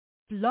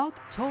Blog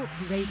Talk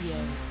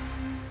Radio.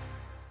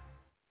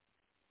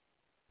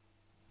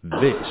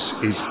 This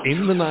is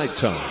In the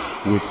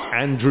Nighttime with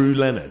Andrew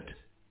Leonard.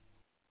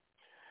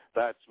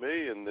 That's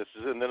me, and this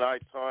is In the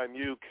Nighttime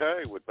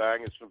UK with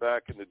bangers from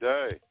back in the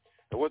day.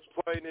 And what's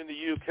playing in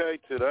the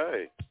UK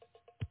today?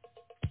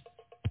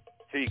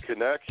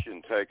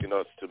 T-Connection taking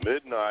us to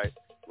midnight.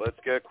 Let's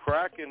get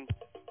cracking.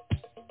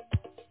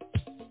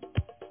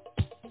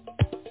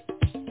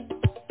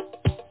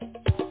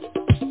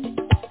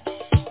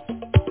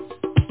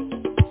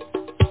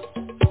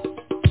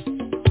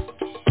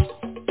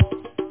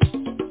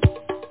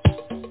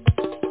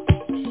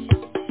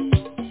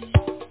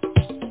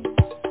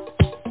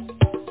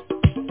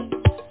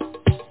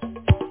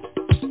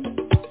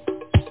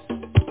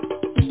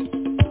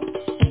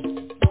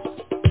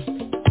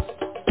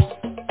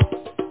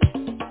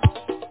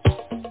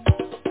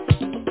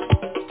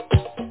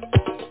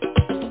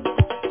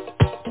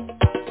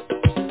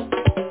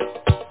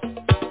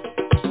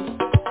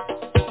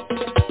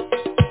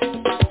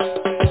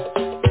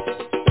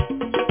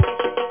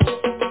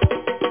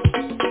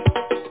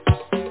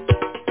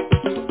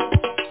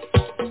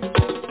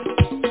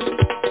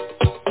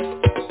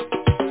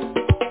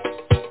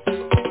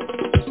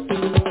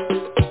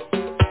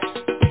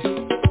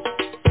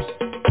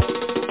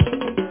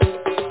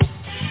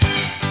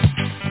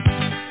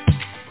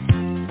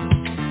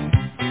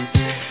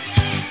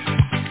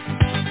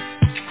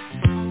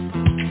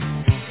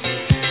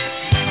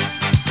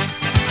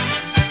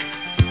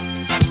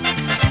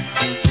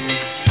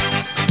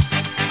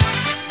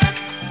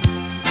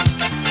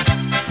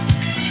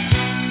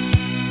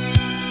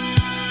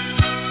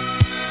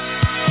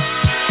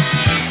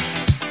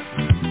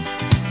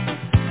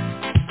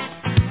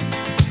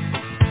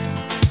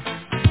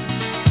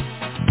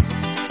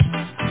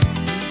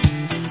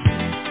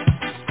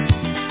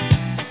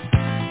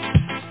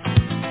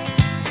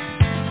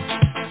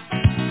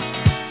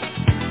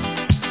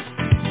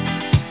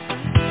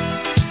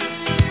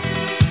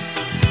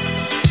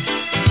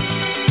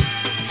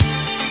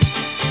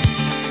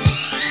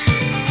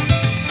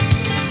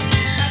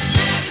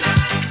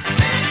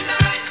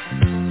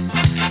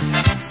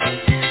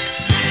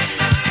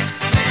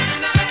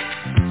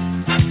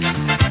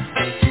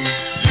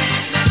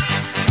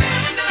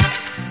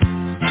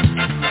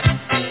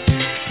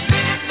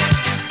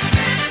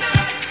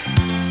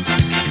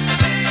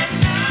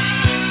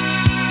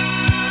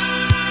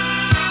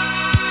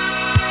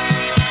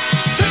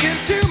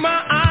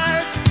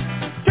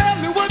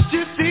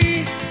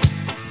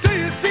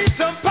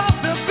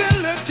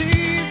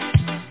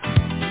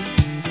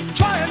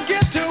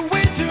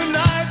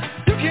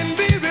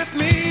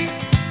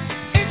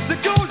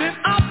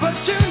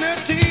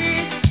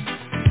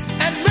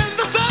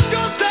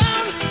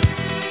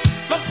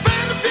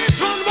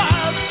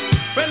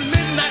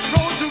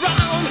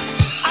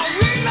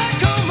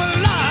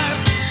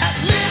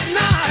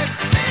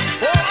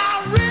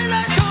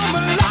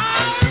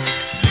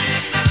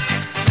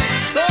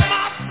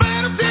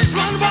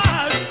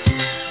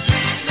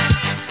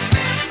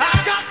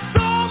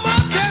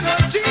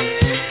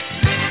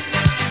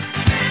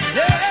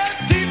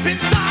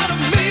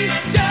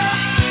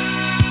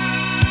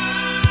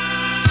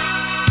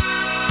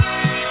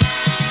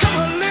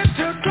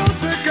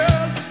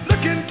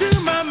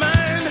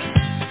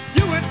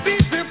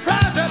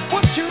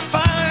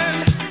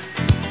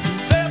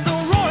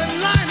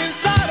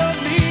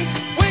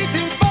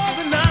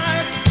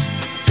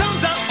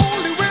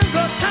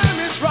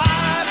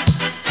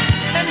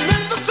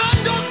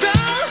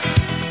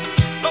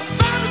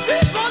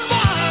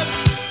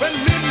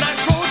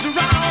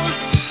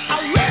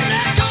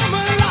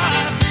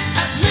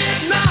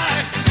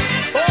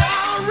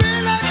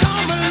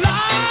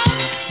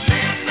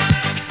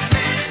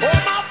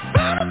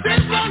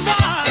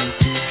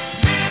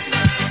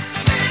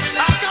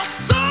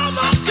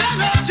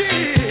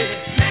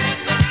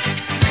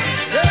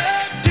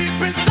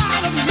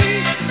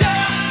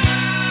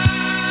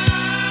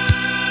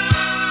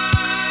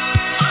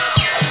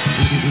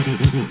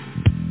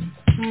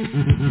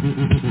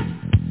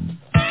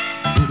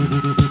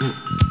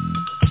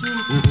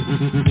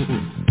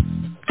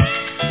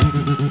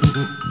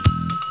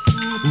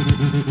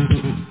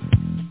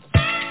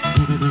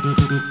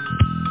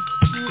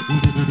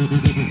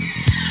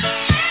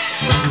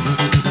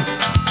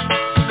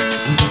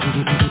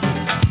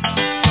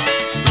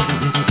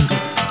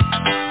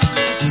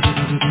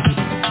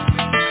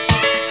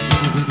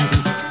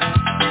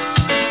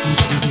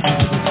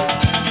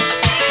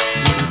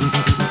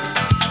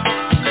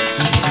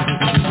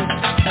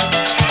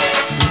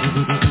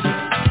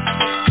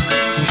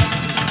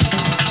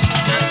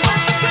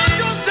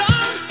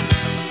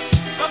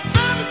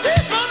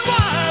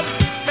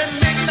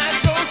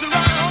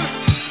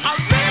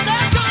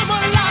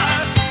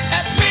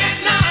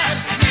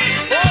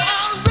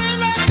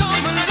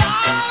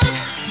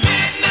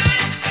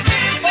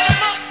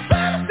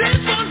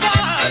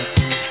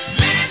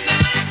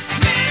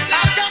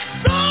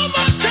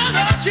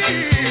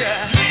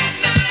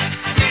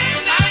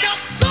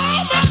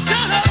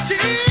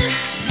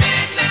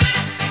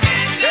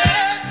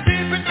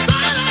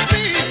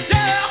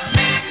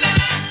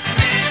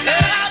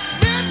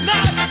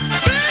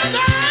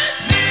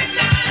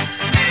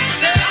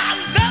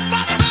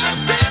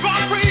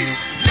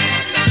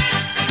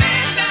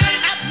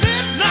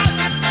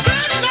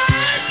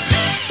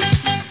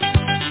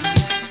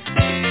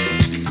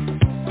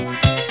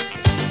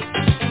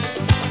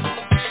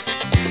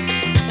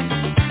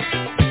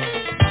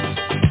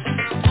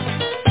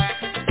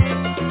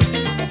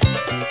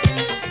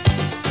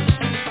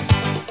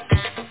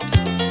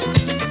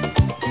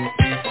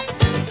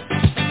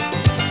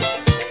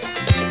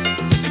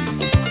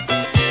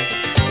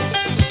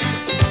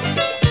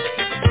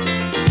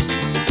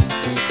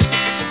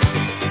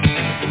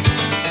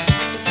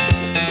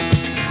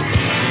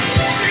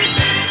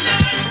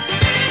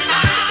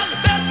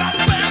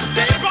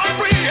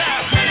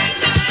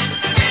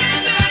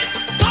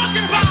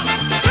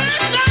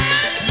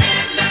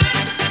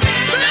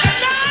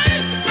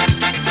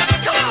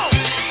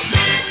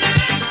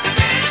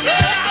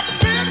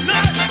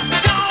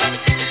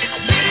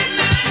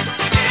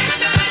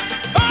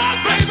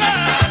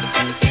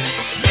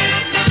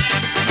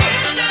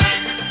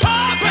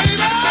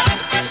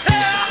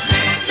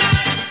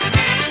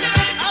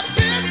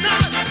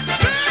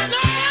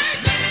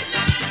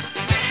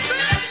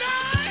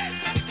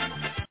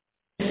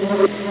 I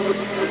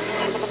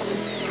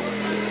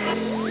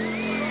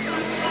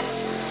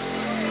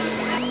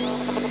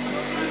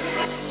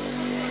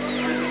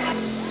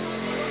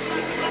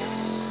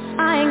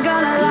ain't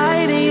gonna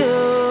lie to you,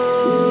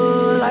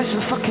 life's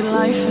a fucking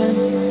lifing,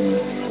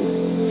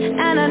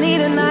 and I need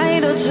a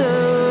night or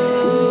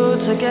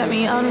two to get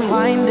me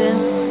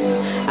unwinding.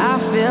 I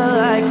feel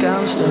like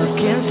I'm stuck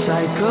in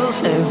cycles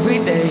every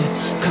day.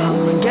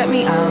 Come and get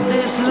me out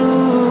this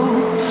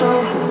loop.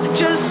 So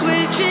just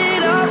switch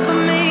it up for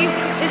me.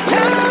 It's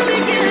time to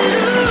get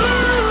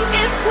loose.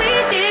 If we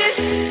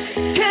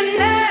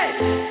disconnect,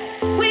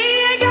 we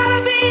ain't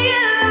gotta be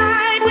in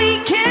line. We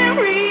can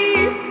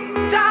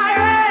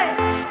redirect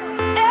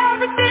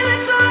everything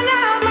that's on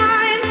our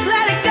minds.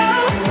 Let it go.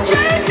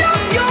 Change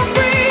up your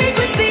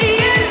frequency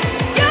and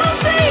you'll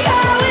see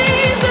how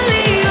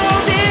easily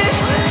you'll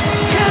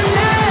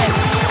disconnect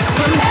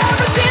from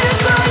everything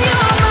that's on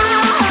your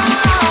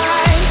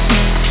mind.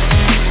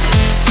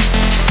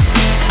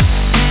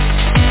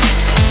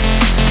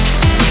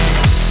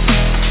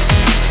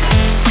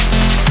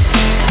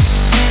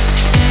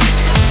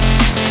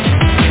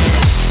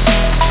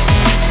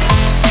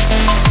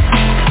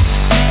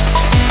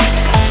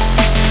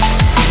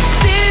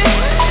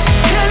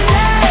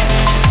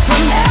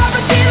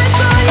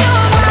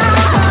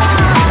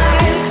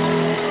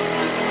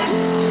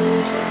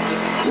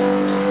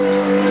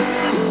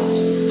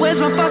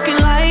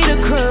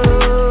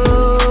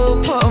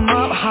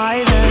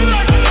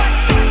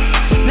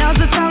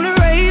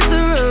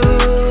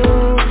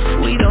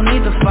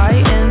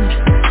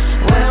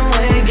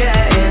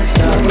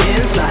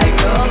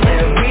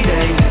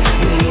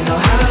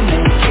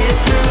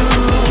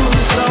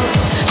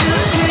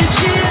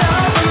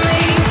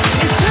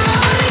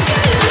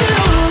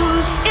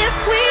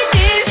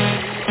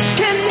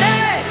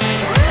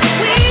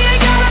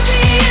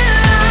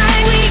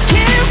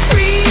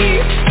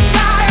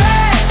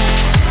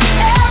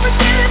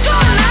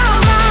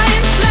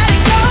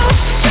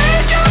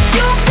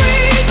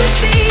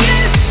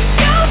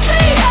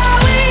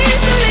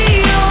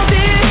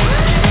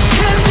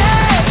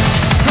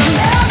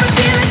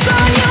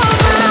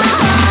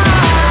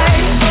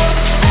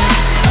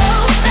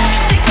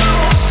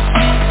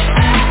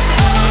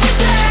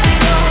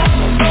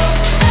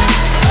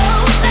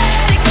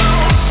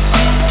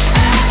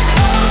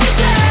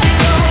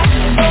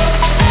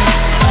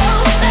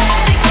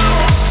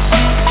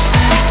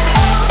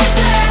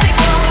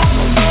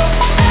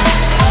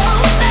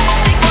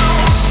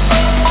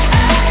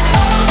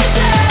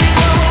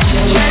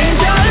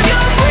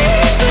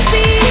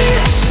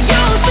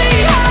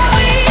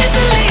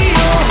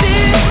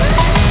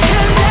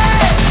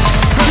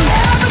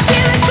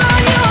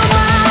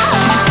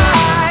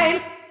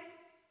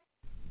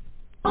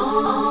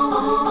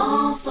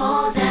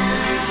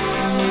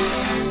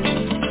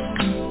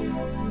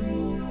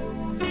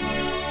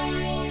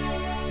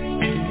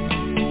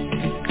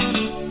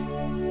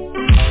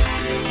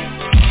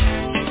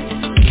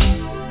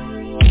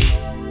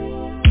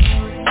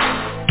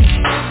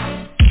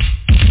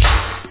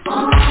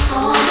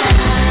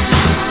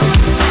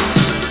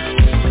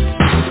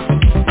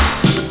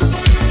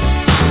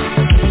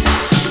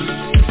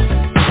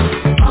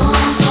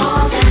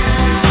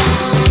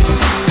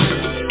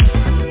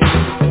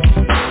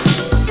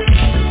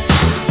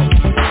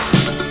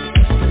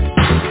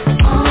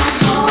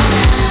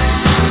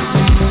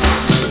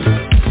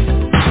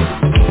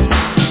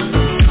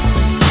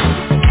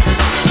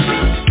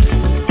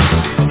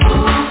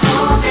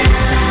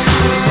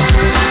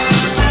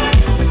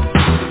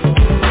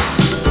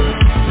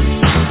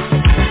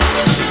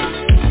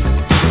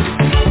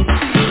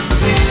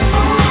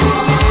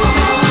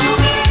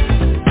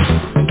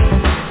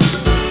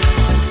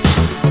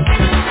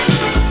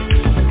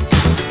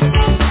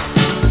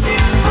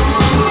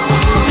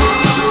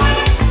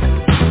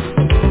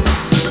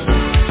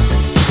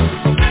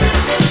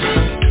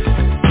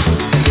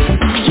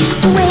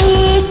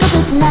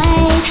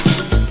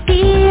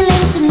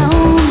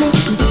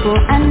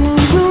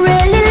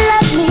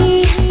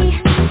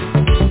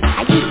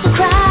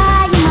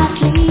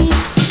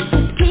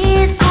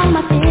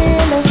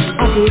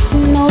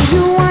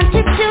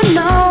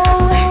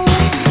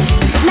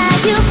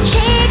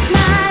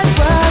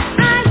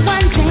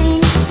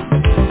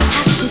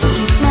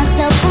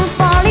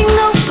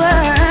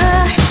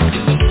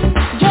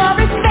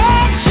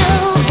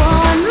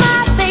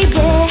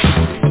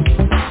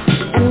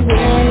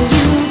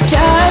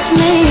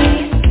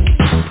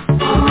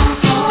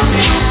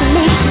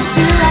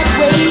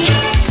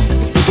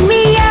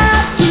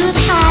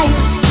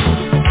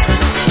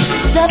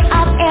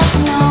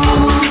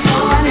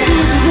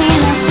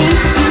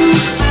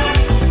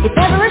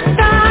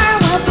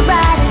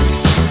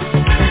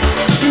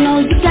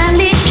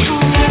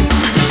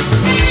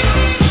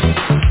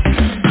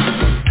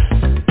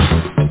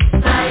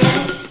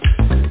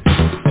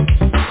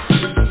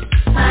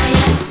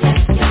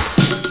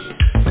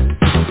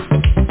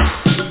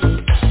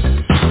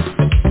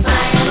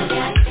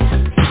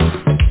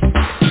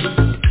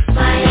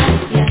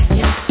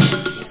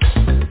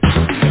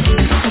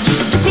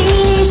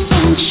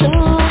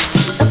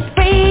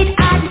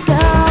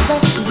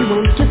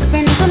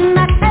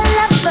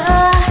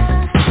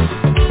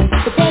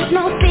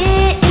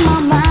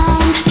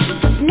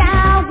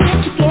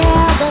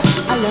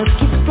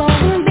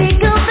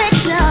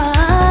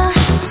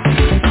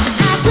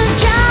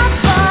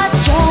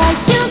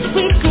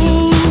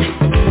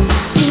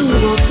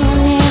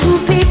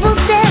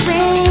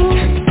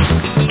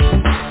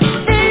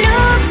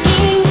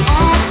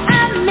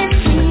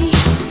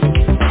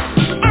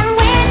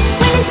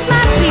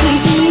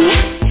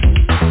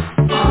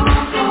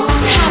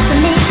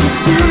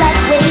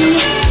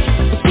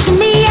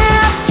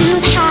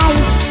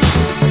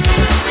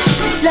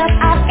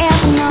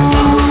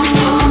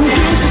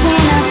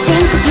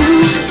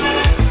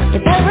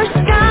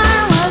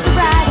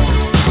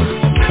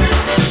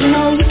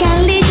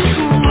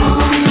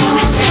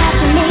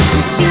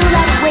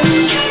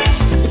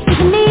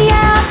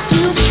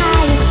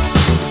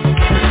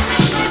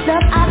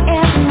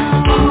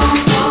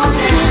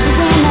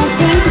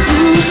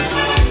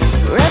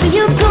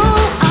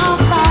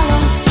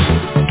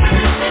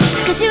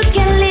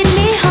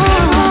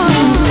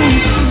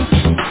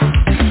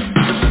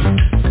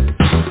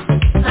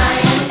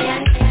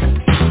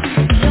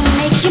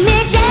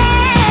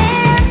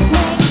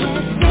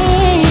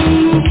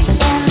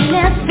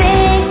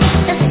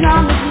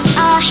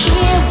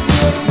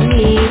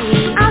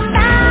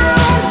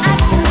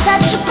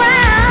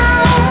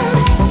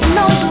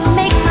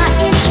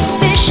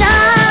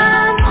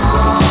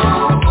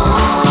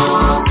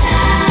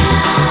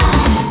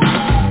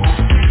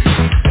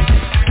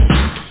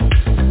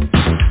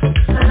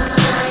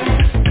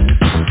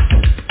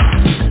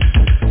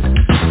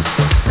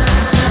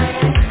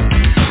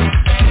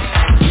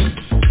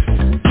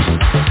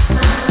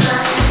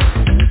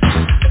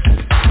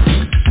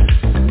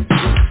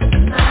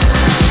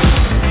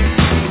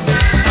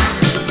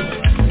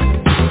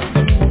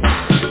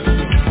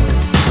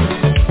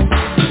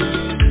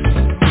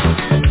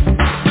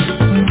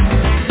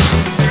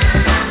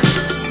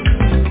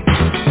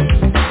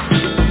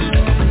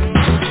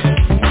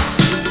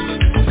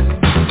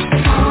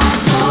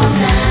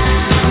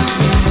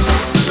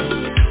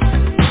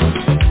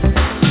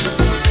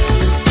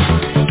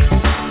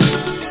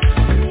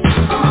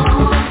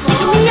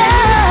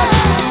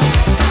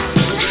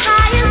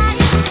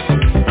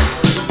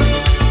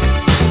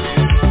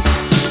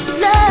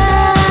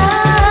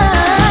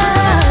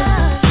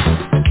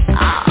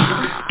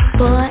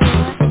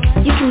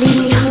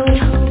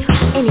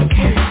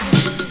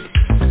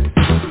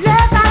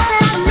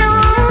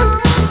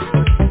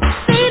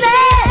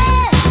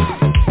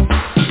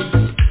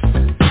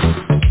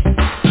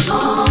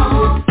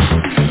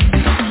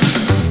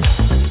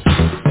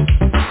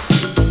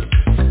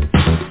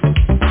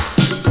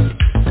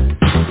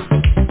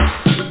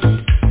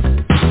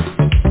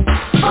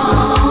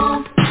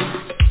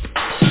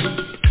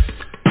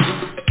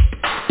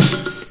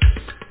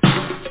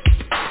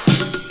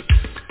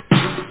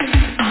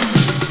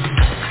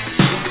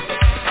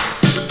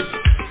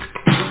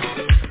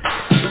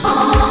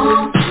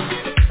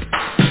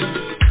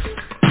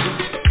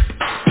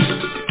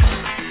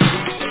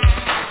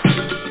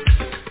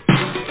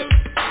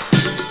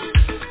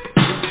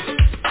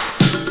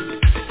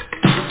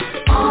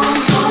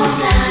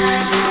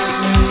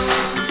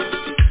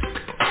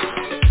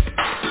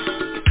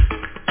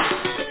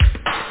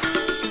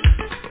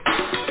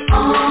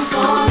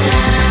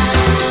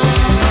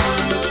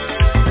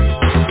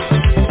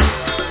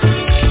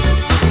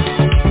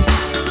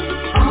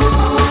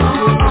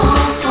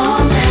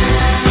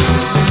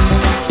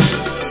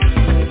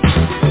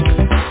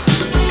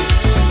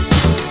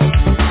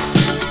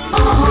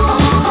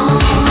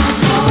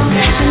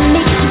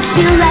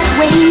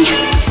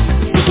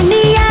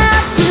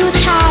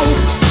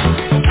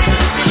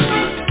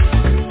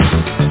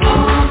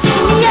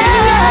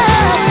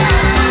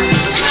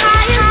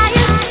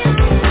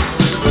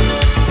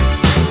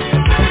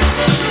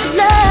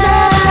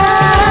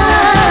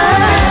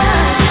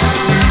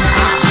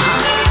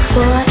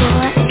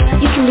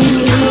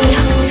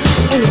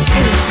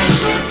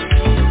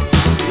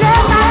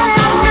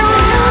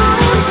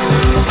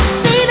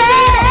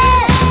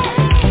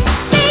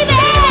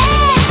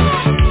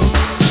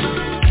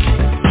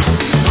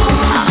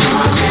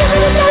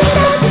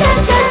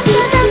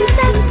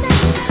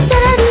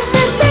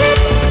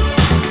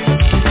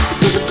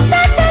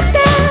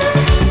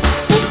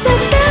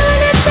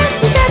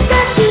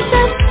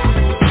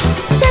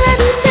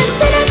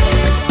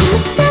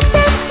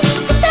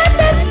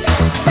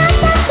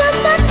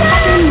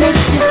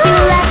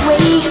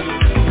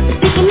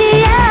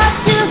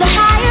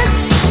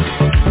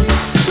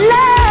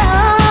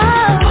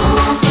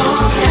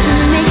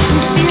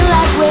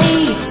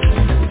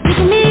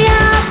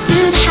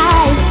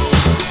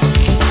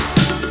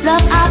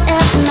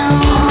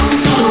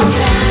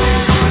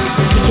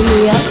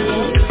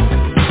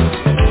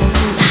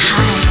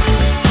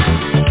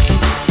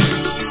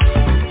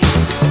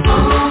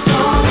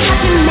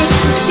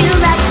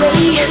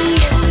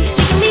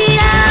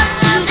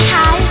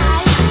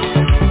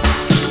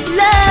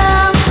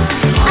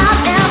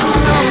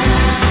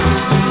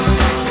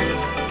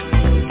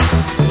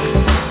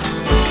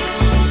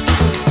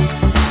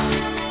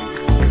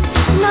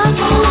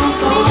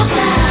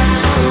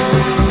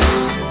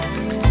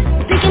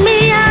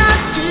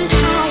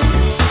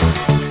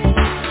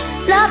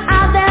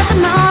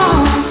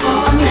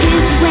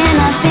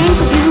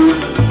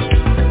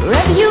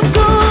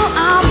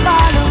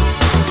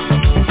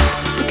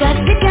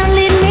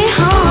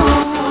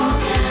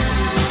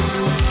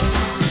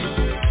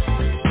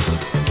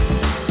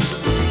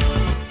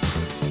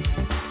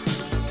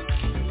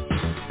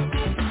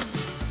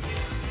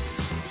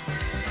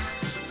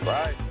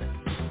 Right.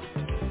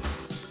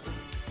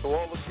 So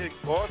all the king's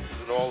horses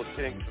and all the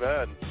king's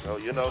men, well,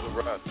 you know the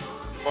rest.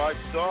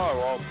 5-star,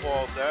 all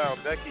fall down.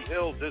 Becky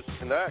Hill,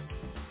 disconnect.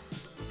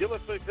 You're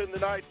listening to In the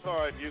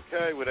Nighttime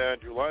UK with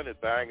Andrew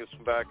Leonard, bangers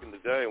from back in the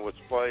day and what's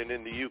playing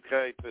in the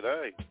UK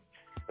today.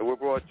 And we're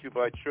brought to you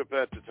by Trip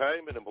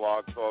Entertainment and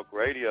Blog Talk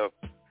Radio.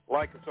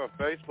 Like us on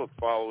Facebook,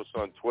 follow us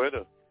on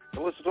Twitter.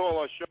 And listen to all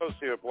our shows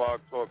here at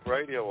Blog Talk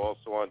Radio,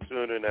 also on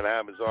TuneIn and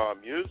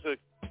Amazon Music.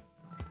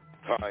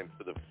 Time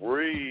for the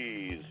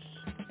freeze.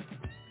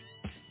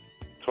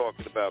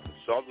 Talking about the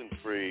southern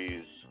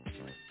freeze.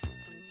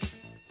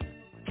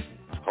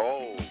 It's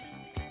cold.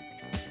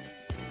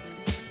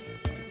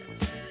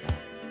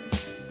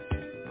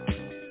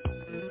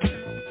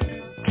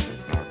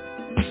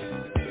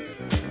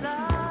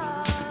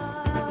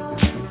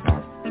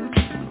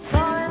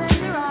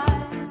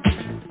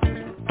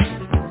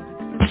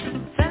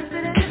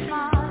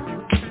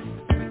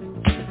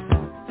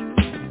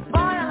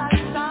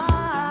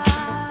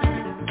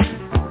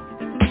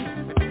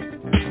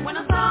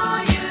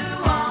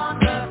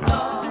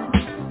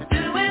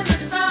 Doing the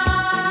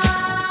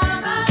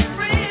summer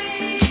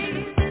breeze.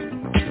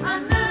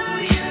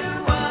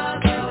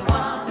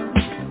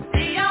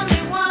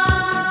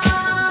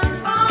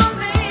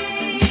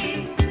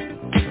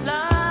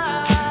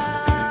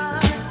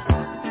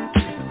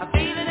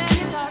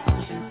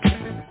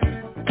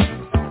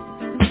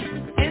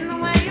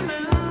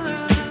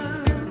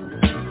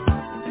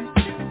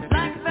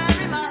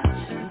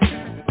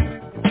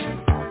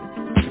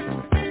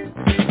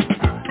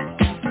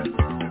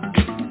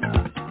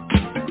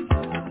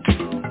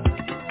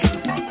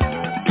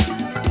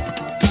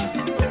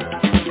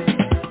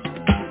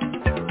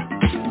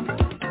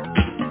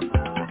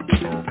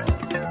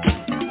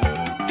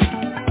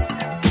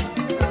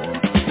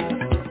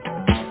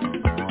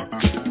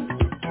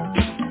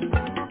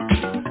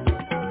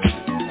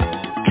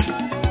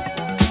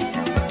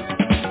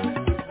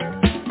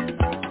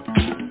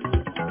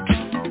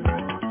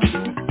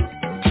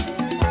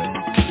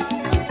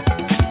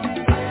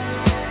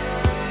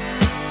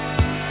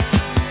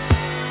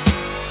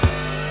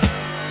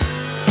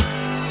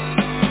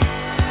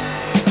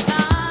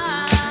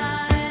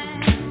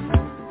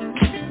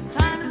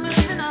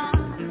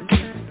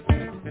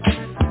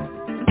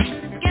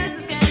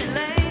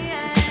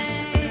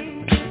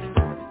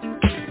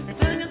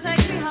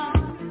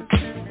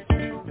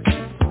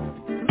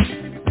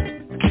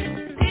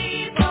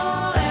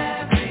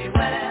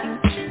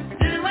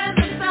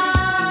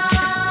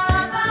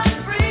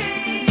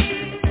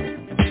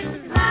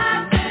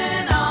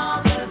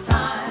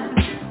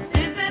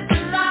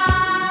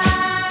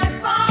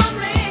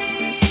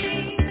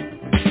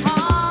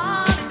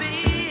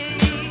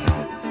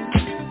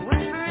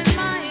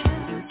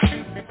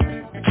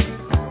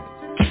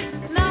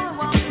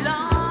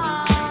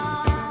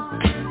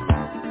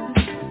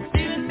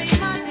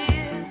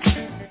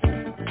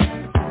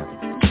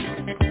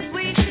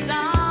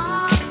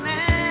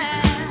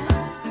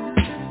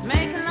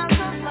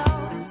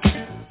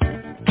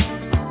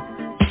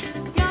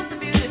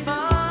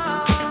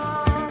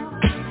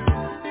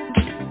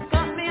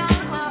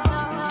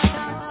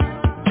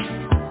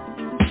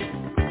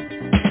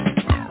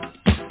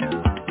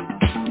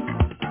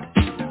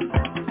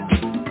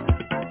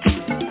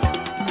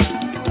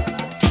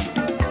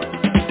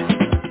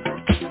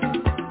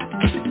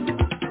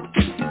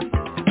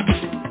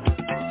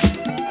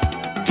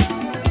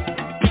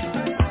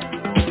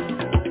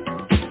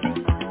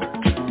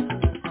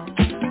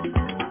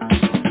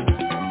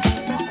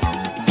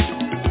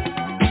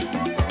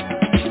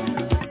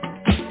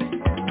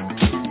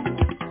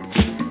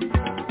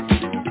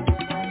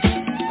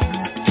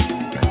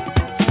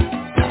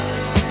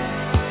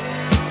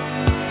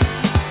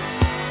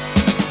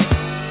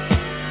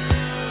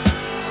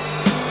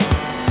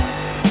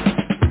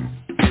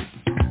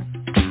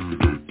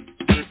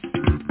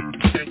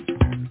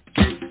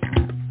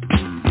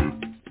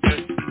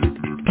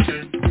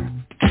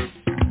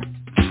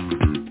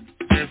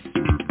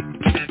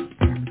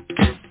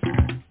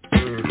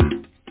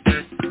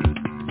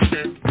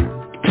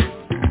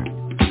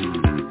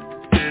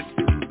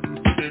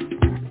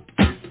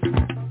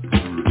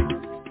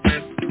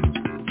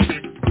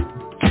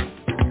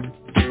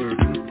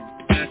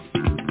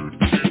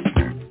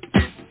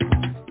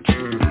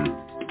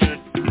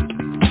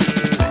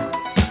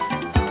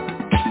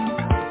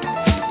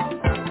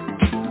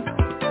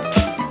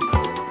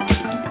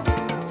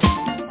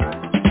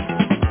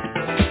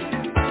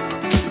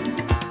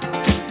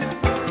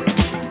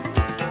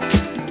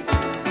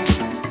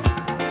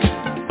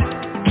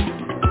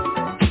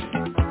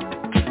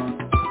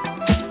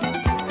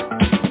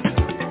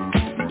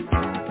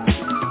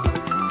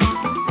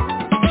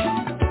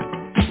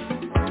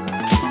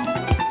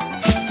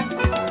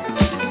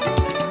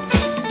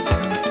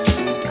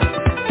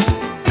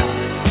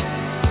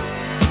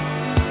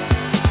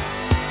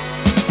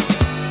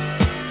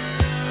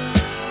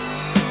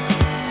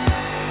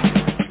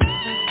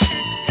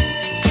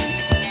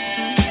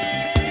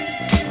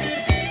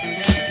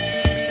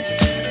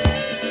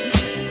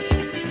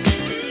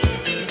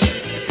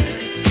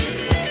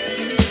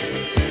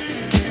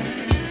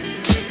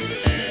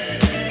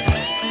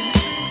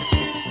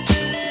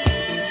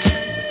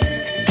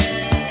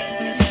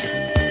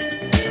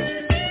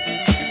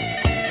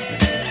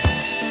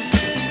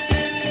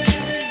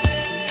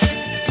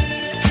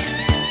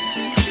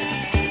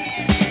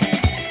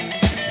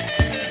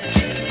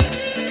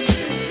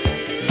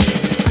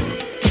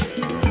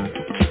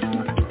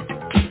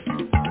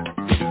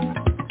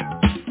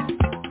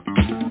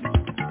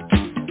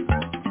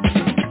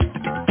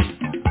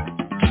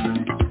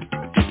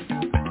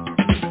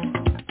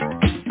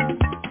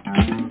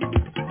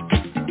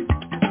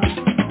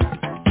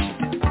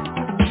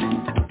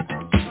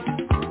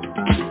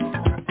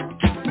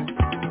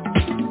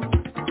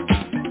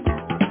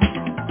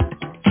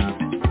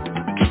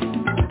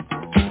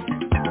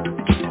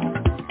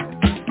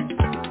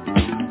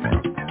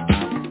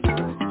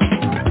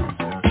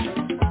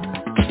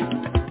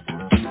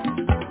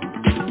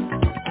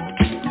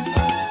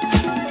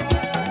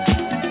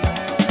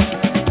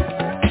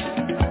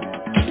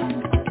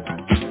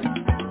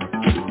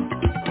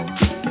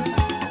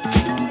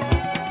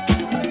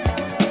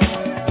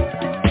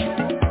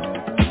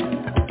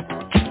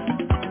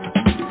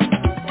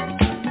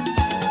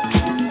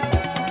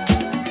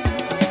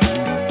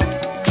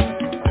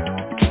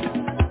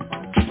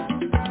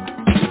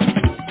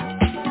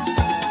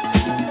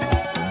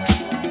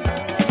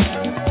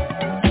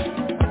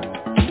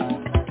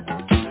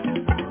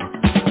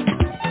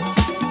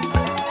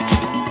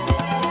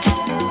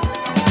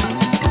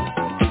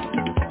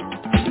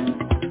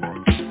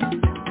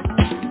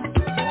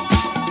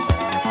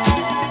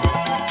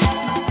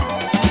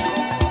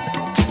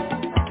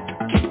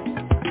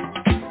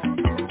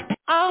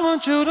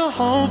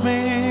 hold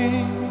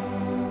me,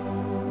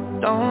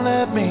 don't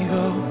let me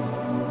go.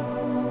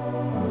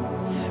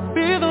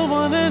 Be the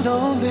one and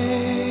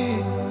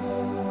only,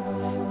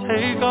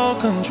 take all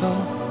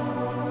control.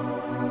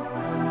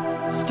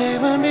 Stay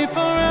with me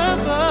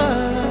forever,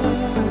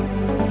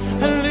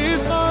 at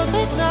least for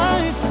the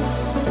night.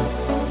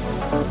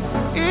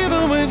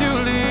 Even when you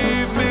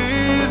leave me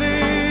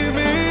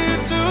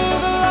to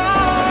the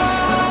light.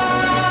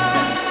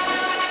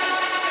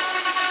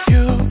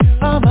 You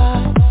are my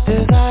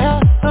desire,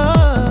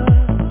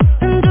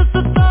 and just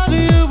the thought of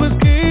you was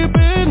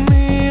keeping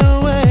me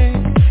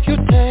awake. You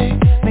take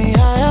me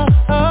higher,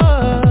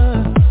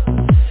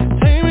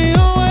 take me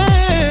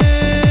away.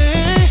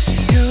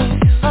 You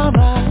are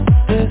my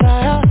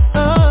desire,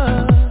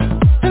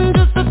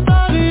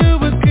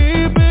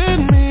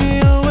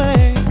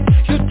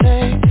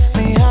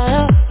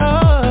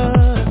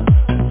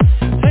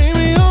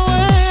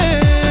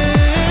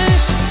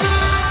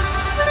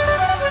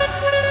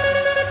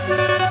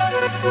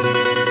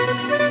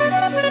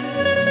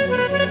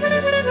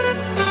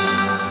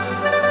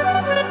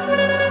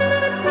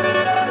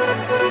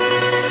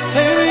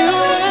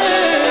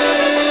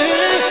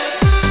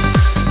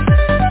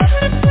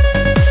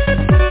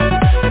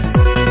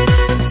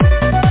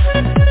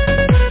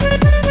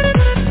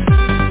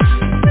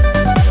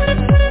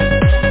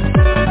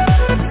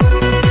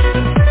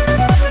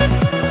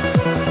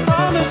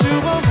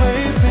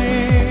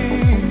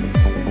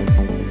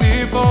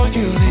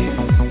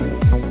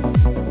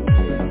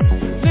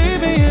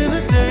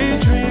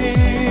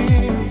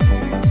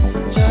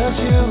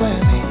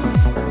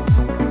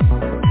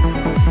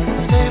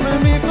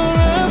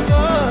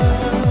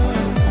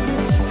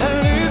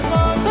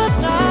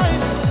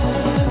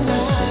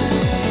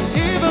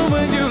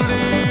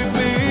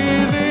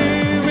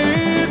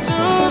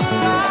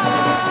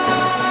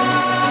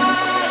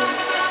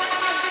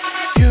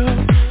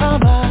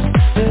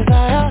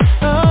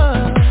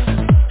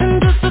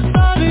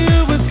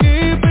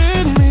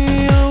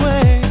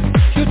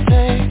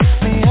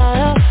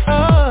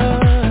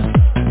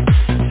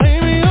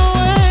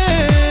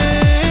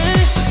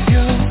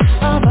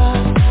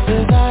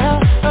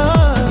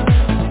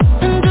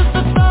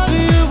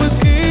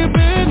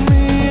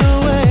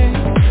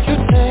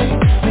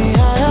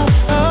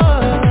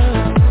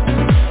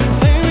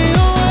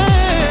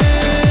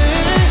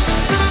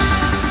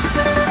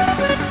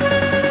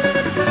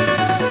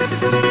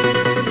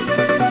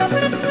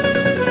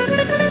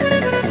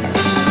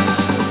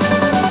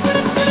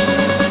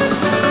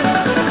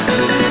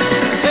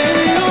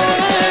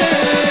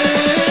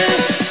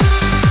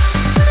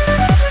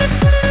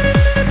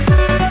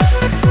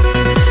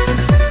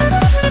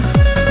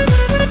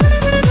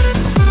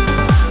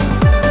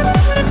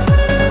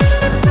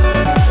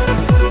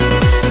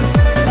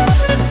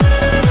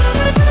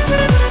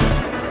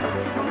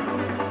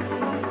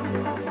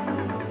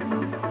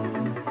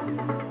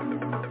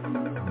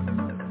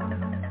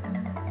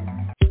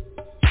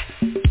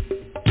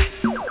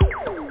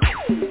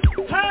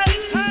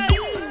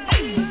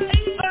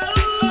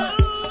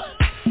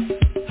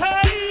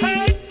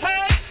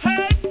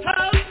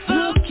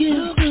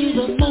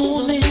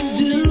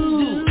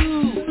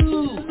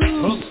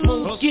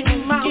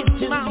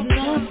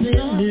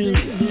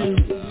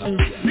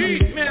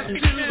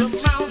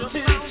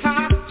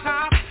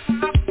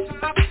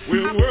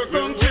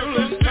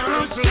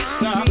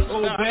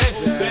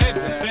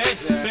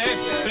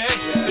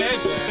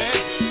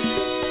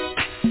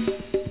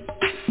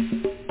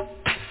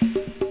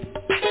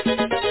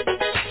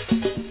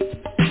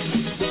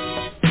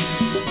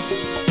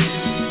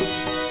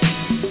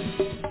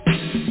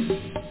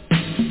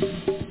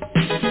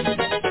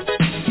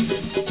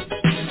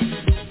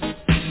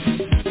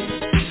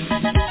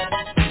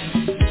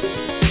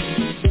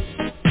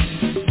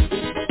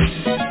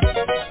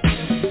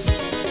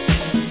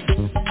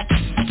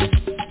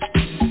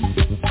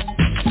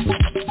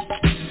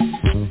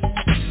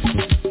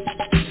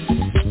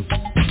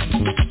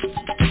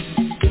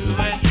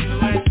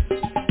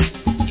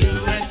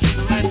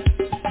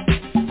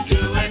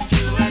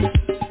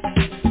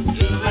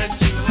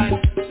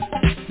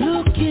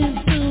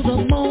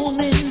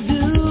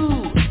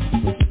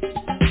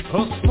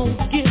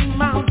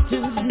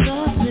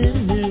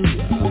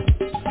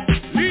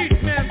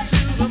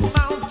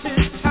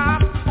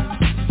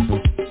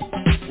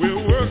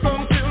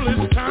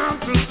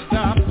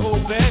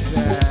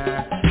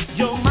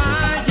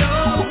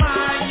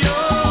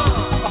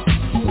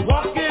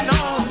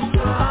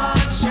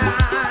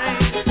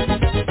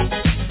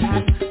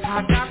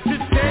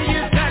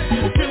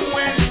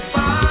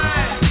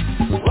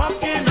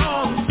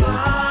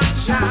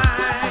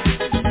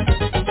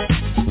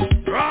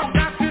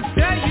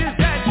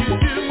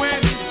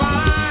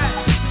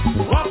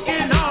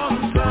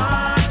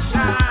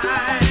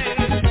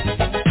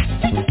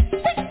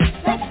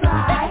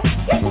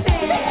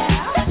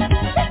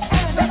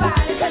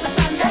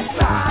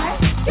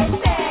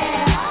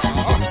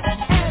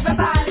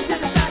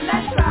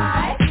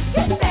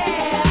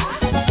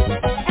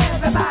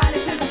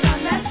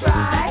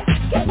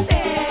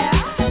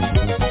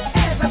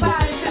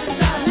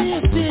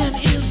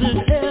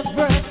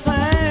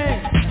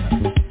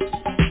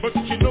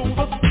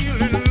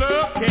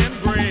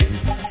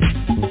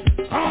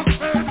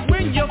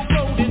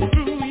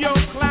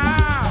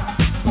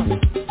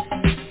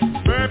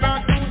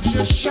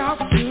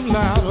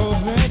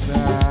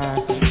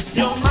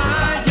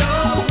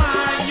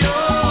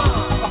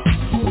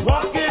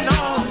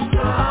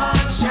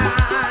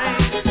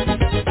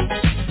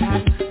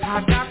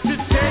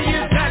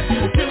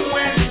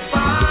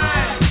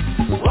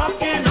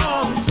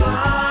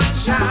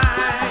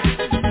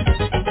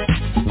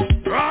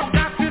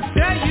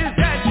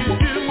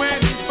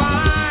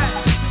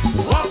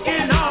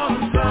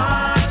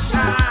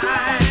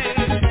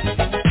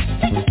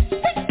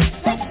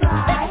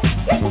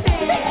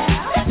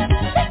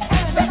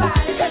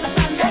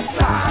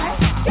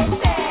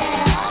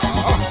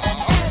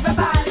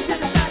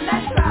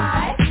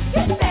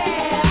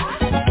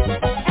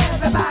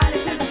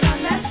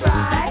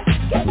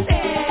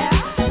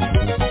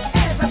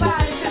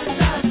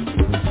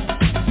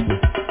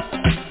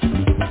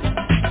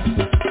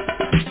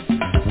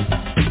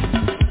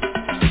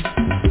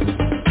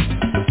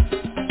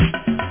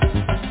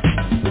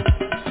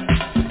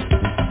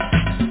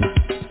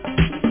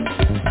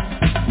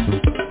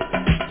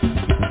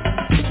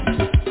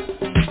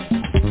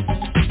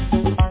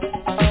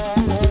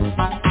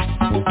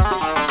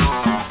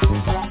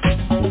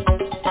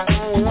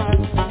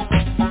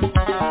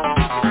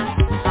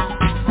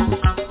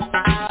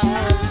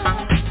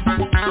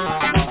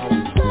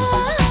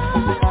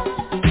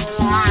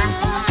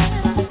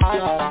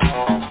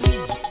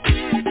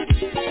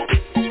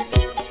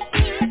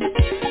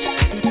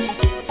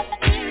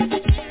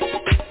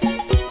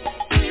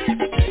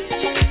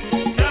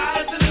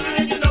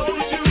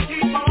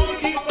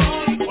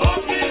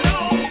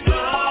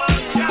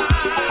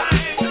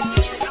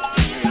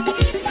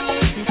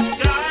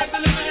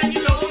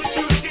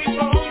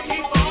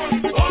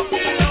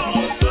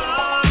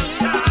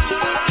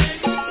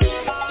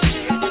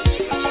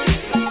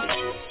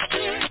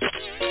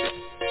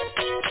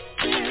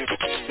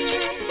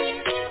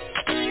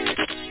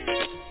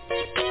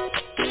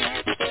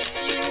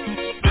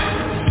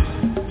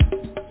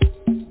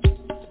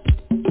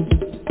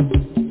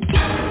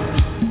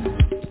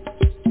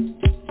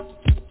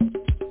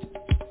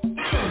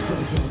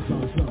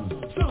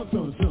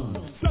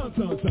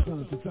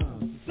 Yep.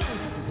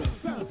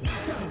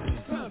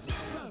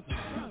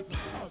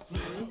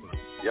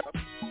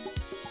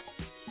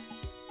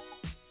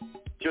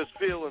 Just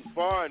feeling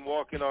fine,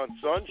 walking on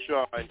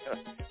sunshine.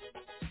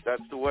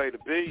 That's the way to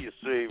be, you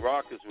see.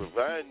 Rockers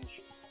Revenge.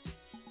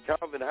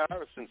 Calvin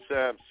Harris and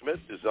Sam Smith,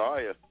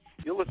 Desire.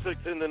 You're listening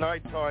to the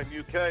Nighttime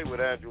UK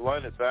with Andrew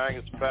Leonard,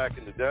 bangers back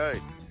in the day.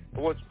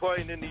 And what's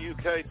playing in the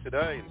UK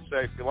today, and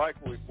say if you like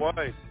what we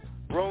play,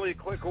 we're only a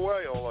click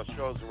away. All our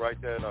shows are right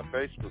there on our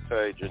Facebook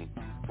page. And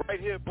right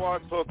here at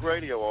Blog Talk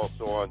Radio,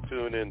 also on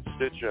TuneIn,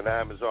 Stitcher, and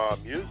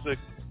Amazon Music.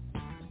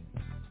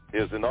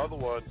 Here's another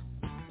one.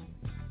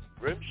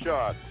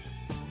 Rimshots.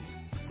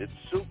 It's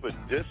Super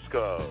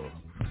Disco.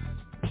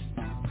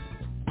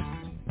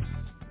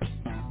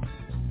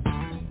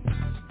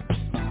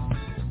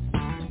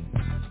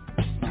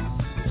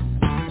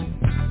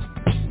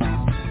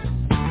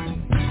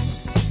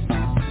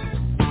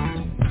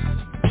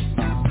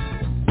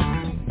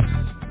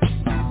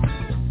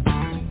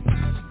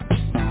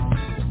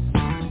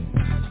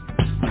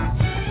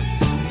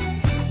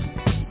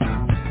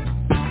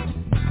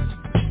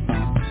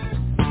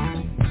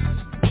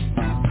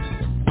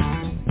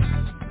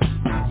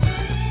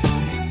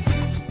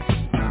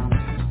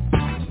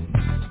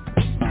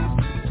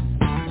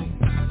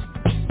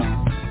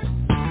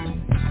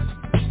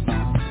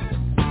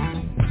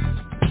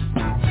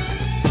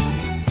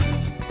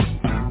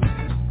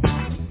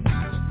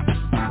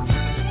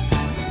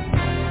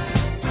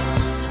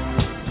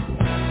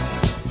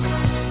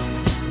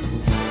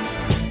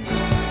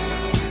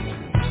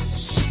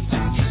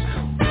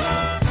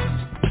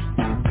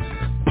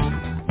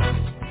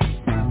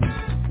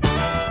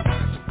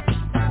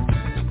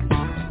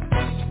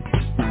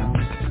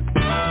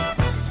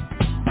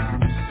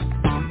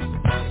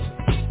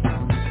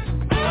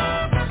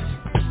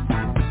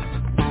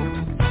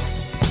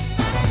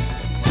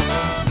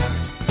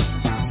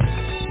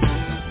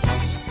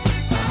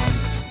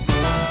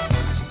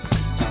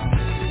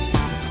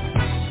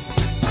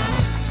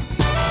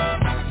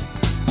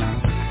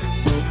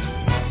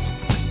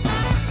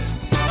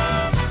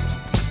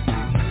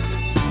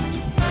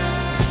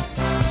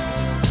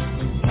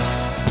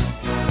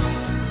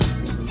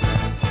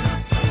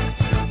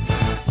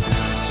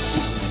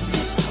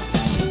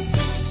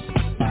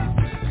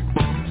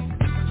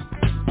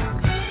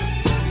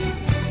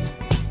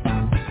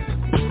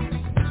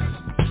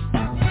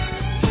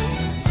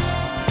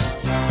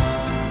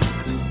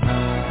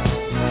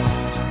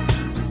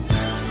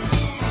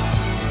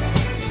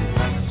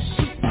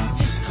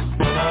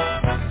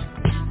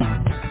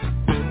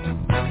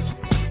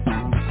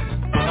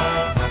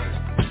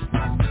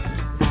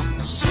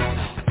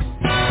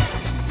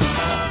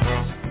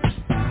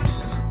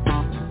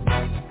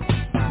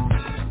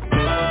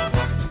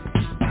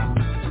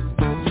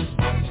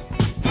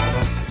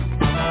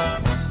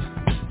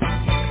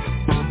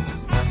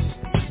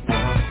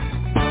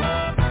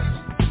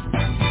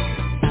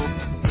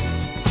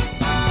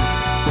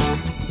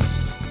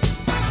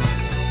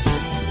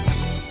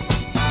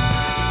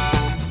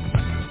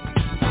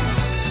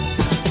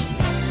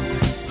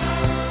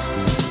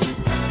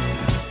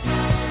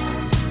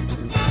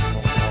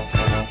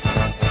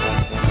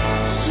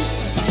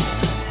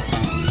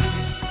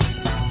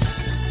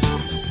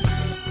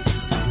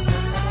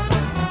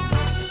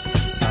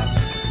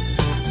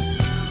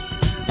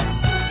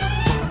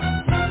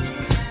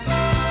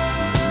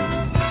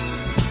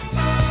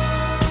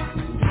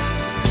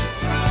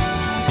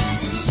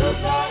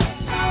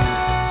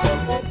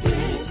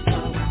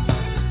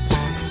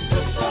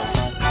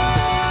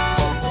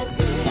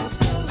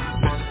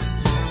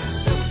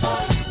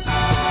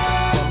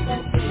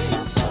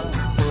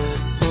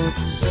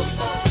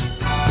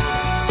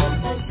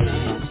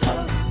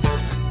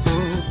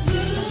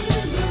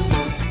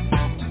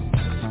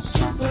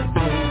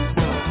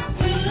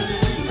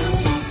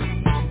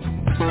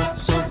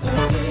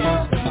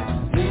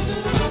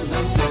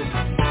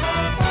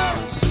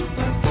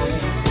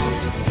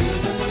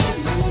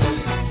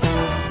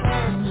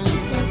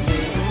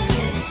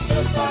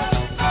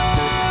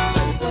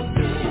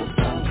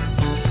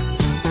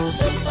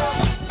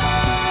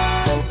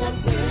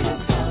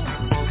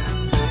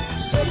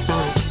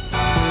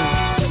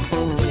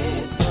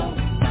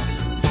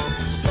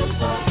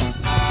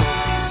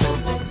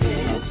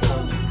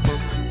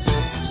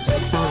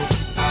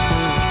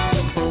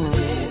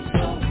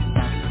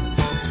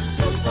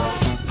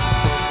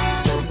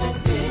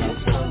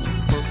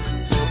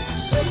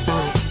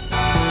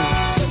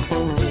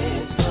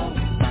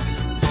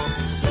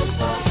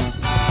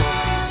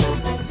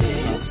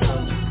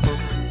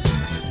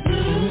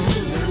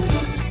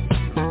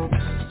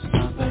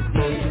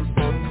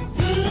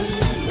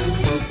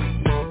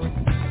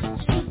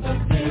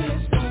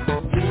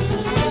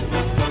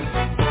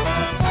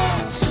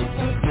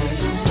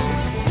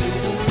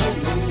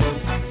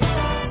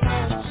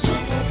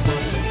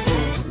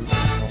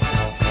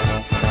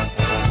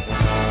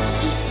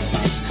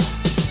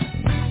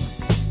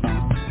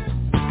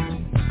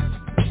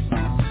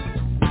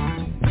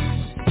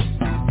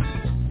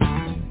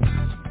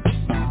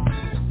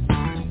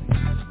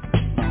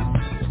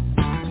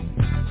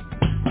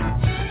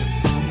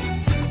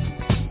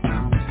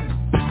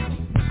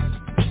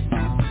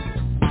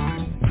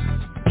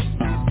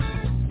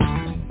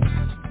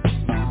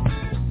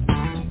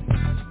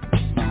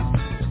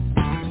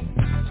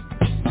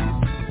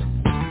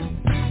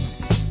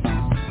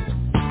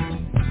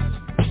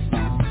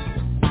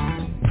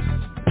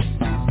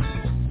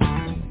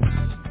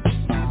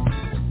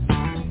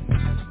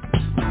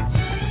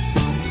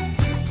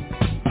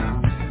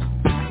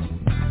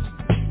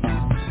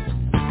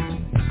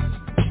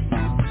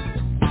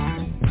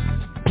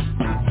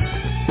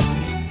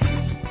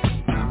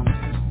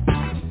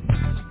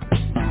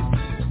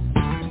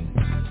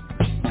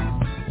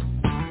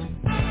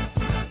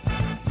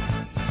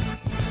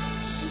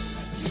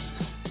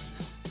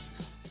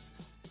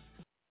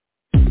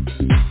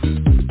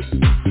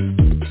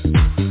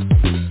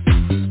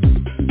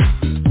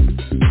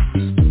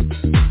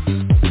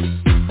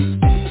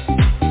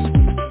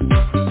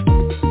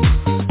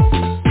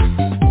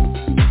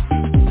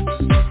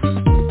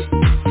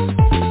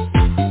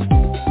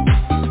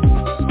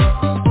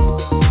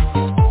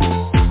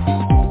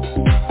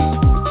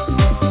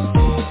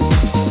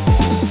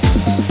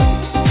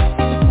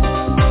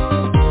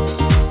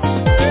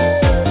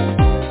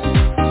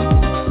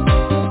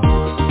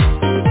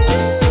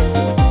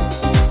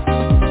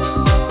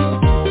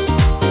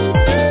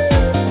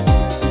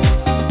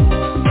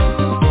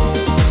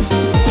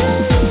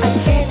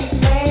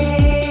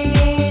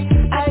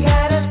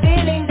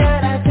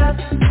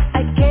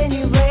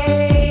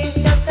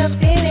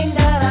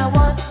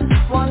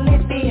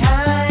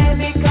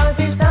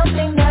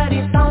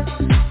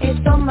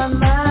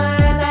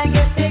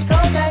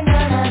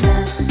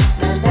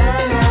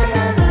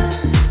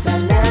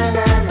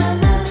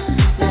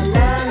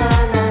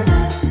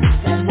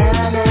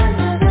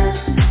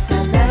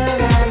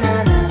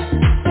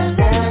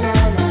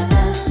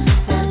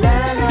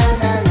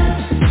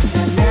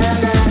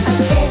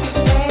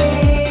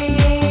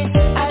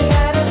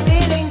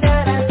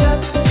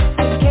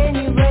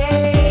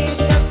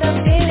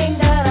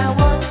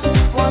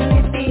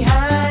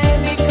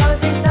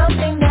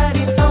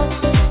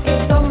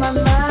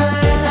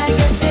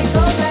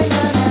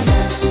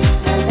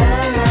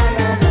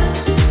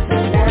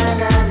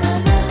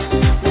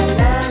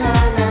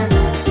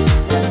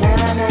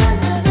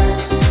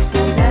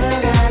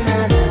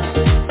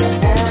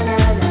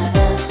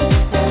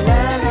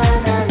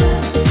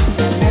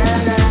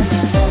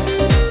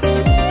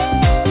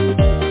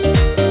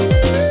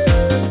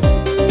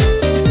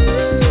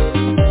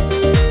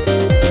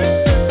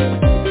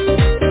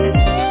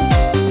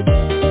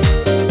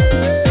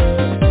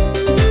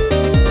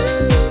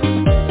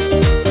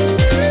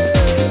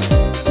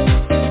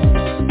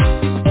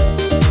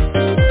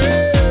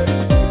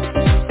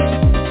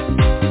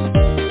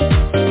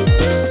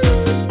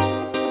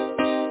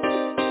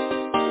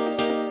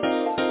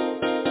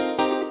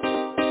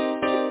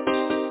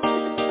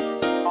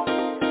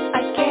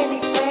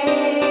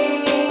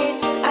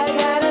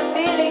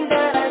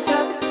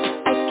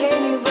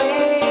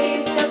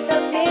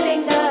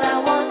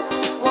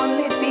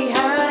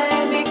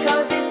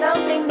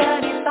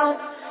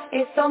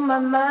 It's on my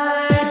mind.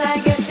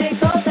 I guess it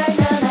goes like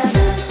na na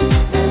na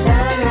na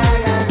na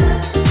na na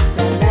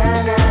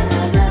na na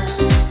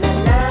na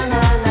na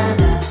na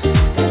na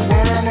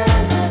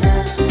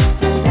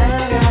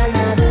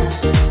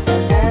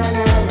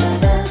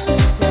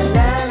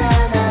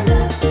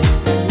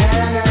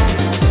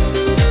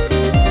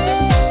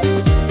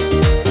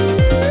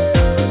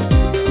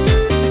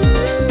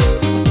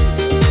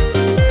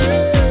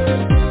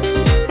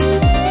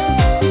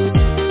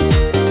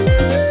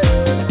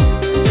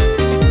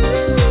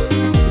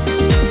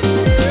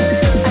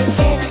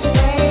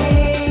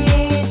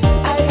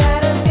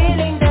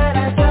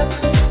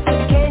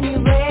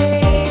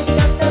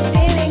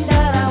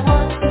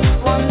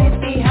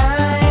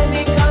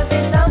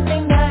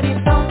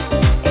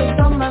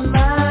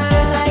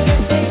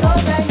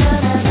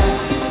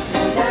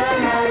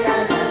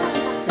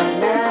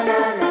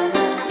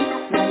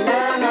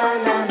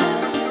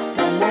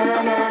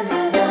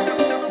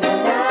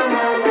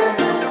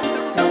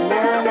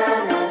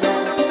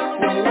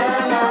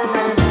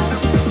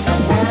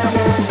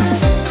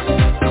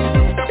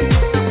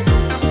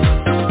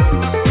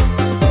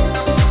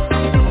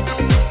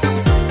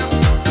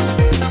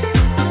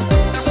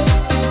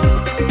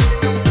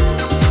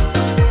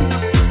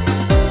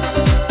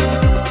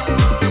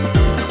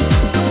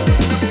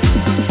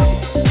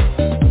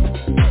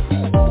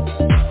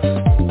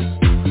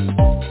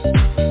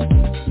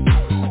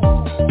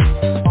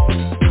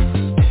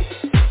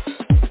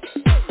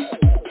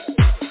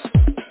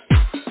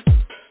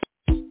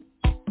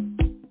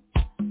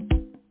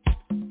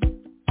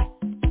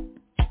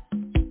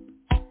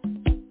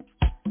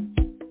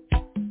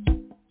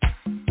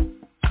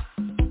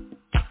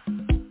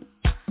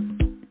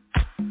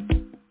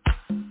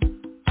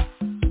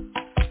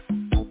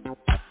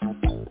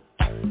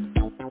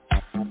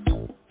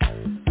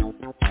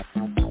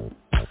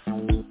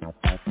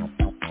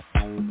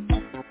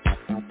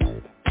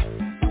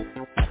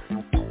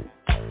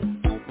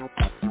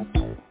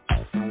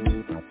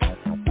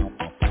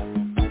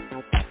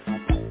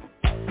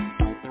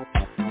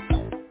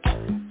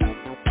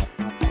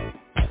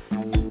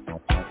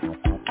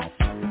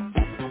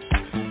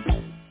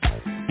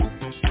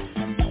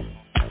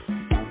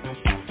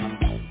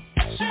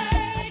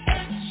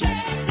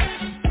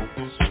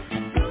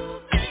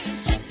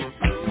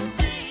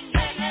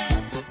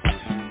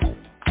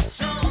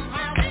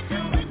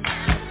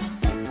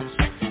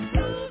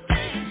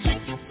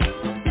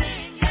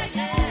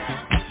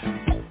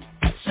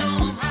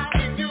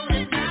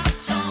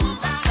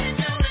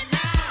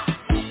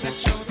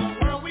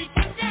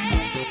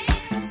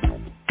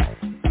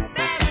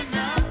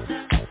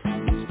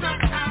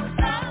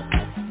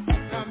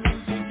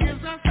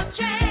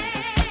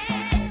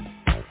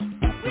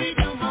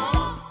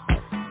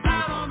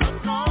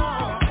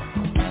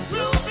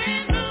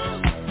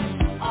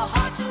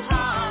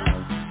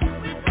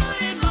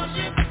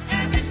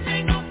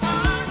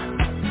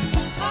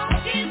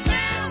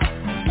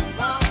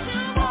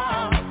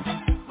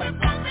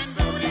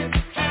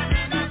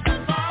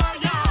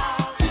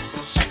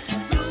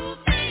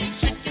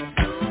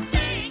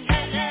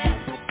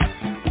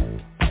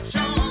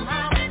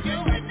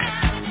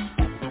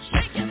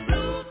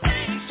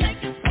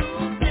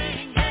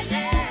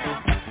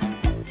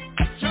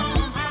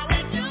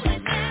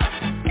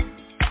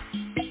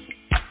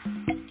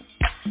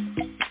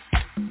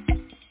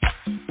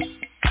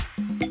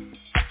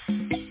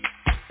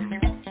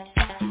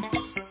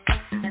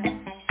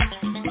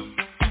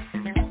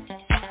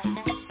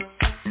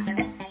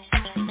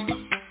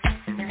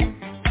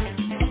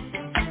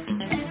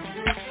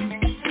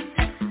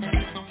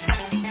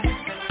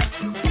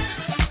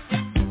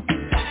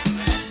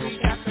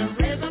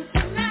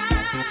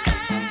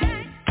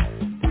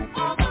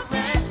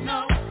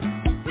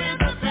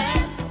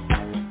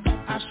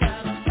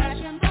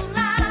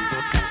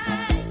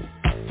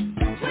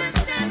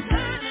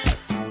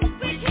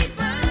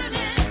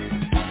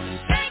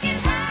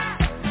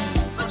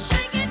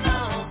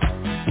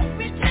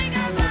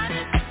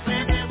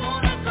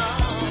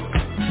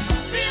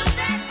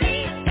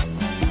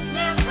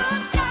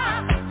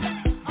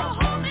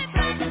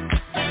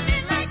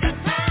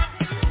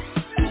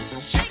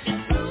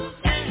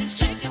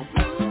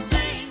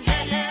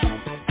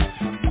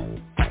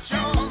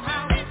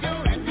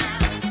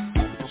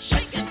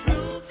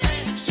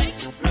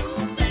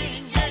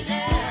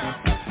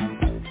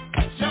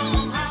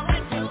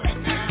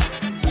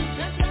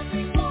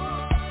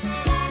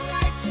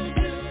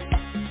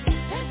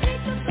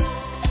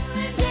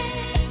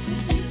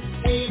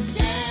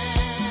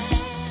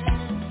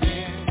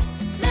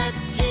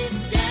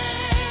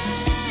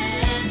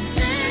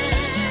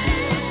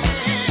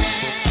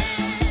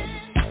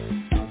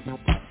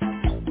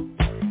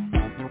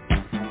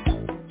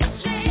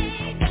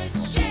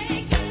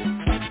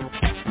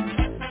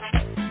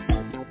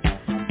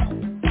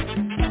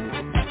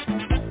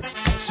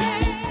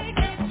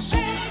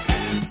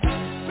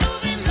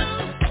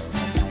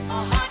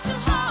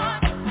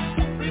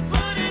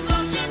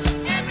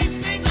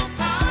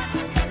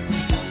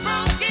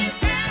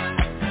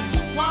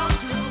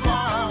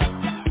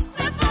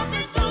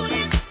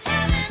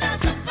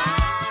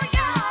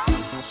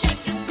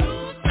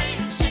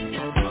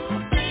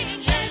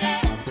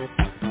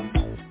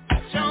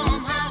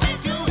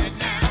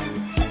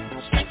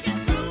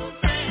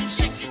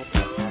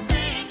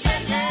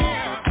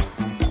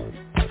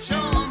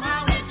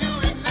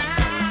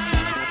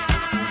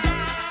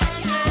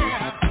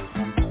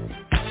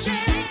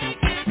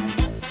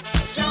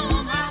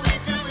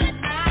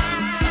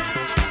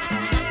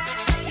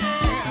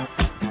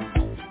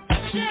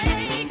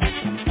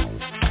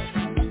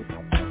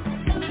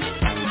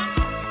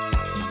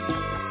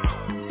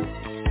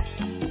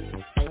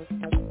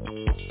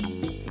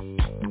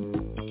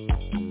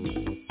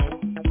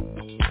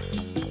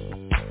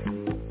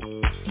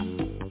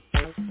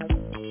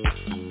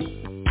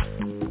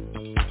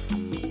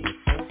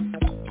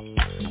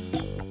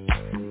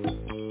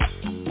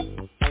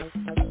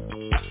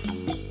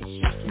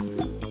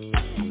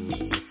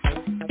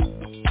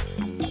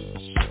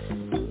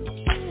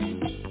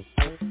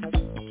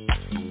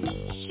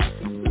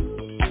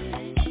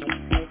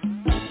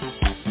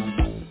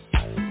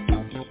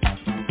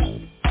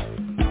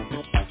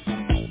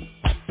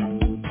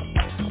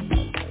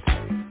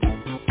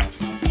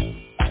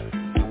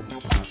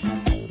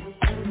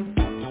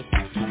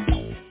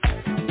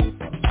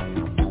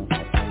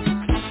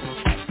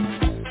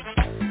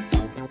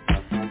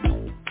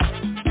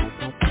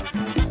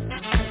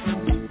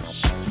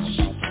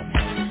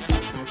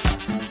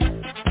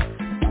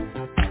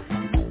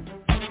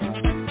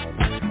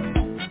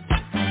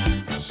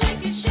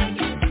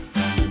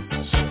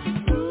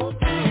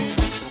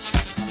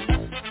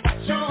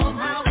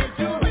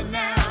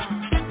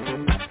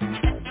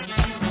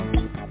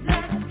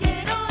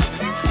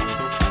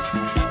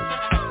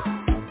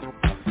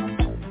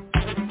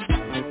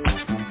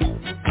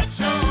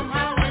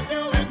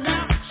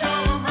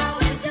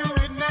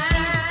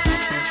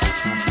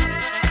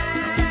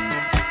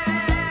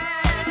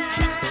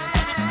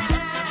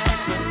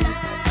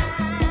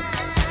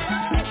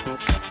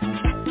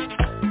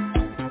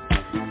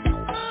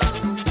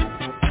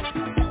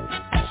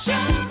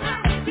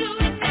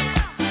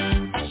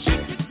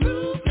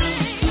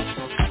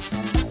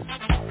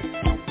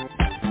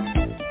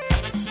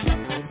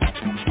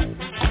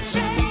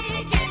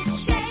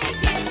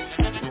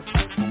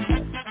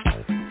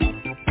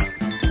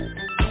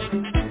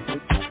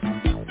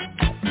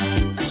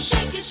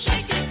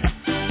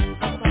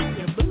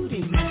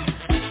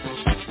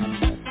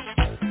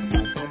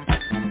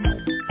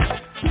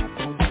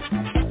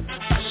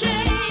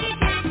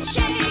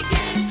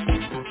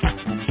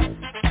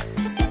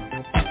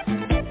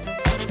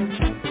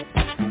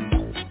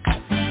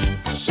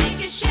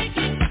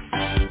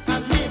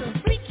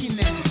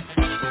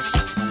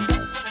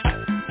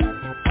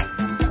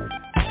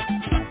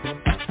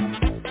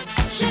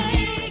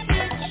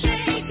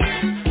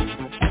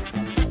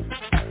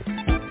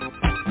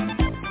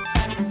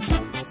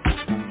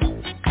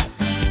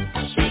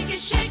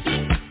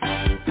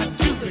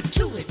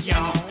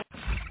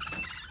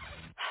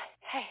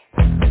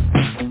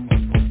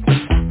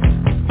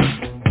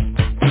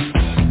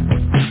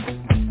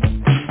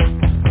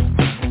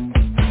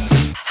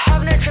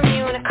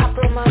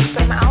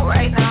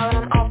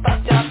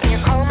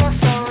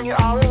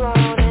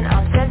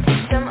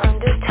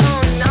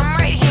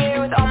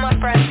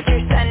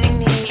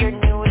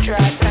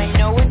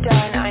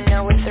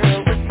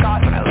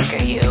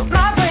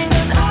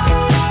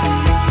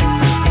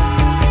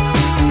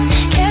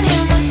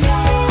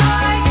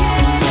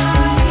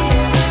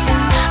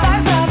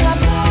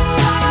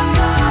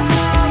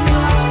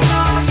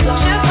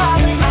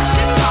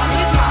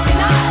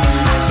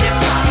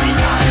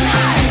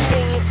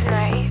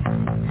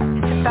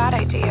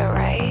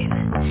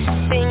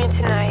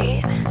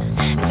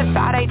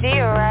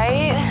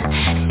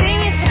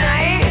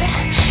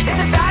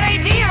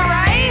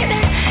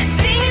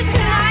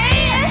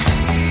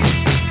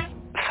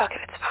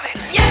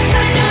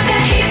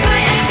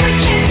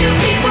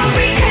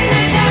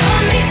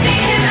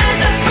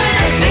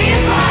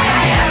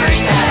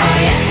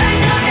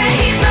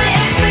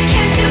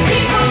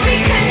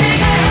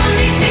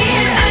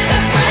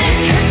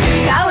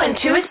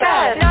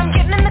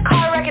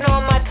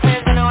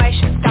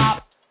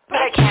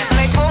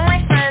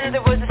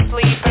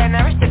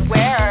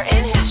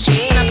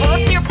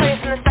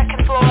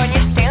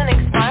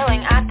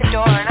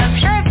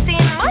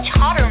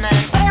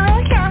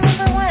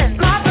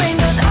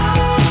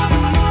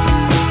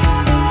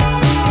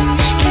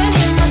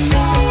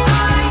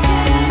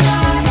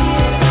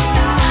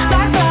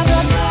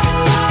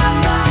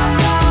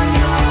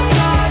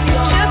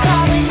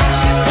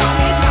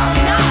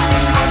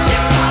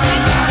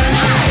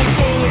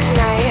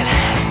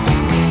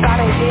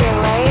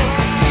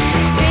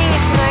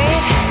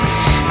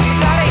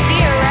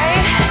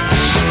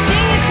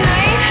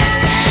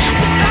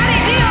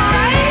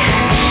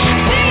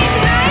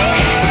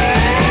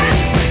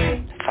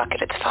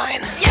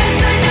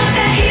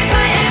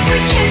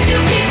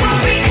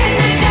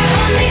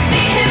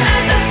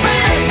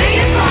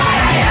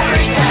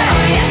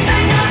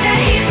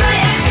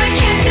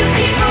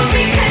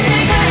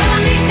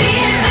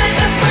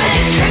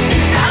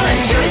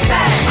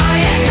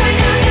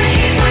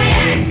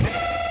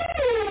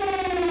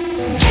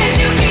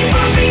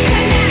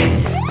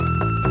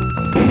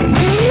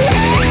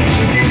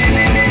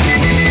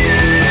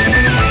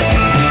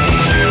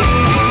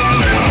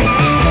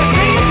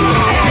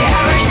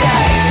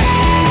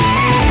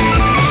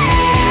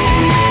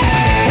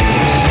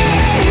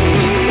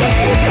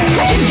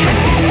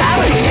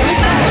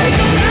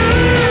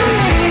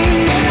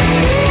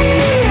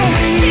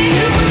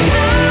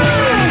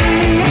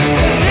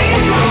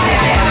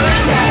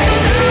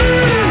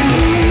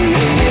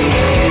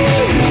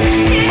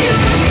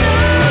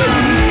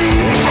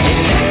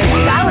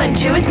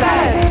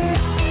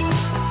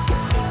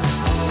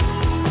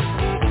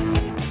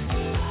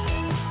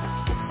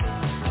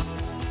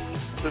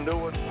It's a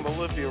new one from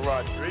Olivia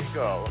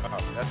Rodrigo.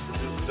 That's the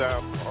new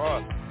sound for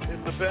us.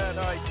 It's a bad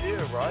idea,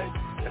 right?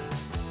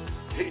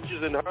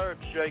 Peaches and Herb,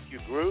 Shake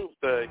Your Groove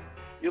thing.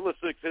 You're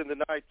listening to In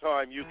the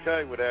Nighttime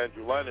UK with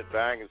Andrew Leonard,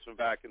 bangers from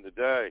back in the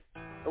day.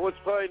 And what's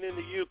playing in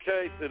the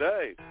UK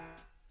today?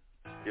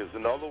 Here's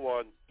another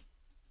one.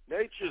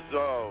 Nature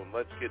Zone.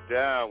 Let's get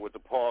down with the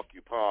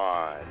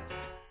porcupine.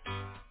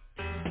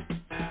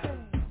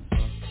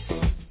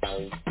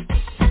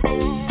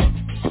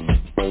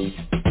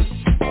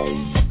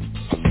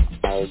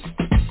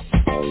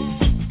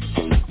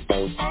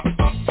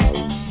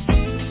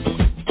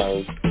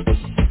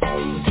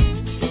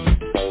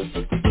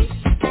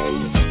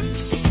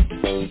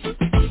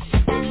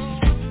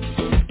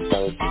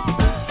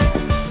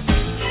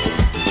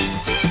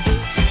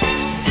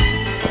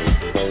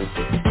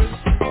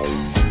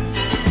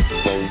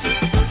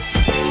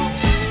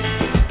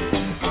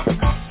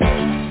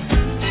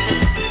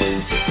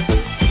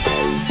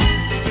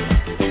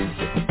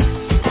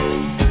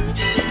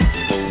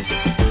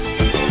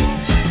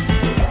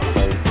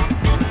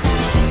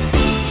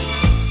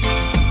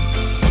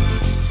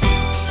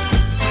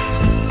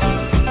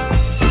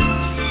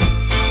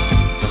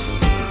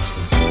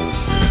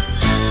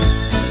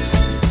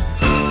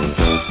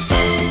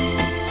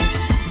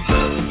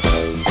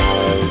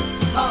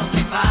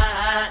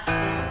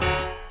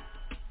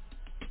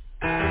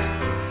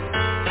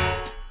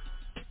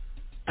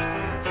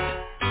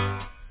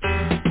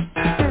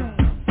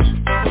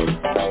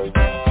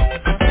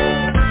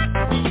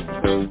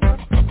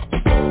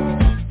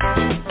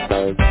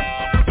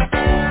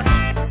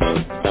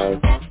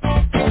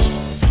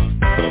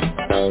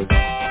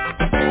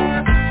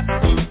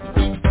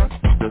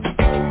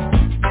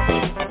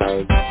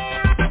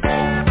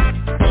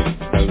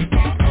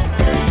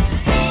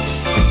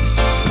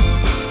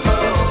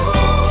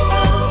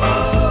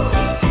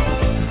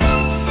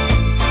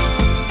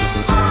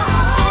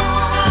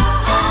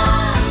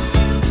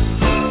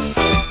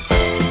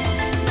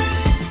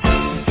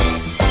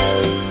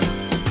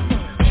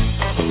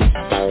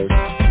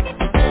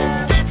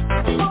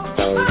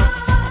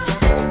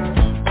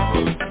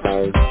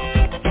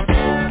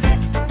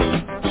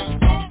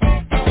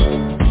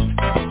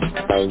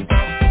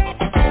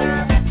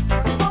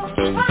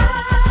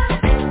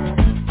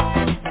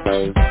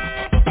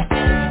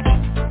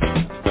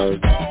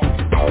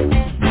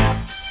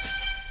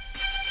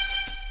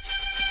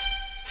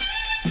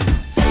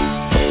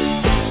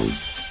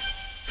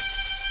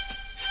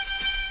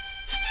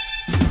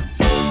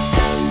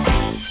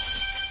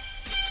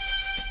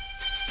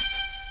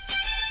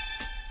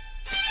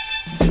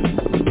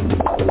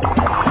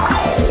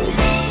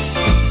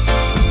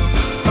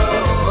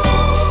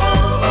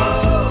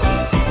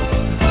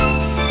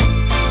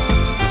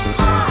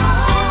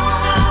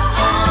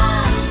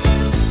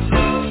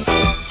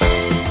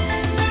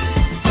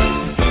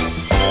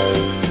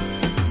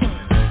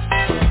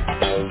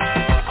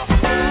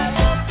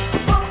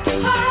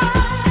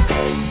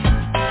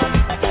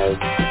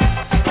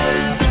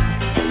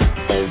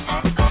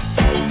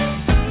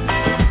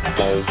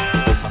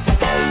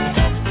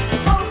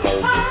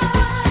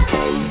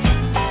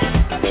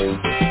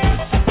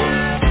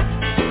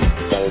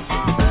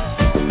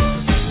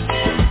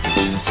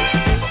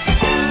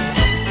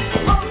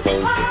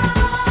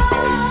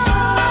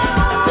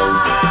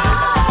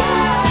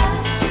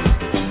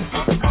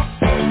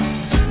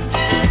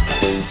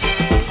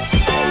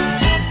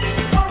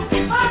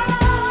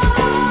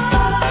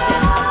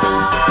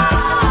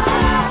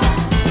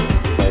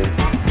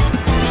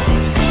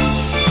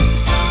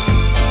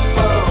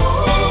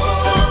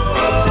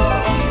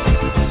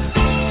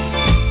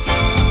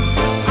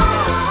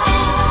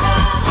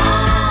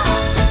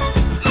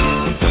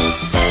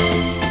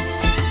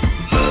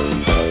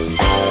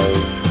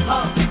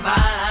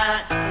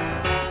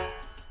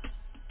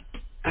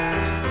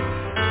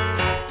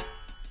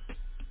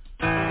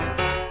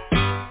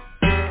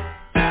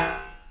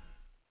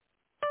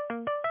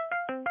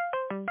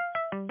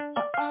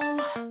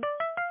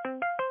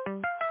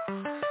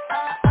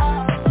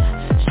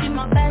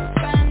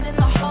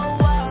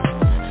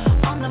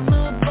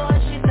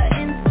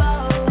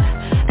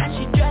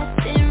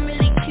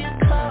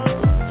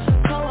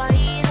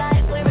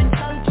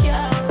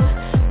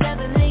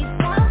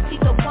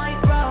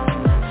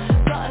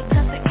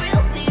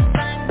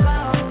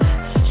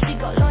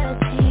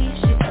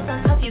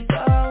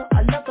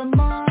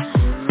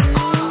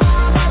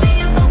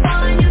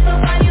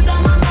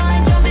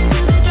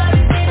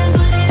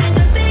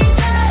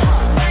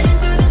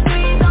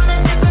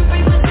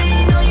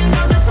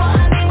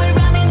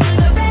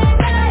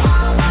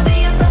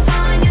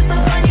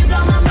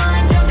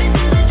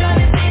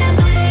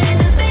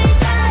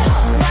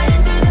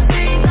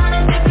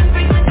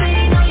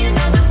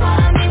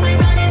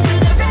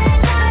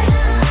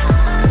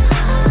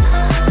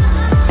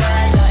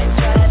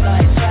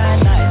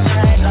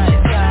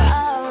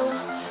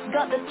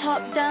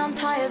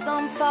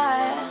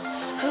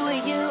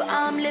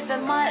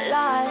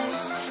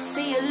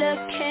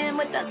 looking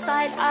with that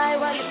side eye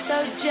while you're so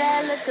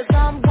jealous, cause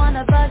I'm one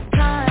of a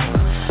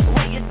kind.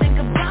 What you think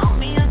about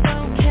me, I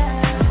don't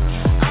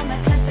care.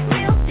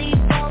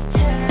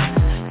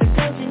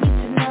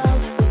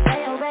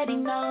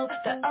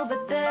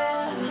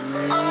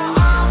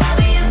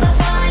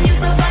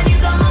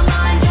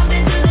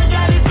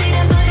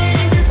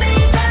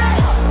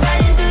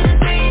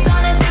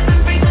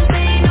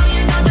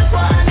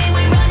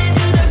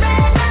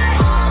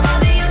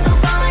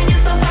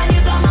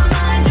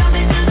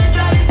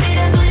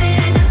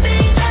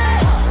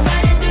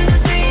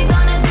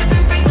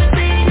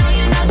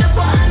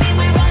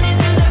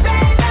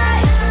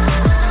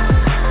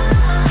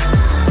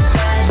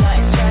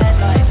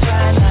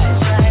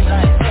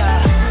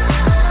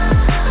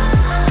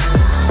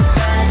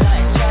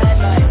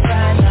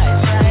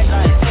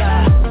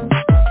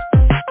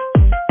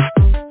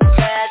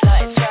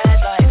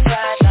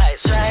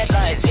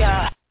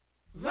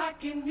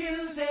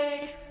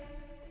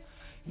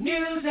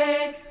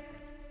 Music,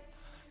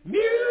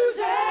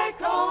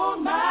 music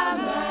on my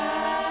mind.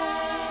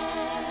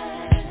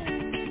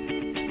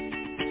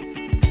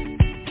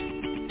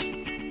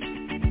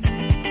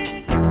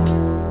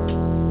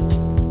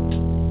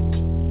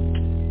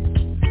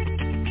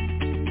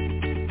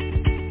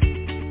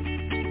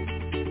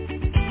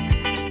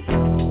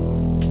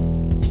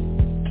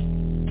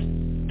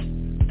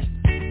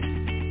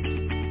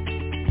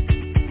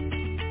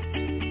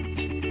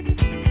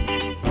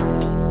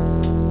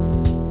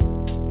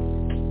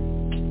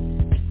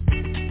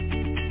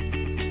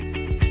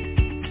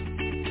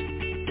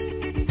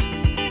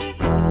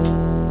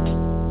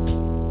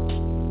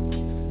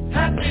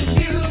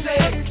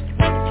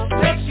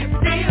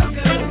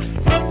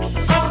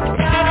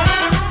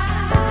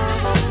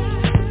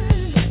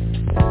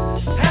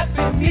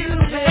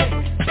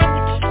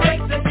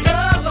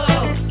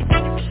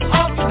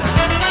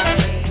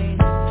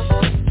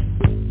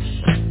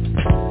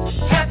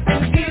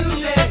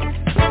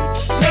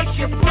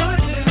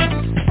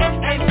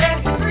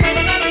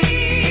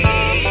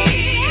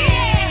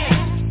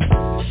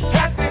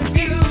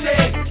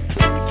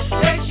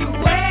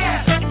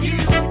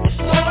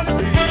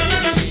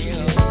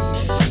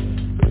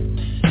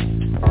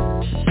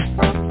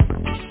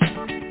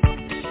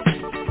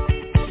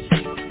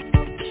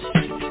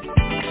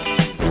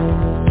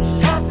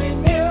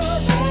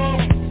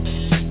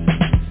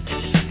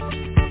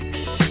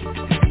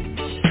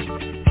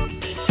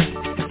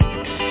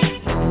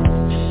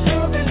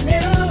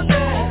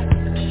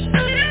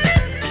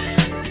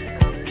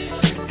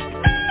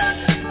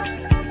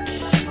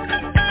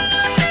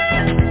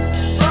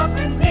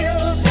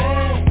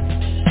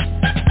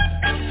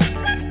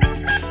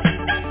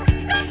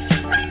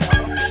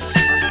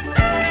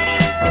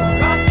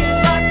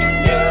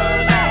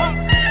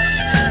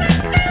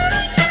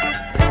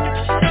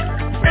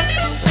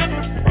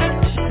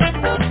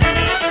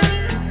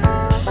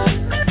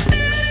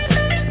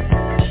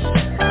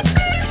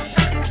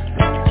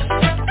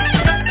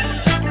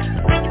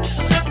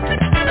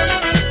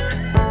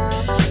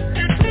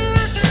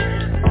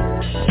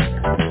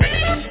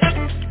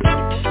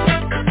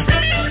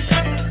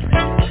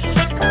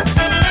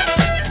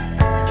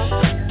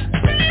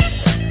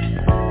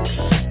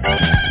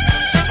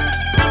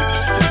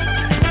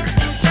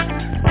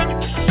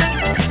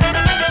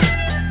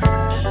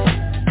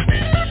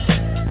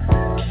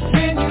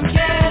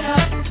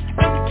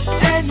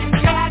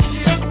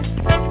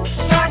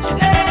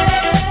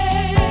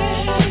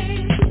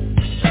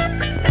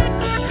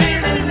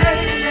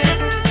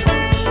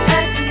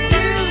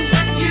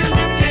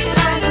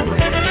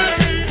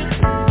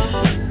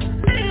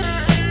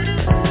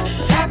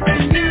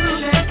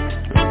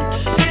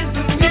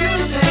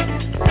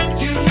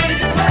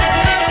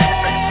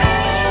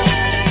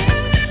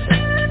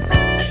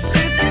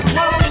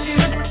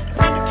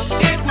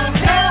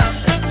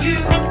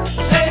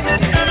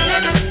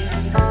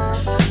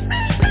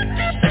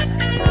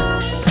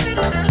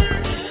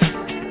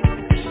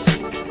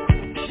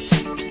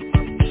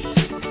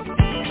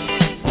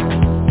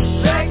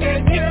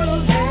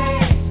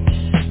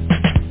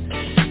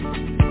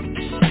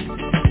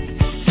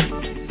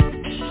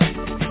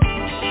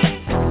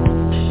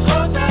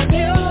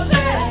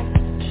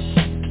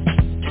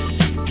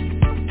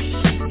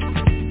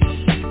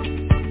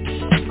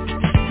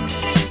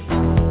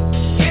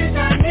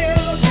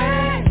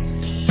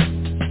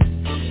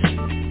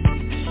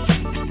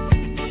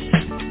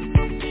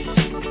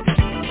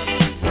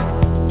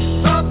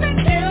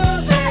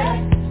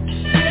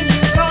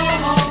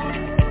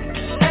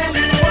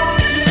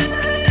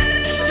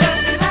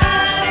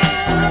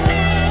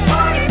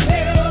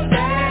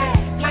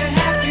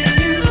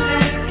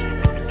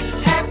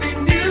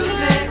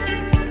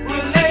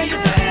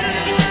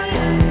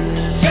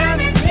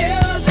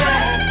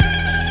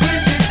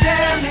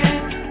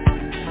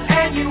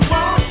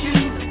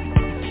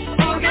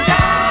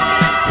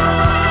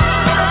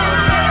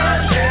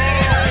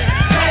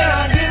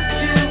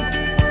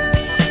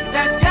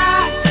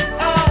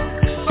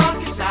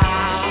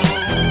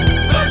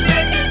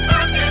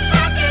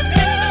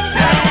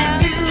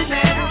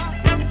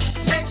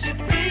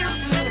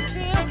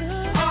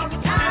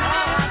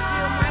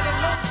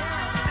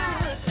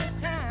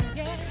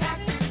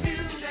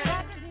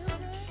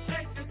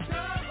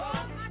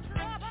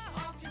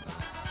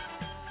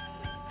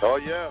 Oh,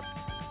 yeah.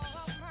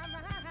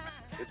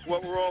 It's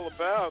what we're all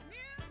about.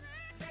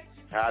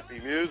 Happy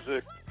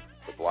music.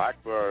 The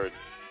Blackbirds.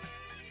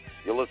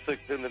 You're listening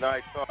to the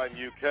Nightime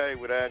UK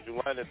with Andrew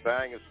Leonard,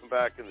 bangers from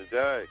back in the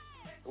day.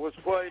 It was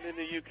playing in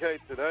the UK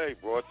today,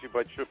 brought to you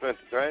by Trip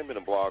Entertainment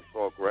and Blog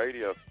Talk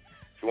Radio. If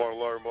you want to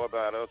learn more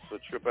about us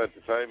at Trip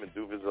Entertainment,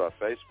 do visit our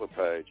Facebook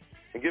page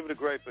and give it a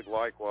great big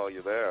like while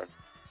you're there.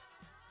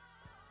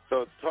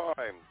 So it's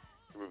time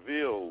to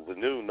reveal the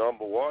new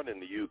number one in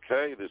the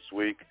UK this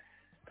week,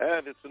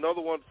 and it's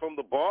another one from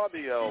the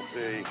Barbie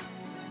LP.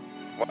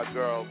 My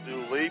girl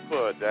Dua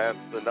Lipa, Dance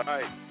the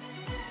Night.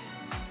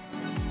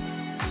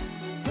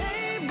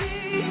 Baby,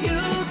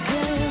 you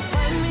can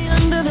find me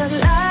under the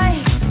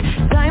light,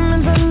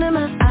 diamonds under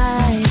my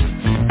eyes,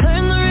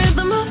 turn the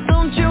rhythm up,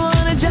 don't you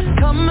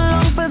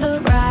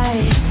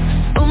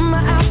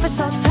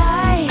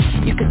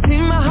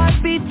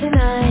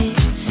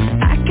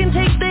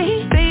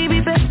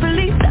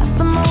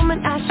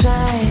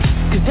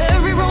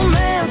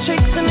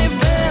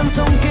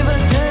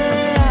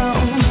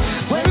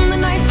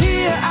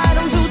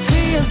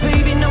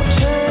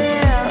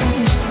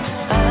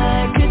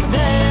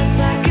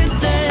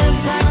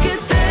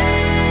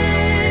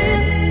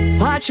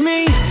Watch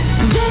me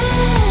dance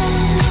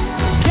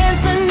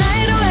the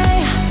night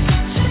away.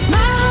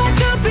 My heart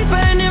could be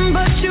burning,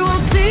 but you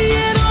won't see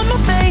it on my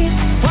face.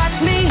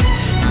 Watch me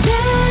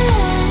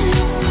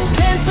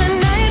dance the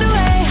night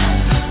away.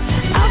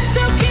 I'll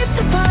still keep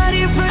the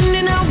party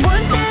running. I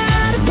want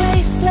out of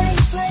place.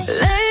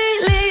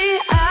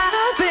 Lately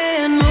I've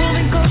been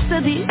moving close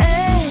to the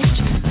edge.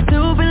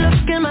 Still be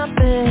looking my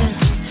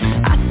best.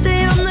 I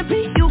stay on the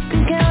beat, you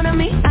can count on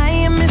me.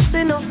 I ain't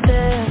missing no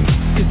steps.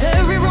 'Cause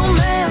every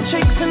romance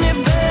shakes and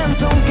it bends.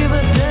 Don't give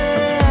a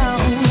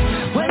damn.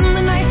 When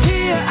the night's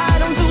here, I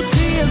don't do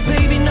tears,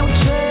 baby, no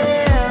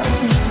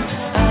chance.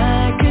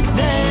 I could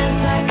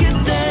dance, I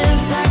could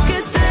dance, I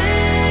could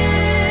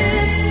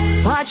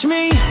dance. Watch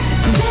me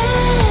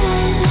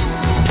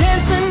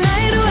dance the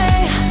night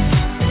away.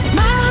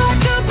 My heart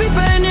could be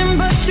burning,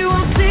 but you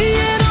won't see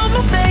it on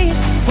my face.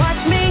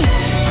 Watch me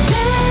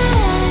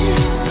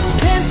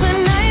dance the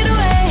night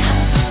away.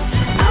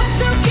 I'll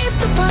still keep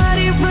the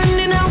party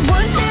running. I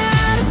want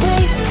out of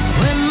place.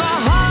 When my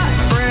heart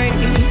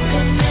breaks,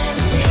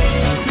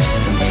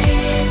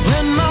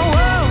 when my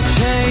world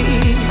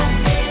shakes,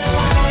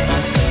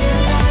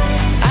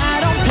 I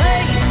don't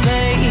play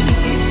safe.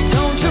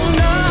 Don't you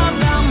know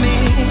about me?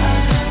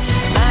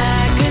 I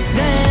could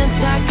dance,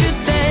 I could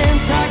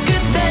dance, I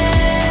could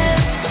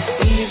dance.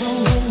 Even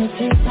when the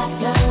tears are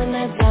flowing,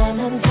 that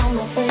diamonds on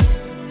my face,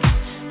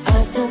 I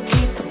still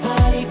keep the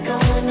party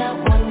going. Not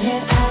one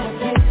hair out of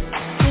place.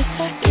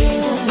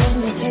 Even when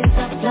the tears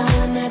are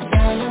flowing, that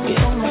diamonds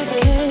on my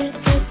face,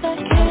 I still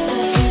keep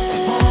the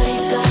party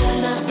going.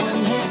 Not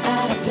one hair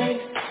out of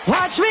place.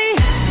 Watch me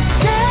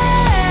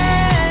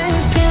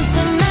dance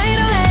the night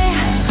away.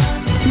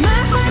 My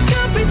heart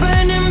could be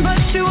burning,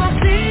 but you won't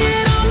see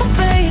it on my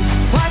face.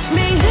 Watch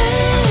me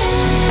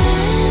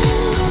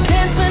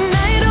dance the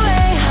night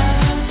away.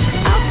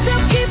 I'll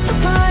still keep the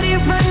party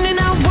running.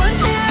 I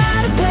want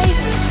out of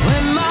place.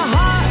 When my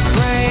heart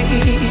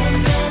breaks,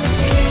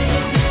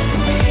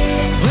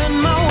 when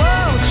my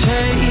world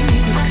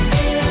shakes,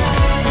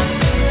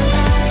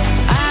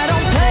 I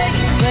don't play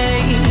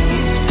safe.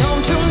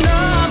 Don't you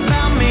know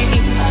about me?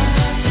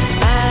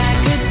 I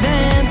could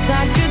dance,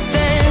 I could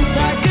dance,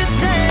 I could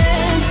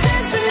dance,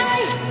 dance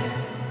tonight.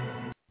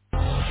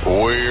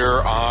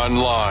 We're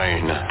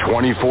online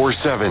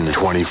 24/7.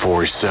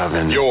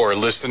 24/7. You're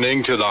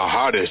listening to the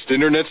hottest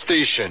internet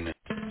station.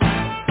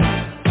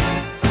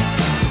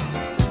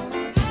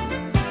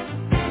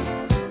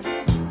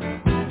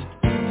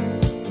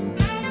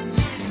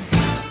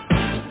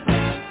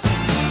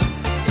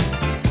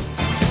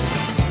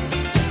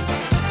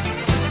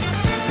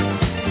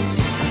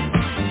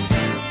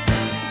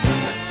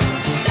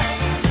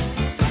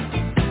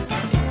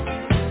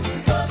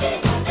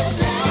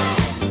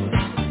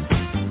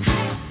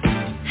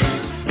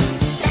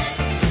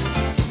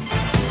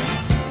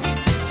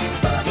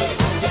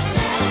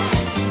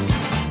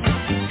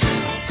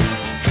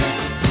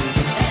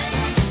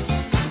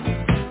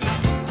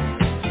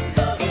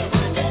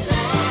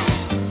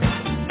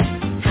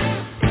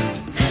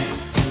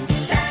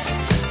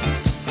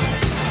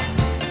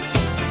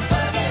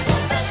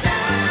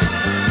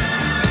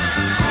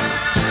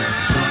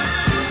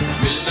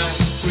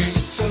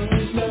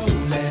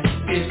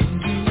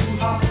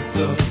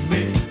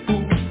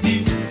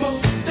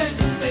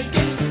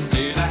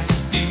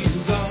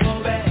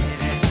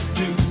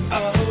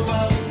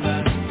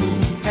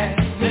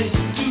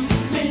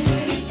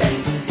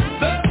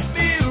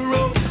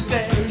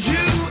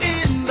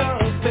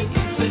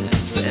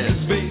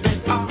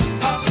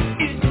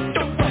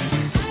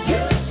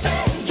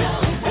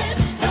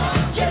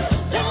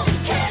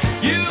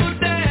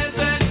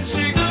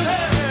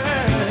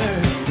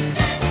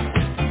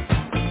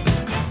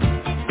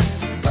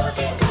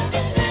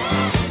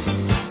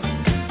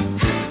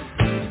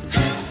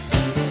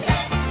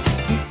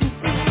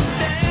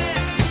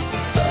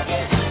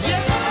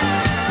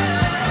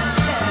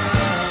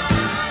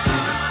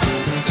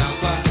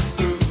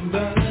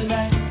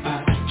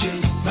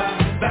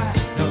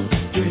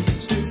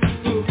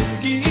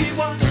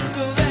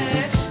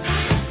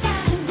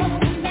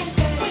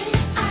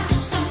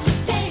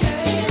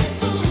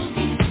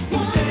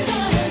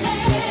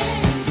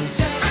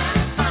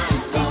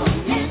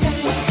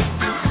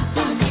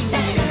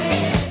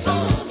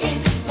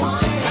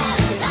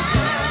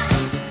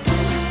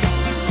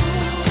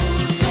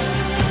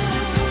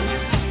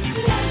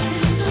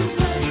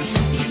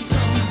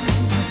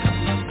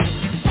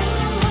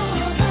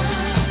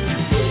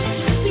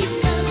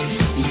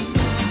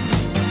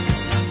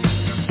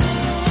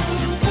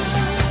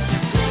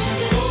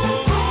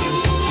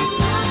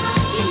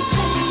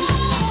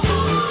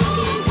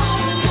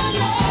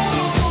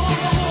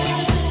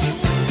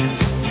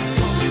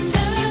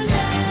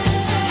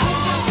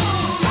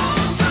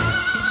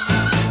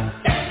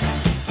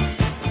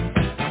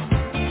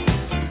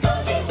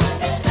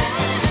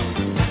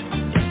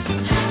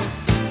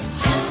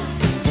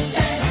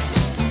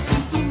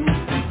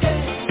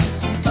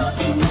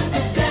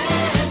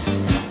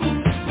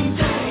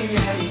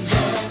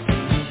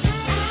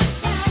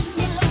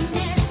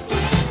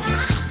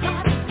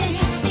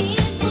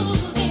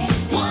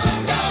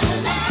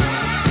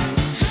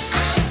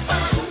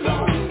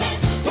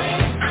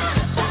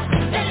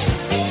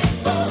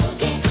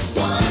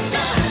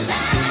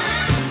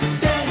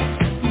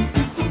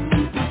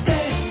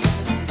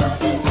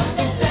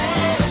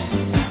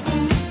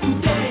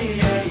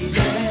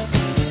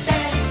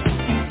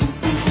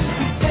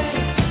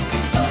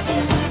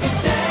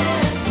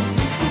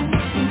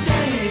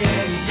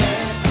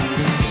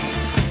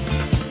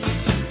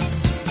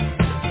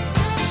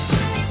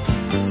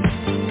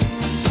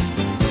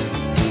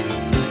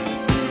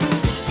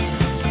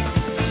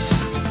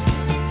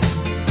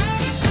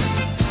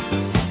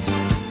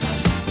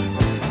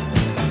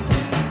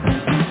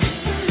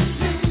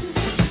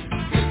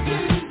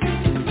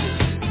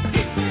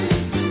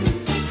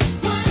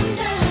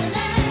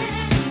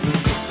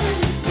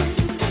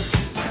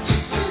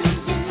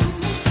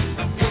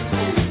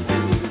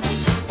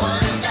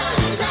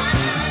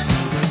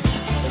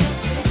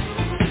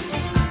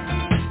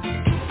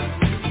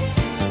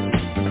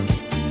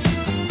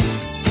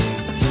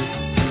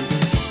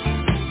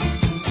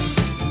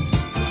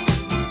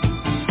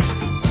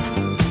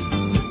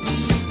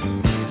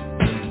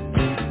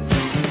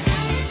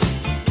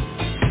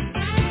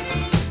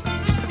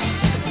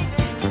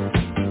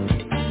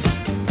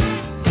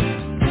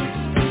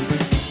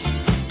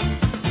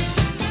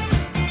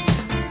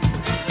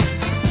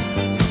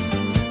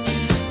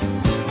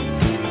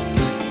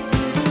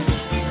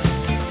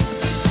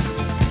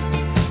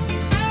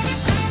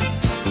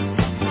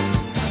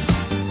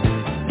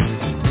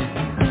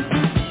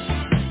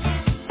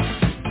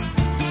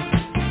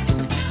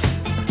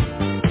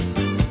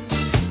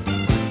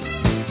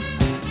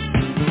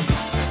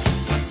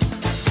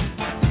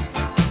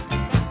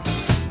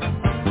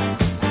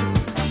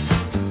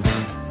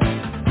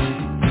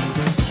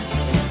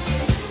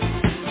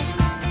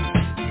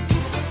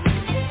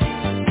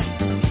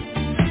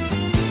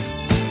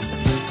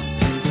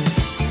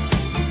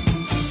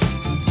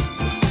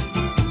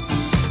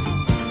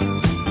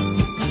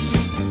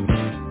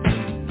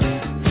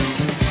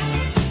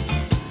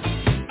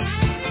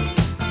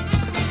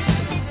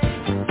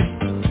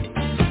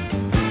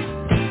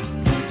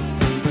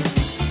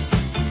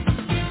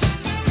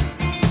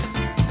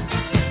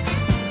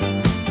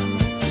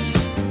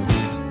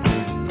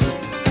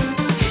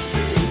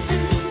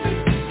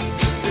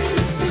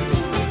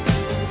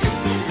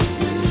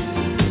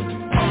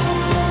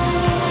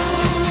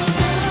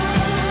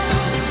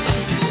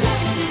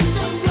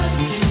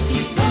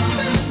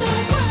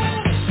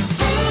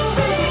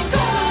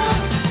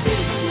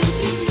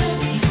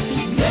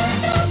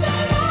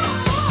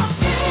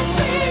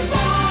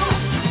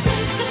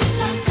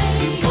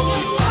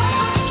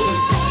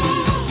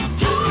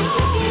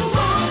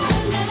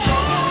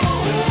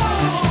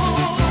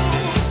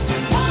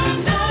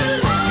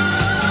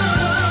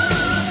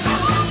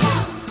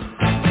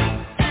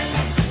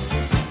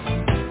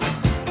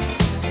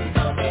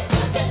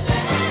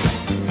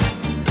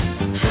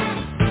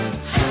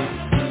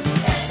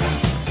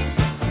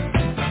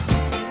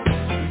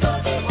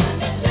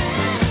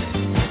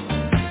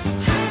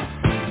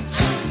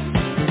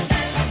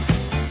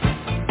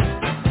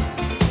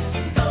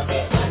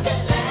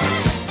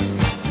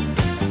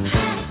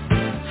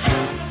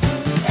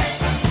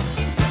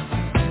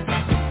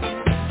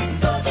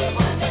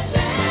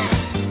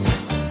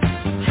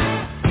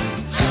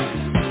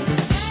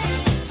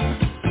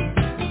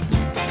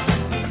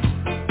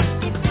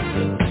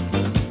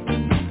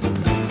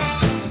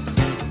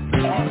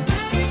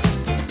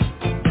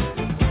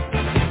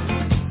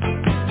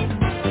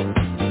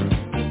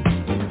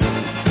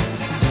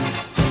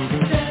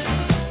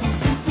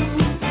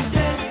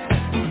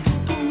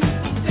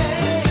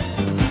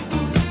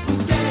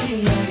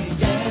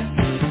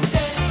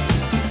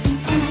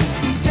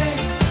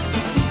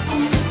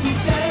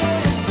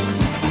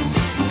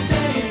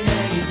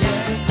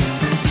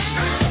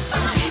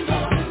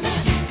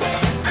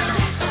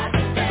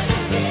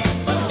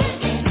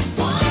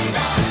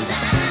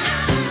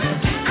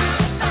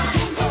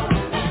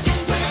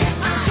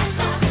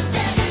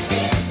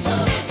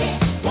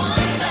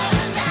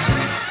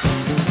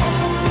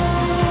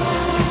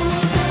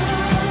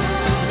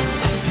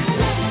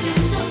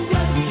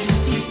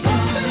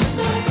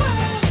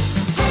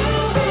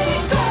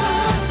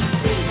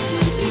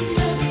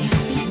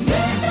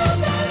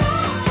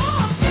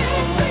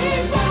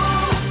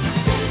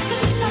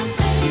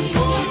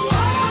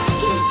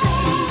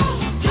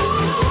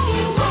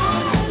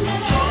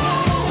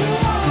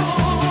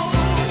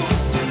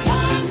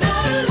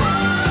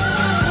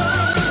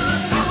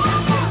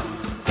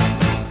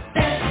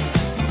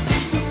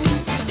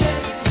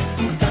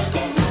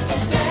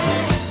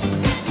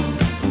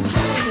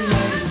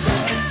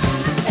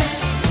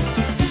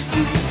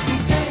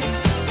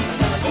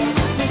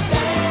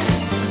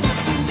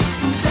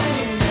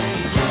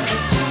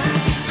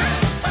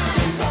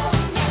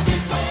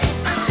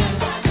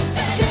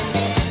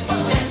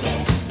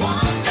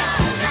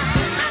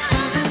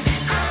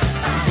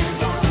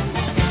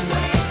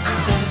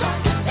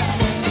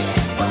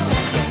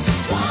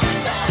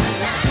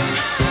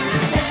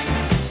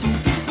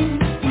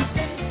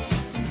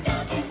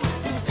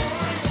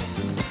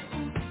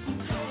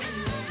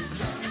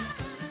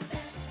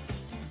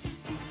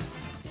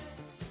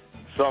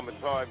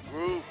 Summertime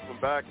groove from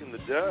back in the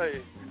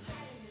day.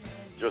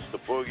 Just a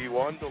boogie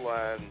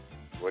wonderland.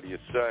 What do you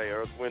say?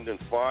 Earth, Wind, and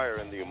Fire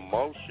and the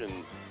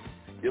Emotions.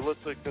 You're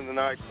listening to the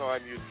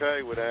Nighttime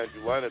UK with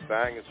Andrew Leonard,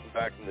 bangers from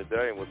back in the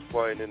day and what's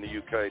playing in the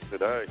UK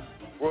today.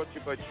 Brought to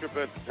you by Trip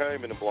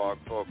Entertainment and Blog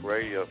Talk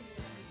Radio.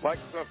 Like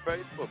us on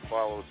Facebook,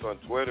 follow us on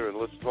Twitter, and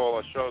listen to all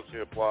our shows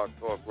here at Blog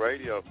Talk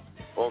Radio.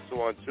 Also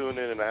on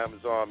TuneIn and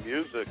Amazon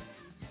Music.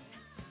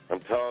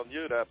 I'm telling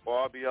you, that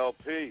Barbie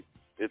LP,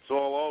 it's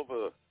all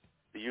over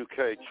the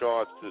UK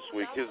charts this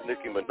week. Here's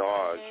Nicki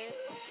Minaj.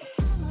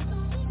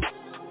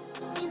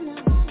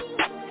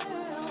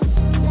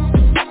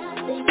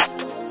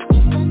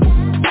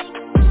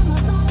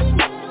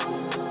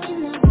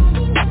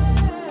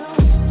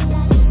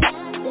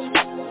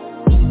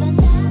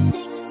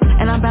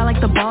 Bad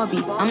like the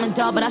Barbie. I'm a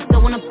doll, but I still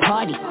wanna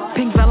party.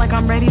 Pink belt like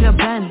I'm ready to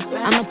bend.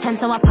 I'm a 10,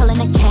 so I pull in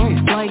a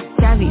Ken. Like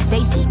Jazzy,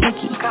 Stacy,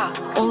 Nikki.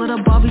 All of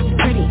the Barbies is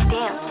pretty.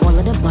 Damn. All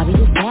of the Barbies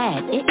is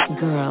bad. It's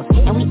girls,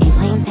 and we ain't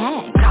playing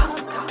tag.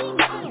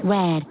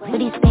 Rad,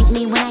 but he spank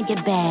me when I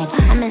get bad.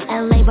 I'm in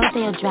LA,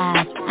 Rodeo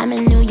Drive. I'm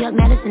in New York,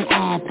 Madison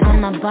Ave.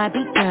 I'm a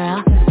Barbie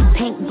girl.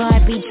 Pink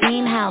Barbie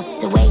dream house.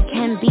 The way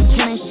Ken be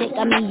killing shit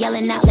got me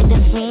yelling out like the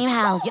dream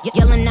house.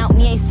 Yelling out,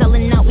 we ain't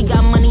selling out. We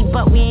got money,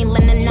 but we ain't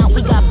lending out.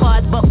 We got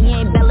bars, but we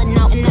ain't belling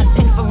out. In that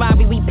pink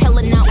Ferrari, we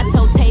pillin' out. I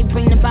told Tay,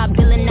 bring the Bob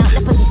Dylan out.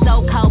 That pussy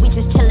so cold, we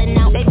just chillin'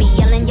 out. They be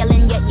yelling,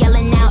 yet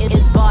yelling out. It's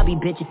Barbie,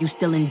 bitch, if you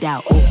still in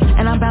doubt. Ooh.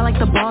 And I'm bad like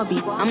the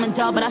Barbie. I'm a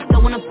doll, but I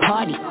still wanna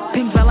party.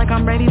 Pink belt like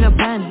I'm ready to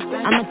bend.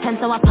 I'm a 10,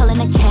 so I pull in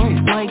a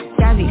Ken. Like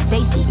Jazzy,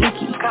 Stacy,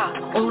 Nikki.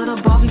 All of the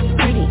Barbies is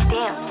pretty.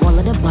 Damn. All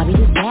of the Barbies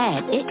is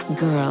bad. It's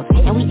girls,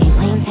 and we ain't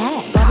playing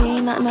tag. Bobby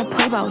ain't nothing to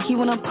play about. He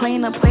wanna play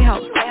in the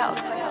playhouse.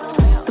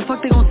 The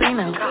fuck they gon' say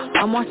now?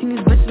 I'm watching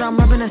these bitches, I'm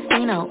rubbing a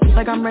stain out.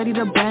 Like I'm ready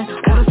to bend.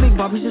 All the fake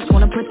Barbies just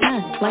wanna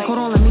pretend. Like hold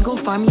on, let me go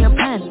find me a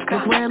pen.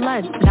 Look where it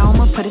led. Now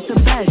I'ma put it to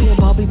bed. See a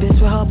Barbie bitch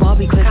with her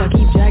Barbie clip. I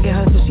keep dragging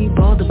her so she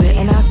bald a bit.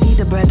 And I see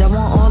the bread, I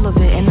want all of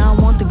it. And I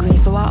want the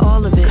green, so I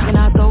all of it. And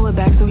I throw it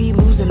back so he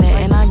losing it.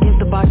 And I give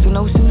the box with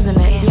no shoes in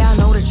it. Yeah, I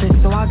know the trick,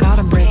 so I got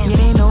a brick. Yeah,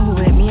 they know who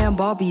it, me and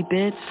Barbie,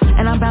 bitch.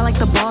 And I'm bad like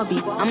the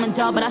Barbie. I'm a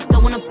doll, but I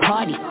still wanna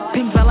party.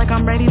 Pink belt like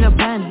I'm ready to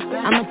bend.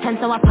 I'm a 10,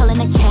 so I pull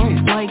in a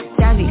Ken. Like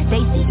Jazzy,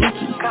 Stacy,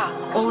 Nikki.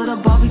 All of the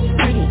Barbies is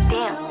pretty.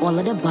 Damn. All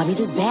of the Barbies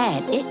is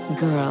bad. It's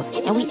girls,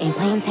 and we ain't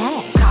playing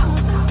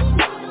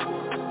tag.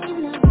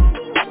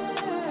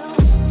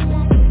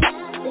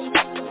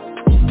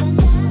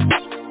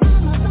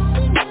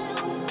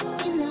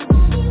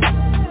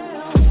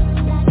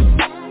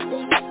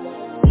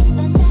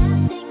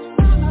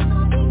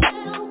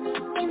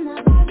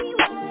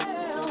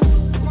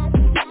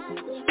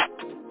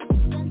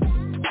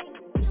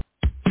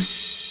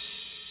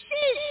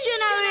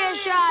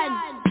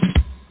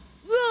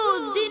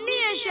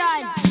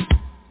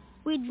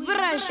 With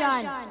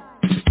version.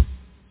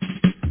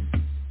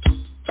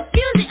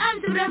 Music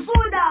unto the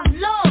food of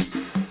love.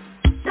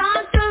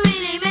 Songs to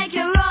really make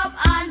you rub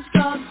and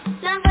scrub.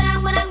 Bang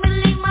bang bang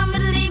bang bang bang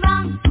bang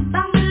bang.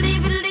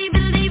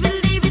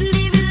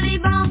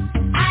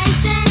 I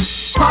said,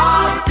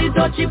 Pass the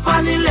dutchie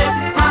on the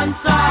left hand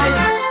side.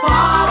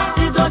 Pass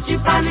the dutchie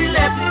on the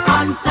left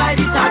hand side.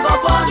 It a go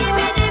bun. give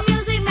me the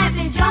music, make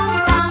me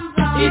jump and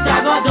from. It a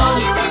go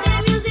done. Give me the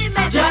music,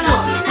 make me Jano.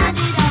 jump in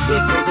the dance.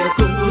 It was a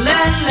cool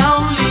and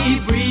lonely,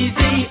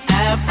 breezy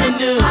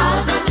afternoon.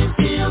 How does it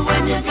feel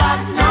when you got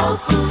no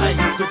food? I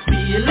used to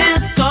feel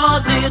it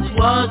 'cause it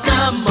was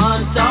a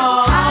month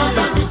off. How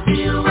does it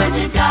feel when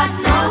you got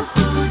no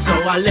food? So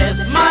I left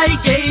my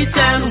gate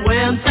and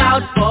went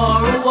out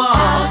for a How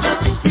walk.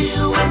 does it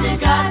feel when you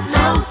got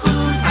no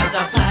food? As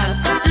I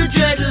passed the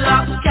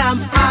dreadlock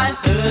camp, I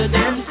heard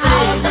them How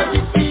say, does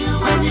it feel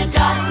when you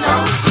got no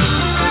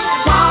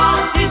food?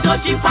 pass the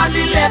dutchie on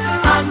the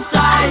left hand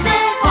side.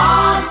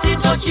 Pass the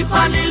dutchie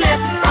on the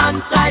left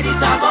hand side. It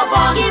a go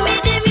bun. Give me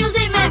the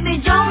music, make me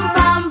jump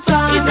and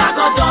from. It a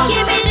go done.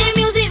 Give me the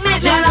music,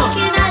 make me Jano. rock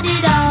in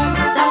the dance.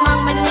 Bang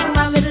bang bang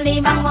bang bang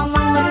bang bang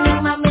bang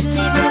bang bang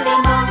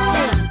bang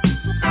bang.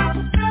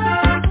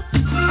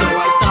 So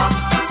I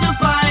stopped to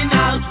find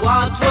out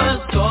what was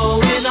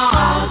going How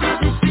on. does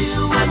it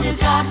feel when you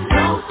got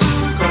no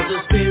food? 'Cause the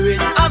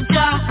spirit of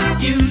Jah,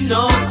 you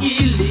know he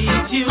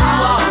leads you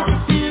How on. does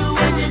it feel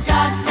when you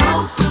got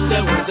no food?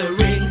 There was a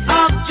ring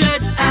of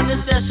dread and the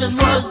session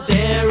was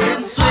there in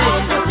How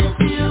swing. does it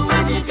feel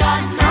when you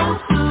got no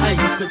food? I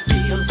used to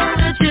feel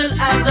the chill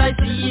as I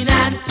seen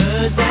and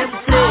heard them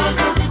How say,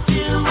 does it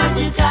feel when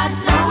you got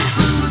no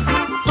food?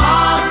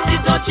 pass the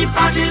dutchie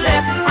on the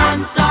left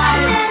hand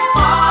side.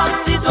 Pass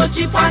the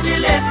dutchie on the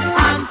left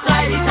hand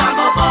side. It a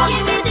go Give bun.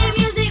 me the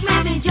music,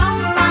 make me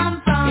jump and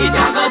from. It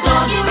a go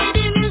done. Give me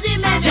the music,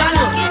 make me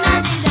Jano. rock in the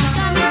dance.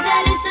 Come me say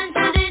listen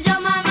to the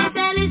drum and me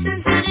say listen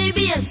to the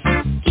bass.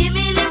 Give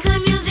me little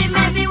music,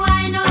 make me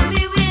wind up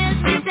me waist.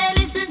 Me say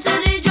listen to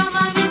the drum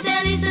and me say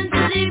listen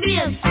to the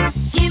bass.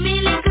 Give me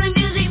little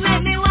music,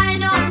 make me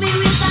wind up me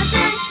waist. I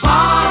say,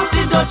 Pass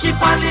the dutchie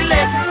on the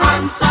left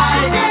hand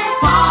side.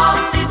 Pass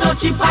the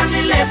dutchie on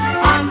the left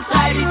hand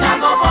side. It a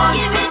go bun.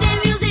 give me the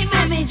music,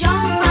 make me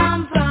jump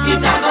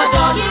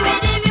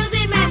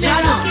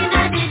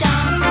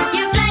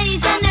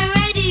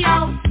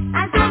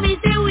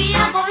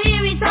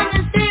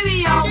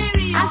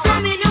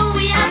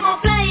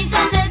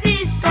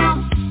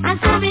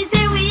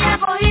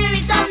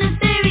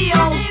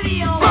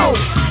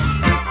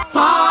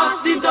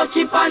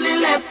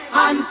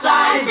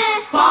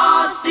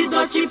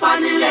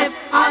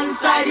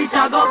inside it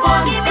a go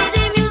fun. Give me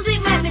the music,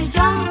 make me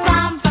jump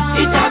and pound.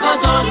 It a go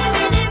done. Give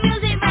me the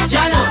music, make me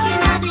Jano.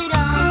 looking at it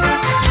down.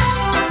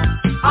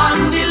 On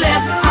the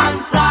left hand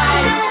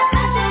side.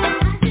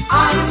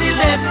 On the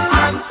left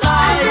hand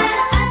side.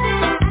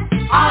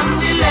 On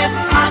the left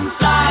hand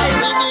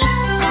side.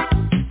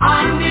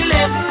 On the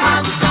left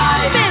hand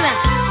side.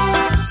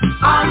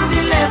 On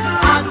the left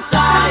hand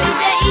side.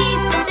 The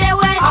east, the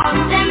west, On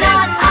the the north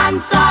left hand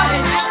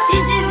side.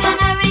 This is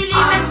gonna really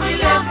On make me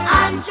the love left and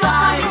hand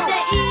side. jump. The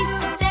east,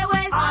 the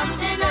west, On the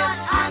the north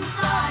left hand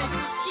side.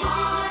 This is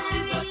gonna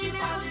really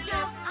make me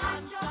love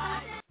and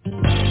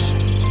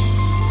jump.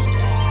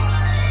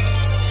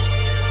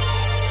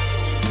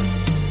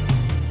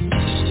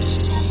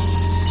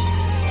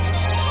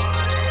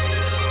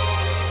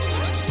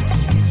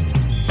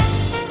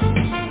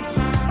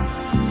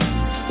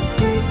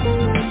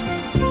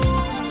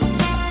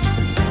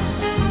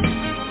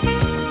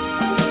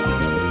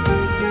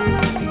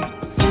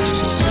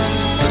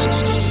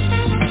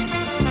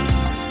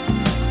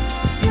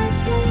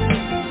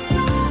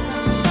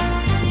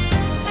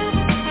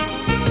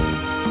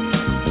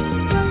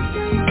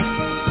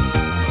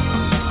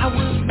 I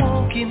was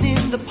walking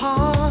in the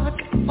park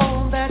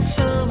on that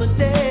summer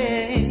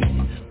day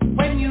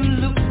when you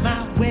looked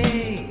my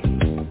way.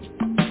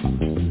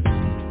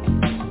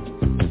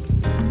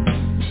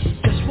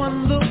 Just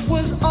one look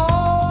was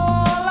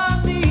all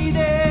I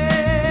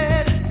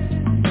needed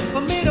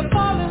for me to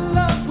fall in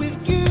love with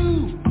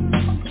you.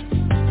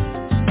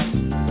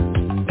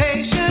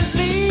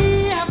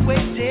 Patiently I've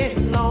waited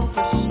long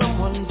for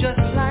someone just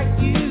like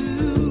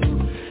you.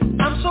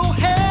 I'm so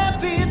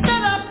happy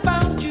that I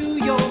found you.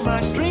 You're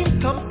my dream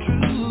come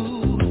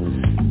true.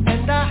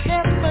 And I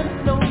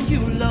haven't known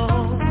you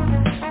long.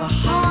 My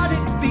heart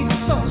it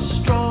beats so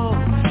strong.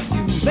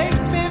 You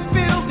make me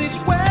feel this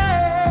way.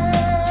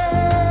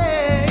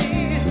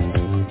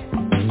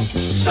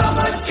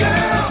 Summer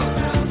girl,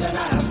 now that I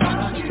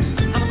found you,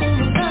 I'm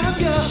gonna love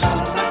you.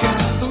 Summer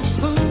girl, ooh,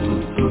 ooh,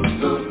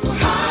 ooh, ooh,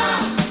 ooh,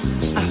 ah.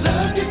 I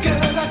love you,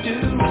 girl, I do.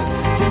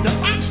 You know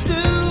I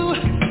do,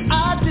 I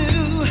do,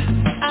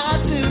 I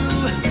do,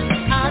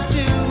 I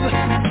do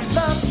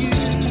love you.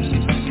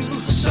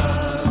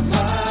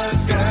 Summer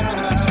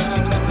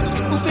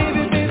girl, ooh,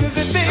 baby, baby,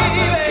 baby, baby.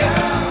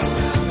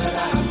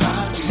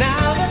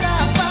 Now that I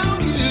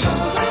found you,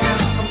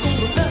 I'm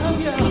gonna love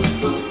you.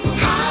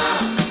 Ah.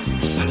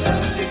 I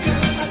love you,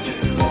 girl, I do.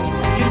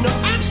 You know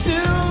I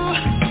do,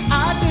 I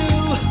do,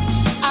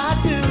 I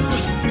do,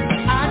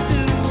 I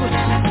do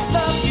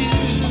love you.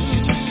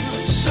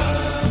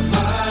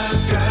 Summer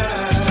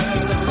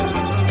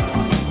girl.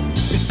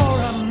 Before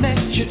I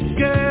met you,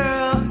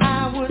 girl, I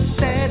was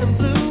sad and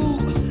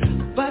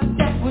blue, but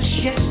that was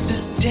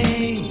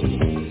yesterday.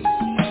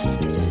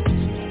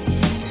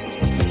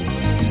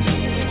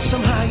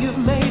 Somehow you've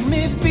made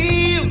me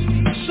feel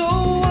so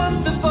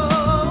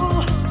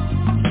wonderful.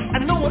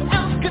 And no one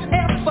else could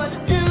ever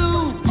do.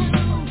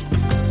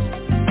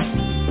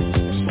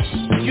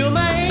 You're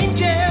my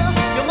angel,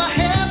 you're my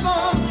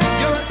heaven,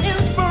 you're an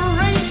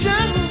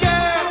inspiration,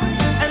 girl.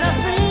 And I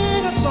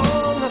sing a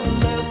song of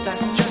love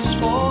that's just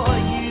for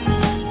you.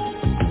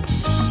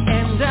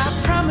 And I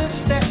promise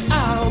that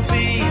I'll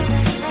be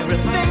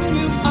everything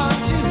you are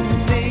to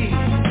me,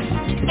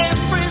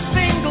 every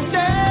single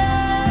day.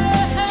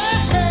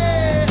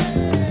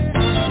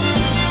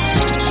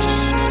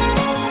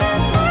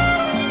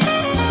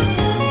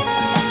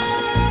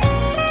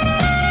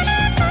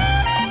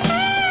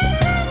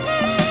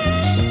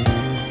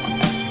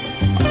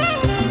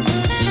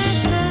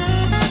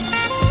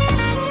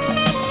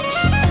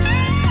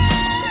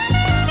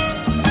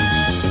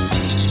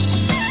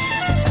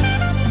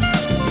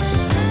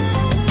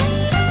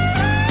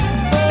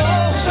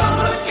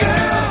 Summer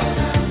girl,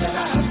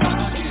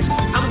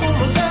 I'm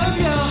gonna love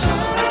you.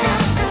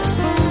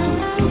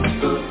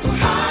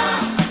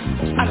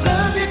 I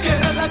love you,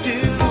 girl, I do.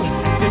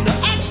 You know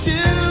I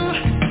do,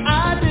 I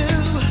do,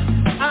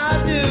 I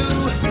do,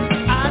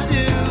 I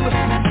do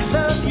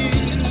love you.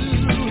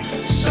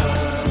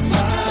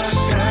 Summer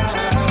girl,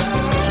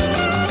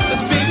 the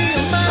baby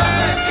of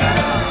mine.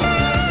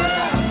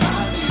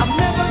 I'm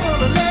never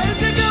gonna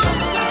let you go.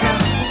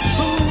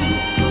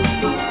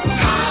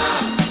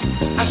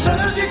 I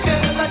love you,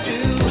 girl, I do.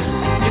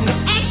 You know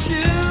I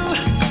do,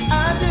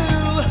 I do,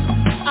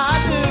 I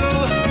do,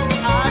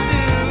 I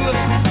do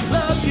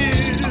love you.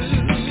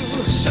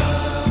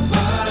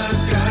 Summer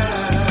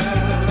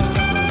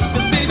girl,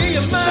 the baby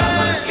of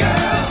mine.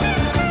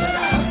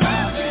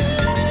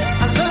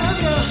 I love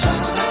you.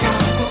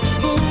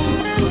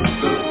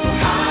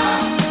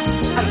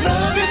 I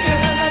love you,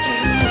 girl, I do.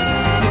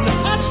 You know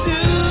I do.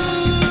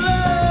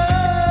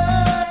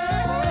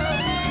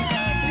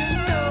 You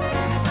know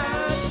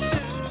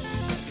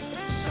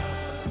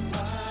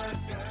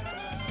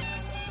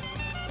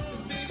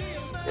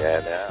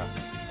Yeah, now.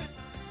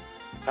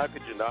 How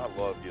could you not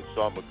love your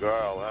summer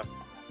girl, huh?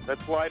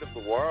 That's light of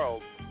the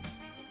world.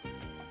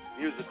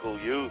 Musical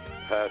youth,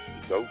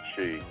 Pastor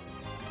Dochi.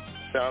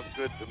 Sounds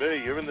good to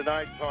me. You're in the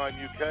Nighttime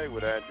UK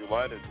with Andrew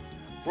Leonard.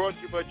 Brought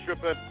to you by Trip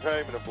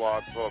Entertainment and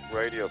Blog Talk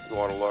Radio. If you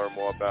want to learn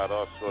more about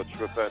us or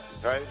Trip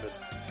Entertainment,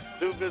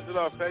 do visit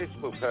our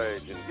Facebook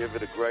page and give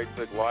it a great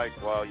big like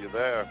while you're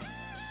there.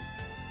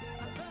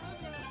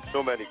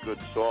 So many good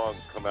songs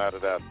come out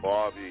of that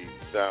Barbie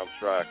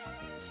soundtrack.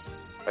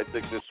 I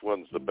think this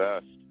one's the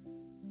best.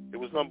 It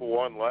was number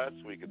 1 last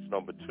week. It's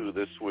number 2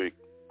 this week.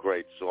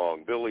 Great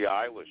song. Billie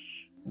Eilish.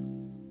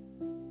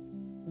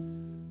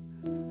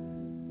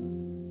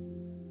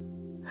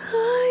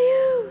 I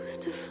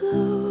used to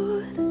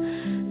float,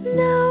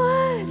 now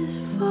I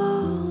just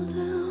fall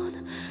down.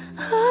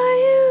 I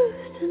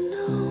used to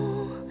know,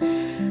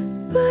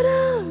 but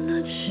I'm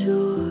not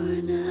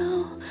sure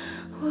now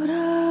what I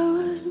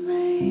was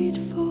made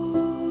for.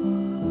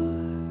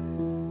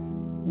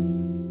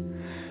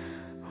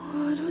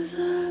 What was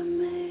I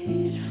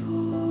made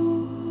for?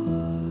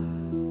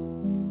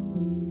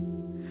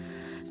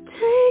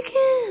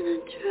 Taking a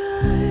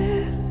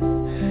drive,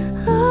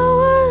 I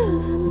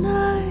was an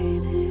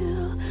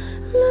ideal,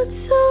 looked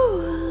so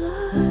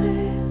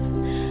alive.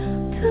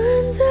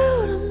 Turns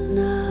out I'm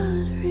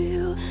not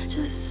real,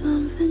 just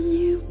something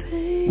you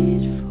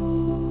paid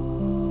for.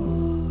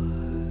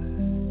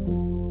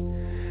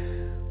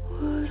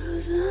 What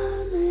was I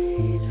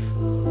made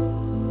for?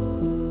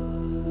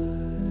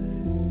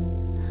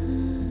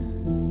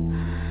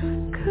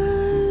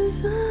 'Cause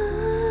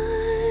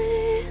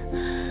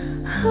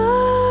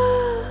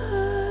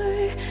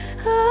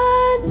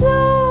I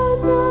don't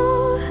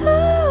know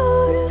how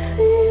to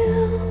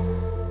feel,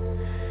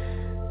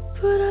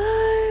 but I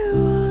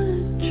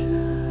wanna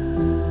try.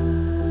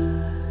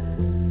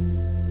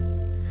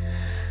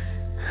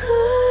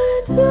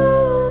 I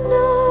don't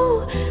know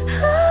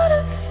how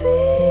to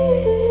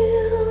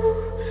feel,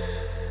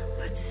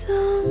 but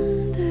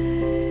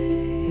someday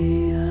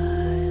I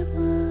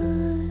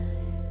might.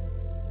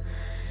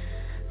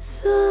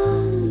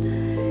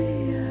 Someday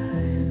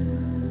I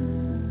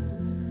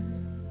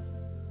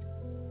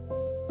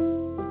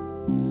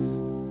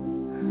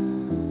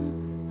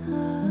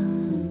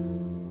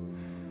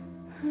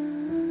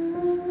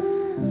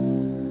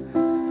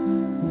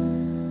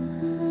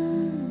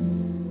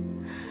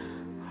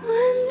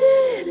When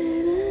did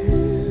it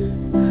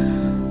end?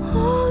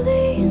 All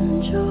the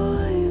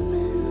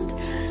enjoyment.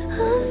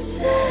 I'm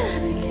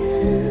sad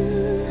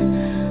again.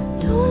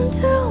 Don't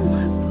tell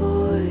my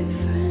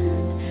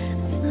boyfriend,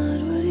 it's not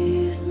what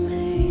he's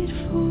made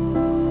for.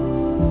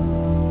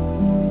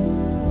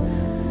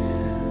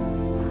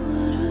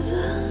 What was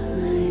I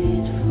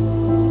made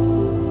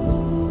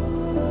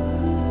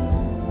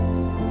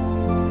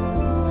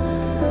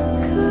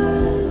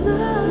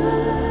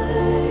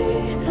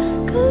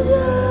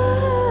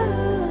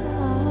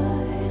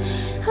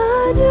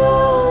I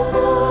don't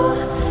know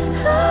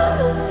how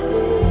to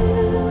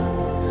feel,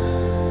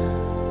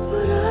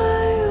 but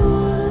I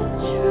wanna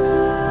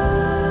try.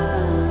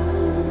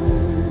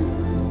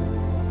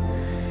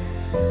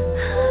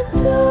 I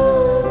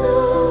don't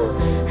know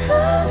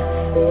how to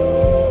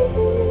feel,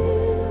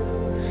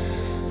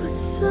 but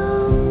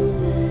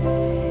someday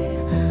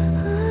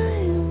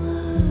I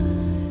might.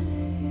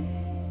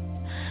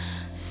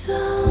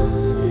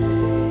 Someday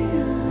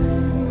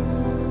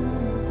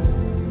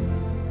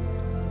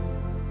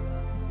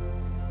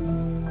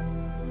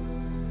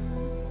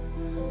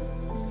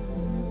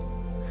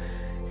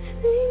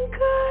I think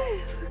I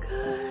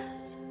forgot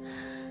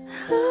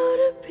how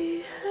to be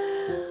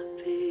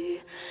happy.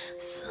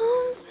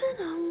 Something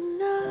I'm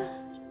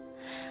not,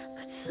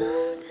 but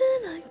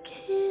something I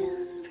can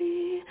be.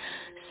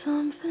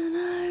 Something I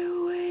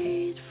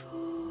wait for.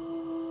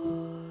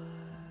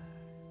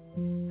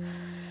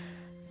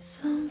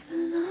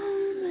 Something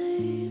I'm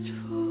made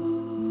for.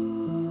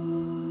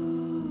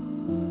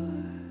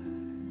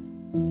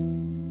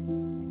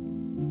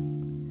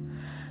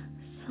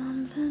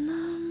 Something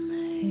I'm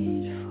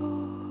made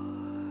for.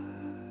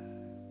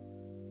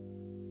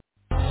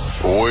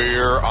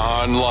 We're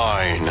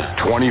online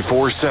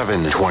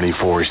 24/7.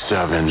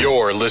 24/7.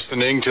 You're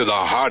listening to the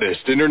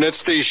hottest internet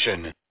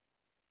station.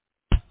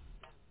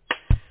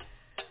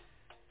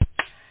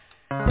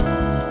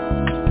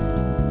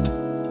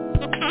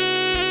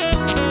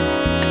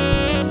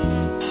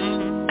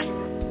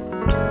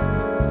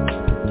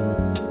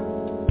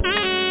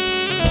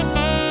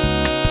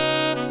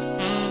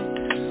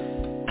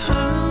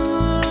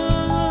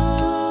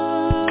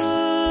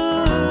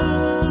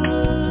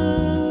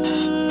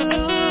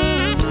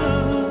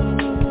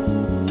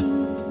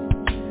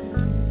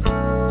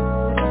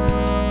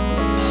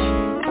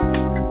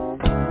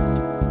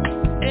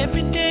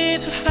 Every day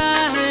it's a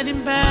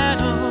fighting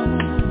battle,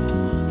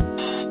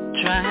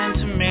 trying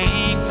to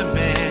make the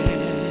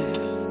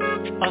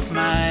best of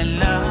my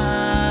life.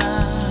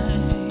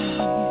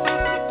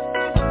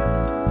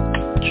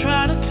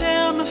 Try to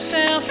tell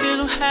myself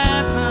it'll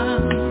happen,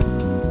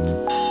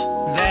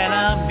 that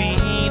I'll be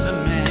the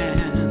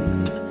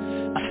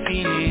man I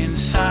feel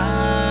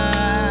inside.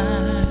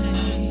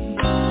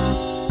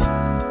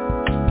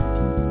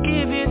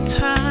 Give it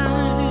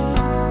time,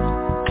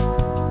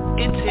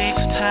 it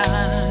takes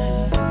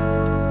time,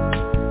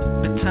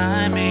 but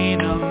time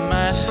ain't on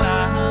my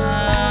side.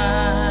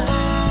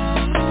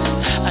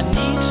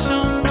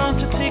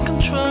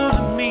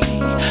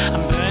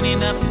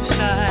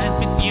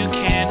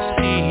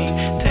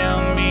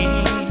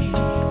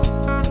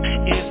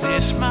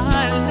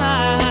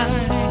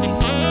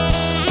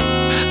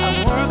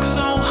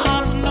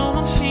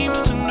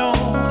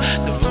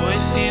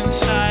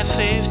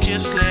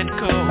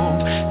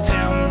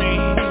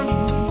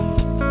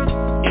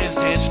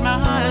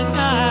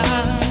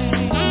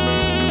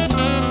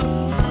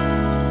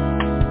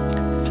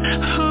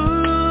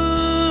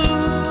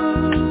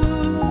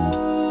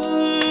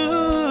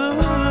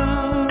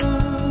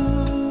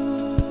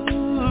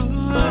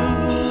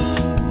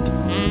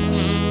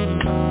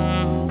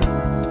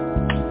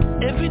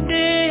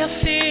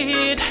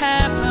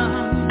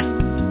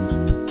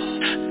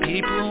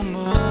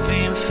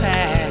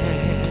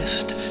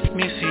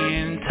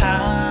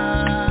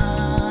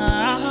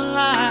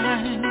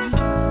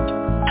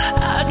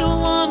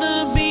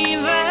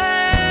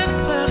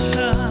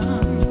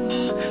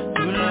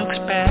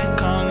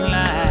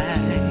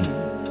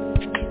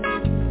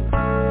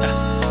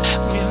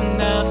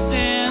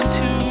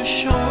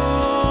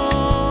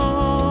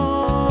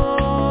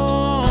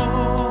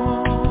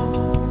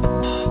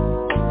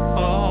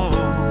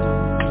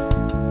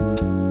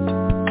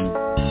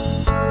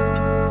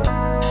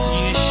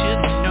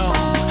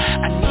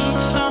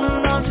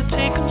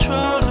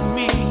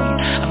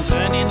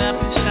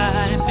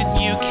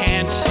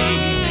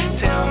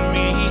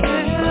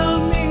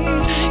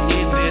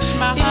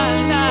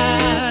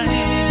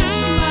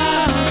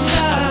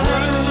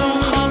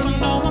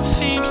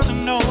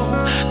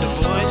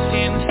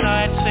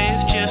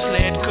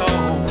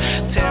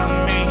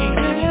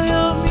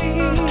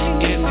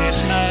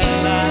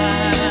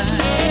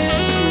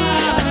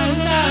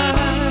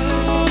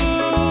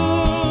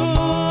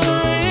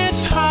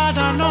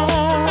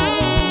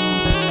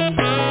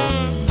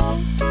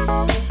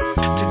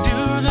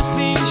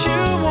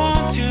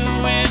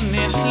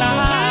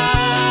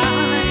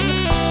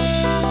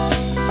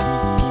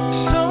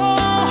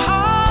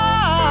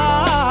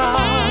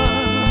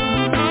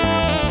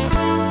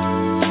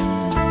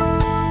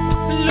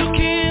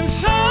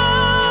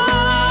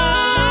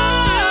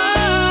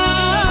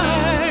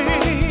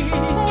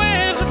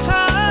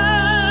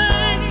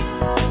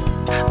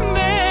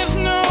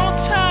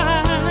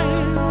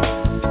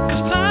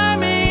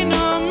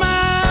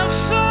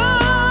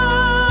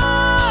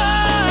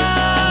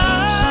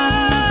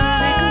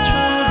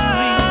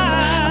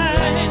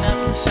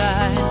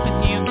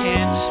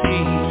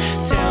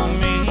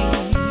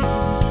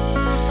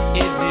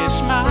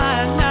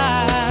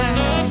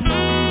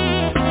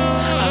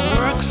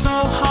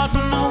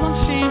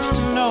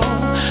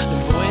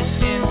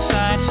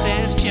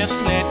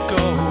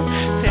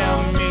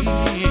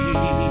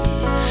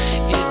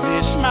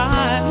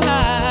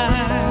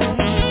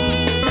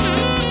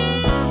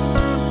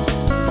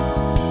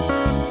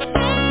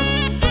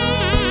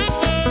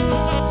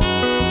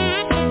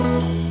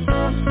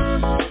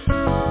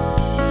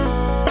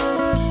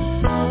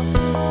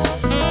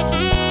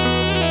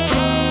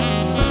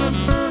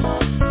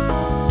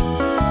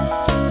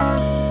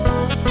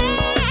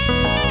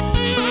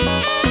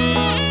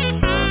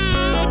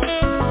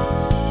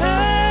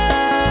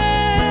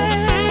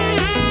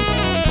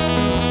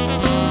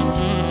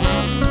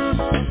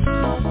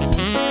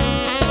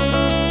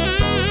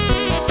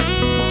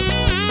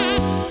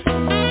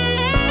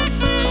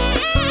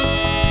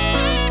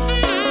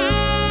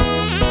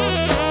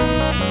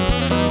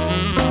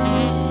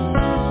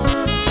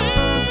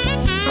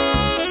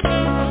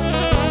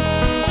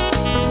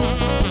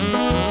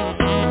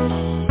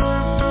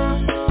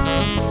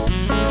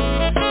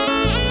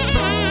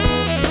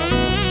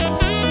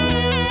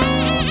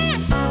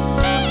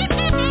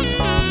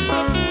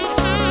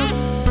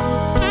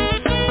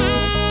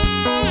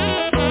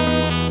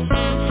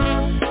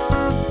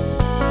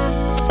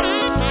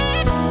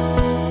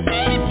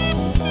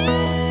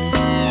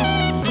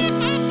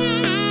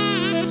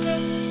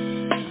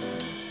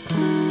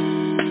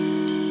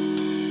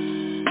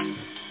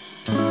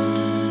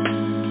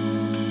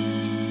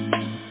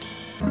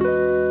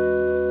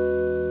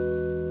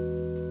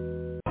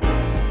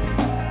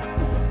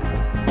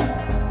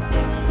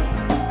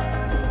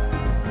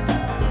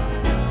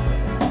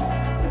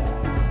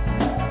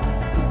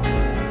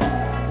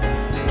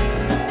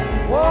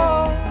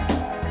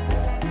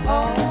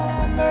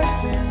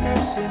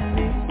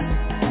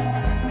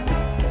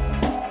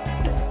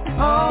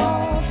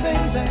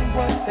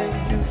 they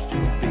used to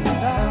be.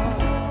 Now,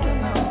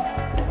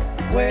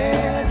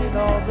 where did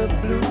all the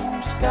blue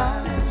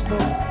skies go?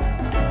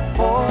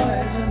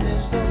 Poison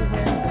is the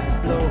wind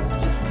that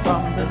blows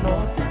from the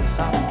north and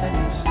south and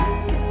east.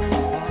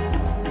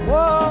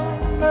 Whoa,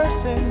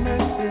 mercy,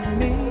 mercy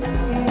me.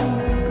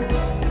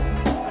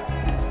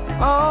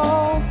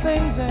 All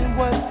things ain't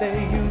what they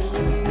used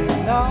to be.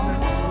 No,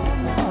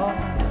 no.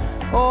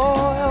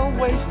 Oil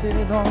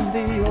wasted on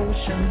the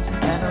oceans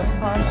and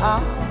upon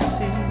our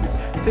seas,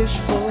 fish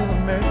full of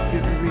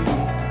mercury.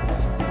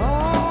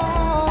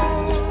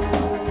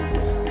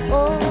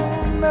 Oh,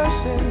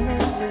 mercy,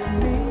 mercy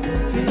me.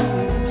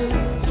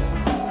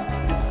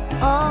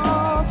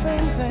 All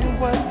things ain't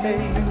what they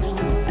used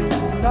to be.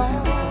 No,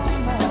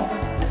 no.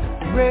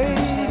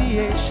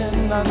 Radiation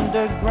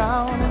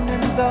underground and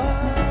in the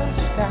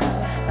sky.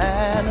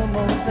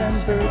 Animals and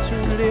birds who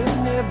live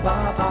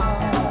nearby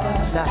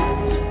die.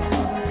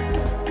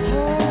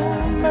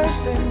 Oh,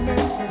 mercy,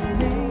 mercy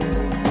me.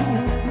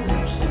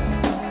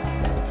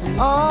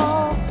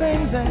 All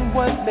things ain't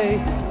what they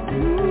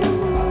used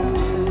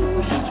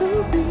to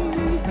be.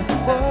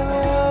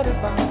 What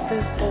about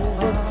this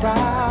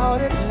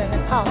overcrowded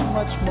land? How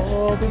much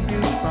more will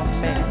you from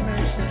man?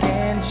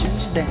 Can't you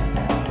stand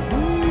that?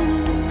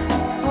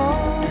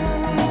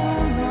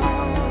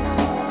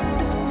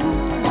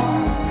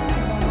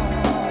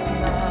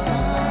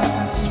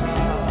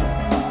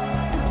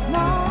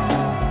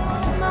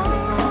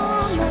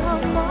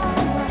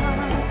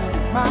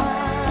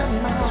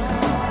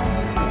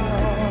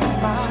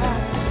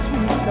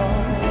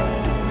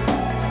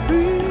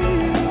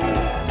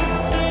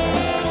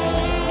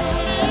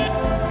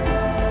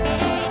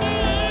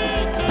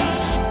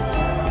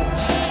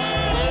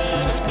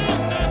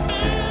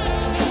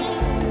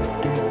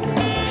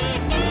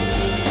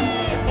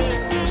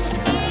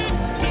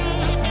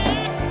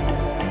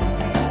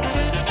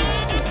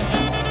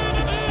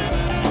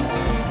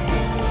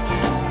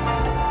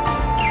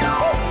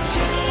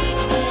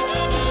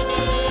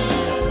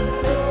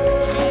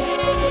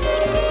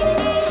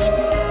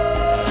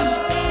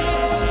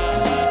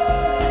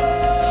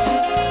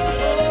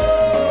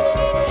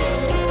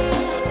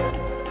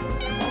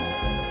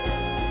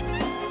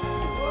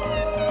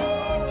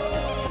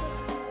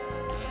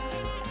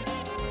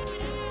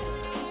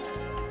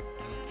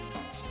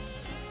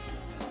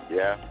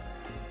 Yeah.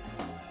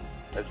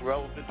 As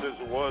relevant as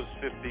it was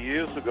 50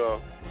 years ago.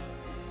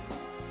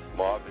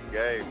 Marvin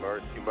Gaye,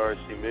 Mercy,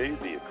 Mercy Me,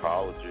 The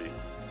Ecology.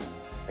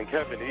 And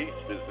Kevin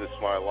East, Is This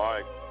My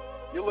Life?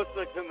 You're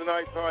listening to the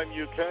Nighttime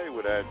UK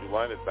with Andrew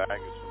Leonard,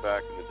 bangers from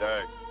back in the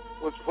day.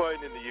 What's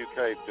playing in the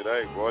UK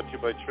today? Brought to you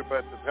by Trip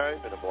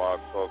Entertainment and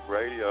Blog Talk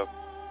Radio.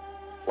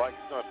 Like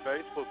us on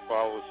Facebook,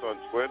 follow us on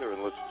Twitter,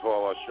 and listen to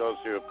all our shows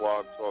here at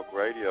Blog Talk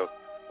Radio.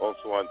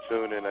 Also on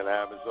TuneIn and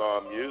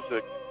Amazon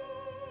Music.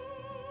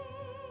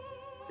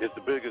 Is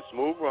the biggest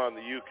mover on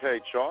the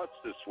UK charts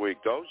this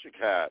week. Doja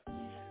Cat,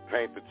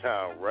 Paint the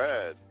Town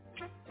Red.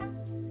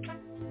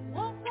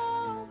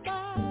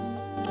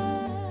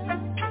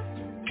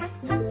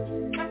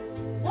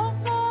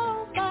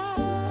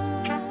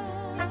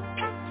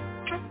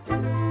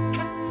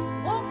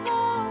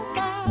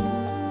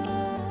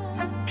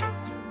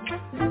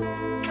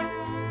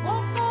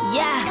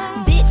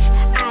 Yeah, bitch,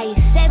 I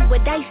said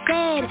what I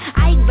said.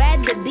 I'd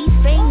rather be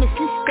famous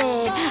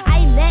instead. I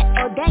let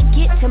all that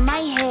get to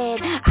my head.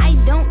 I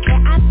don't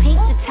care, I paint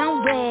the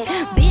town red.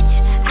 Bitch,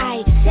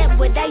 I said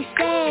what I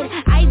said.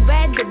 I'd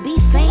rather be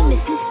famous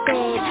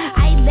instead.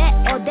 I let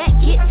all that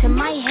get to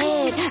my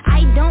head.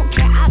 I don't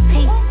care, I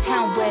paint the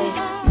town red.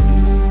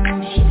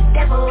 She the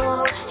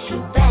devil, she a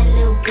bad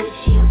little bitch,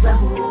 she a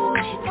rebel.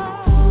 She put the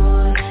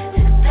foot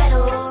to the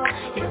pedal.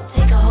 It'll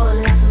take a whole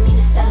lot for me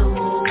to settle.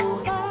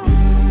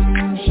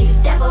 She a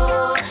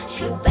devil,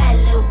 she a bad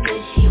little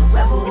bitch, she a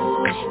rebel.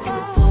 She put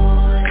the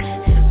foot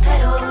to the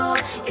pedal.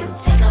 It'll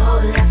take a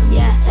whole lot for me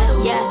to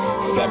settle. Yeah,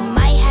 said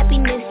my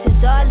happiness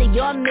is all of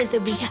your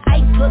misery.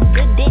 I put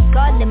good dick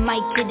all in my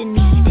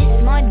kidney. This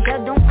smart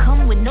girl don't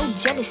come with no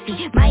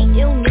jealousy. My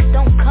illness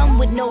don't come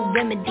with no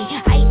remedy.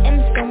 I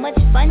am so much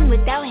fun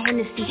without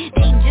Hennessy.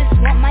 They just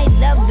want my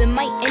love and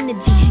my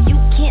energy. You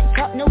can't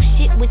talk no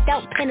shit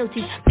without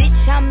penalties.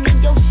 Bitch, I'm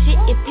in your shit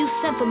if you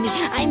send for me.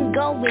 I'm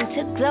going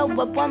to glow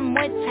up one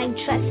more time,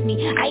 trust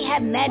me. I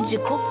have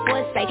magical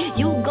foresight.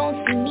 You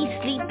gon' see me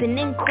sleeping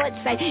in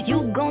courtside.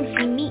 You gon'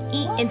 see me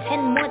eating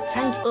 10 more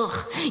times, ugh.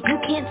 You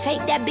can't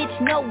take that bitch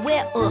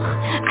nowhere, ugh.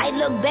 I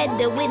look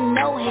better with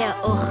no hair,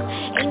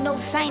 ugh. Ain't no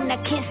sign I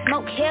can't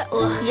smoke hair,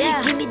 ugh.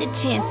 Yeah. Give me the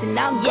chance and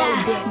I'll go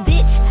there.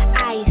 Bitch,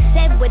 I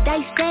said what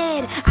I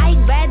said.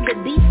 I'd rather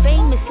be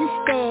famous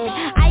instead.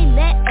 I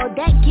let all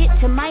that get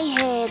to my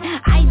head.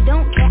 I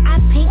don't care, I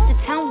paint the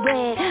town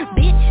red.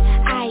 Bitch,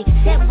 I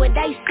said what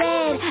I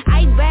said.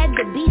 I'd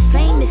rather be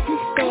famous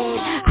instead.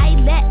 I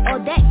let all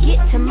that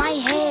get to my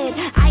head.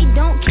 I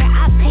don't care,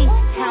 I paint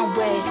the town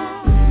red.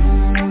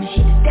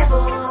 She the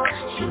devil,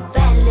 she a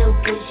bad little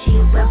bitch, she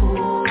a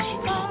rebel. She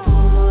put the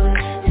foot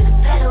to the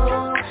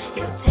pedal.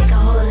 It'll take a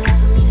whole lot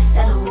for me to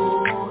settle.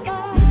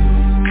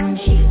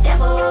 She the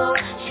devil,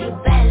 she a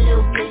bad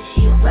little bitch,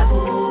 she a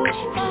rebel.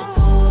 She put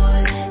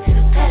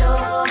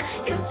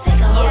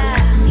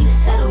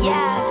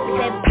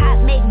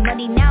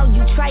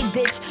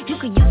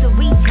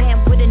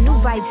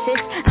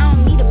sis. I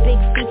don't need a big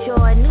feature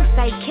or a new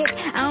sidekick.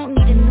 I don't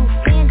need a new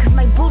fan cause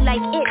my boo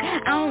like it.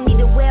 I don't need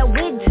to wear a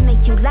wig to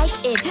make you like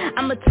it.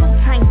 I'm a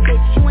two-time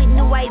bitch, you ain't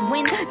know I'd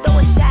win. Throw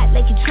a shot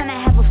like you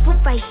tryna have a fruit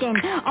fight then.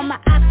 All my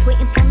ops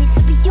waiting for me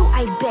to be you,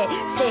 I bet.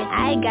 Said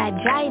I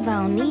got drive, I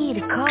don't need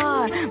a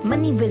car.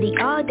 Money really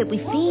all that we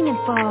fiending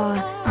for.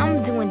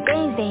 I'm doing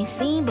things they ain't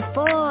seen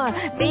before.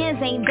 Fans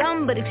ain't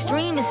dumb but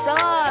extreme is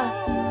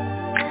all.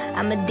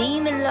 I'm a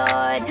demon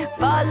lord,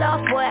 fall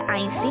off what, I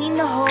ain't seen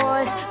the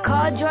horse.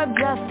 Called your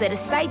bluff, better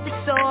cite the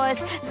source.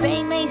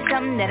 Fame ain't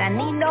something that I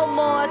need no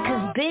more.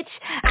 Cause bitch,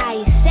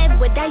 I said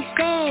what I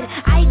said.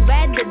 I'd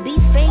rather be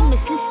famous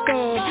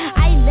instead.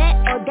 I let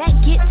all that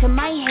get to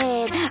my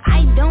head.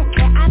 I don't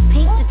care, I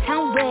paint the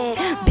town red.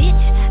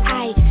 Bitch,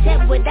 I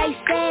said what I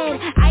said.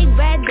 I'd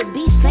rather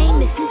be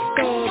famous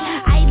instead.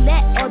 I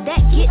let all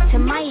that get to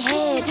my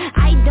head.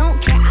 I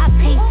don't care, I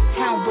paint the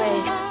town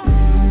red.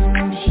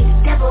 She's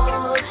a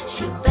devil,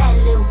 she a bad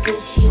little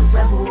bitch, she a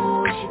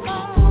rebel. She put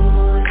the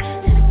foot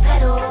to the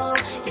pedal.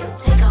 It'll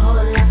take a whole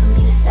lot for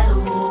me to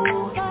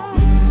settle.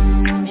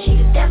 She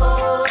a devil,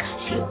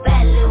 she a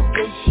bad little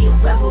bitch, she a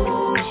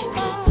rebel. She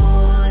put the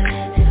foot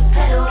to the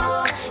pedal.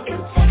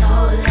 It'll take a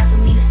whole lot for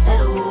me to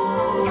settle.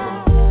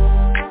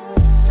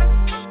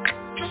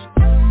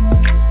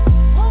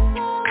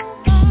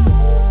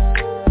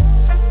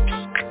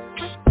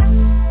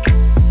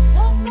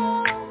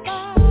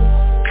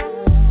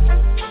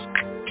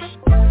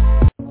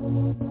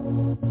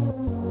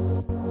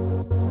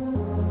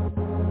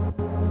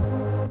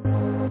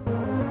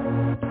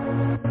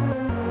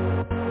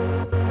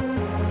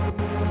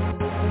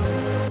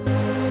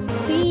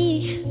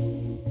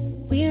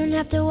 We don't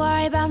have to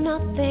worry about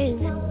nothing,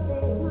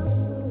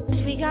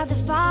 'cause we got the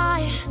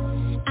fire,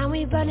 and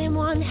we burning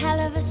one hell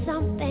of a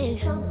something.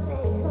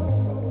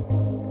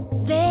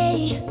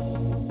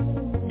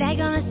 They're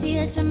gonna see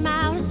us from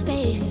outer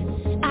space,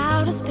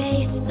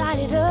 light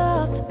it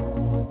up,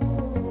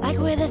 like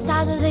we're the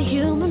size of the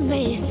human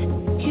race.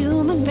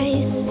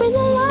 When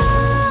the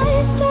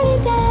lights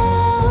turn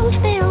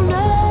down, they don't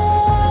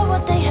know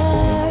what they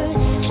heard.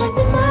 Like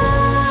the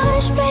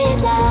march, spray it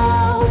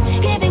loud,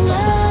 giving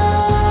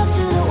love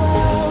to the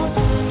world.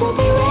 We'll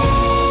be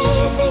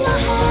raising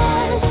our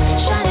hands,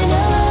 shining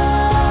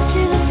up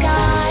to the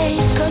sky.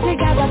 'Cause we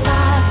got the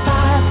fire,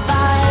 fire,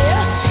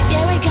 fire.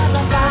 Yeah, we got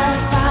the fire,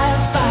 fire,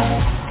 fire.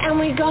 And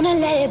we're gonna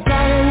let it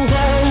burn,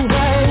 burn,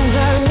 burn,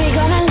 burn. We're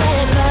gonna let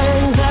it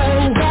burn,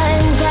 burn,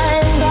 burn,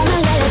 burn. Gonna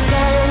let it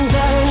burn,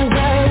 burn,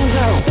 burn,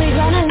 burn. We're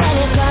gonna let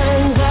it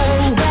burn,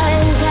 burn,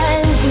 burn,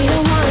 burn. We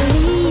don't wanna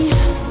leave,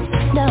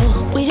 no.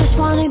 We just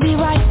wanna be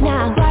right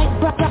now,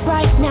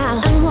 right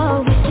now. And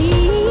what we see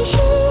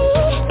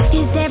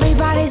is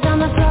everybody's on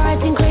the floor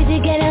acting crazy,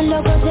 getting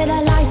local to the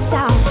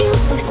lifestyle.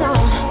 Music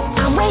song,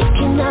 I'm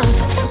waking up.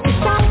 We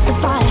start the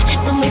fire,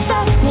 and we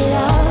fuck it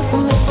up.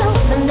 And we're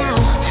sober now,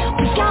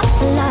 we got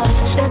the love.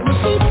 There's no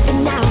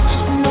sleeping now,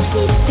 no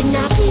sleeping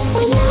now.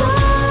 When the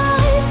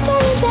lights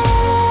turn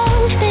down,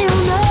 they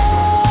don't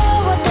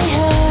know what they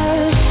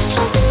heard.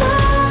 Like the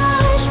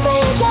march,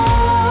 spray it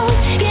loud,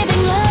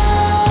 giving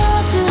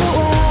love to the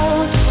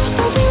world.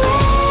 We'll be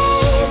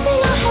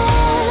raising our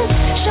hands,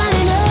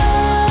 shining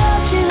up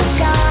to the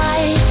sky.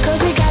 'Cause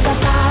we got the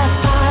fire,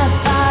 fire,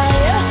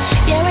 fire.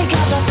 Yeah, we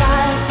got the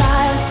fire,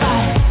 fire,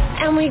 fire.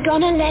 And we're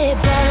gonna let it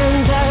burn,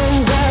 burn,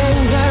 burn,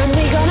 burn.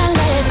 We're gonna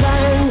let it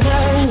burn,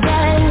 burn,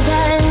 burn,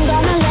 burn.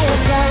 Gonna let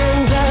it burn,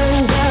 burn,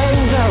 burn,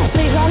 burn.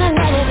 We're gonna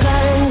let it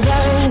burn,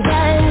 burn,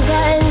 burn,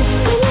 burn.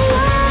 When the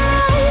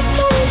lights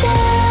turn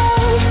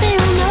down, they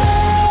don't know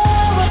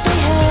what they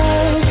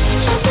heard.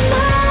 Like the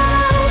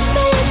march,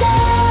 spray it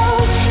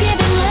loud,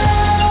 giving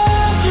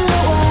love to the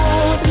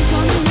world. We're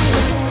gonna let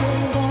it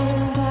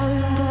burn,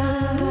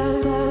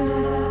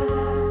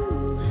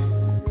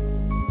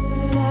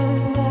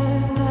 burn,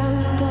 burn,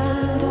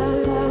 burn,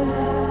 burn.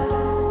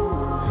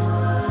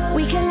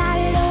 We can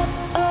light it up,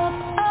 up,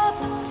 up,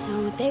 so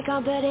they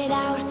can't put it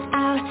out,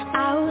 out,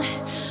 out.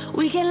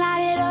 We can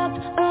light it up,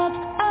 up,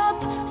 up,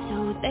 so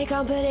they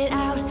can't put it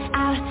out,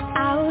 out,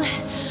 out.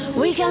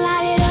 We can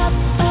light it up,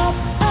 up,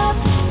 up,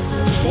 so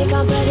they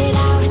can't put it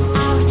out,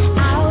 out,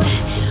 out.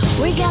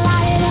 We can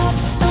light it up,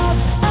 up,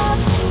 up,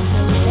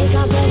 so they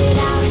can't put it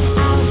out,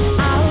 out,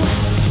 out.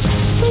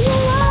 When the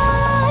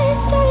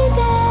lights turn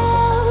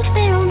down,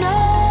 they don't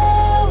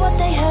know what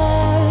they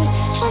heard.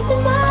 Like the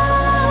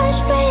march,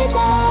 spray it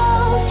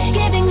loud,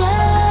 giving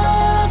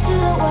love to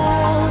the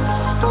world.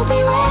 We'll be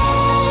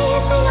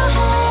raising our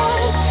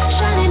hands,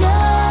 shining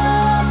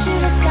up to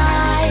the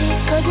sky.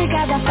 'Cause we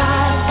got the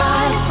fire,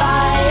 fire,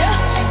 fire.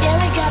 Yeah,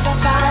 we got the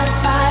fire,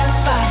 fire,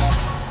 fire.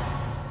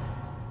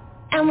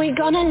 And we're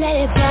gonna let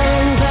it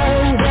burn,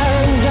 burn,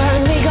 burn, burn.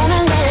 We're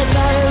gonna let it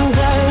burn,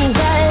 burn,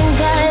 burn,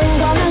 burn.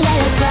 Gonna let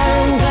it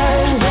burn,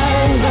 burn,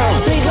 burn, burn.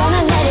 We're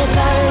gonna let it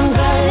burn,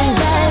 burn,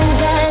 burn,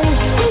 burn.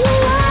 When the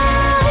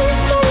lights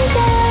turn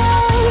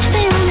down,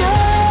 they don't know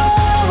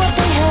what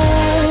they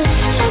heard.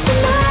 Like the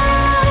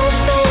march,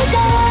 spray it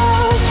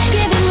loud,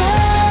 giving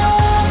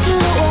love to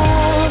the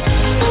world.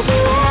 We'll be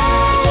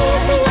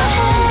raising our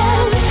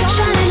hands,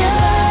 shining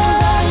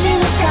up to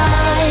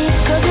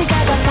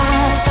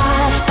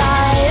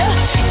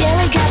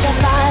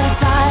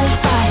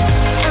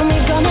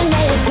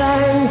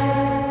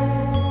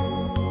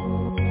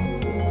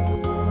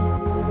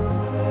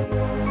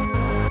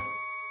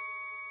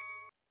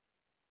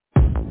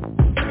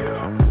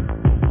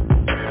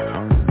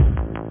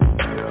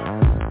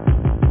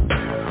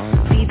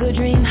a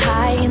dream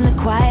high in the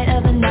quiet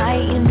of the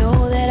night. You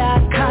know that I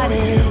caught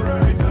it.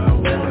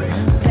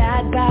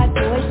 Bad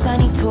boy,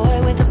 sunny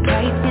toy with a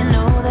price. You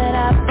know that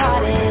I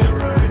bought it.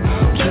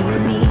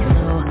 Killing me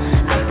slow,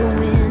 out the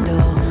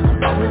window.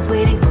 I'm always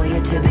waiting for you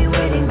to be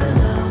waiting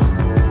below.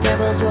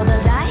 Devils roll the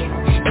dice,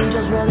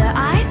 angels roll their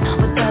eyes.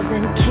 What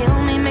doesn't kill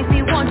me makes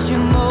me want you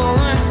more.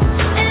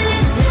 And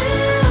it's you,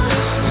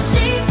 the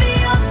shape of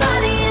your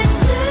body is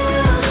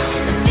blue.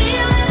 The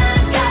feeling I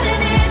got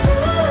in it,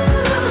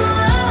 ooh,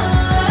 ooh,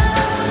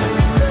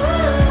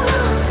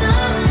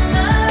 ooh.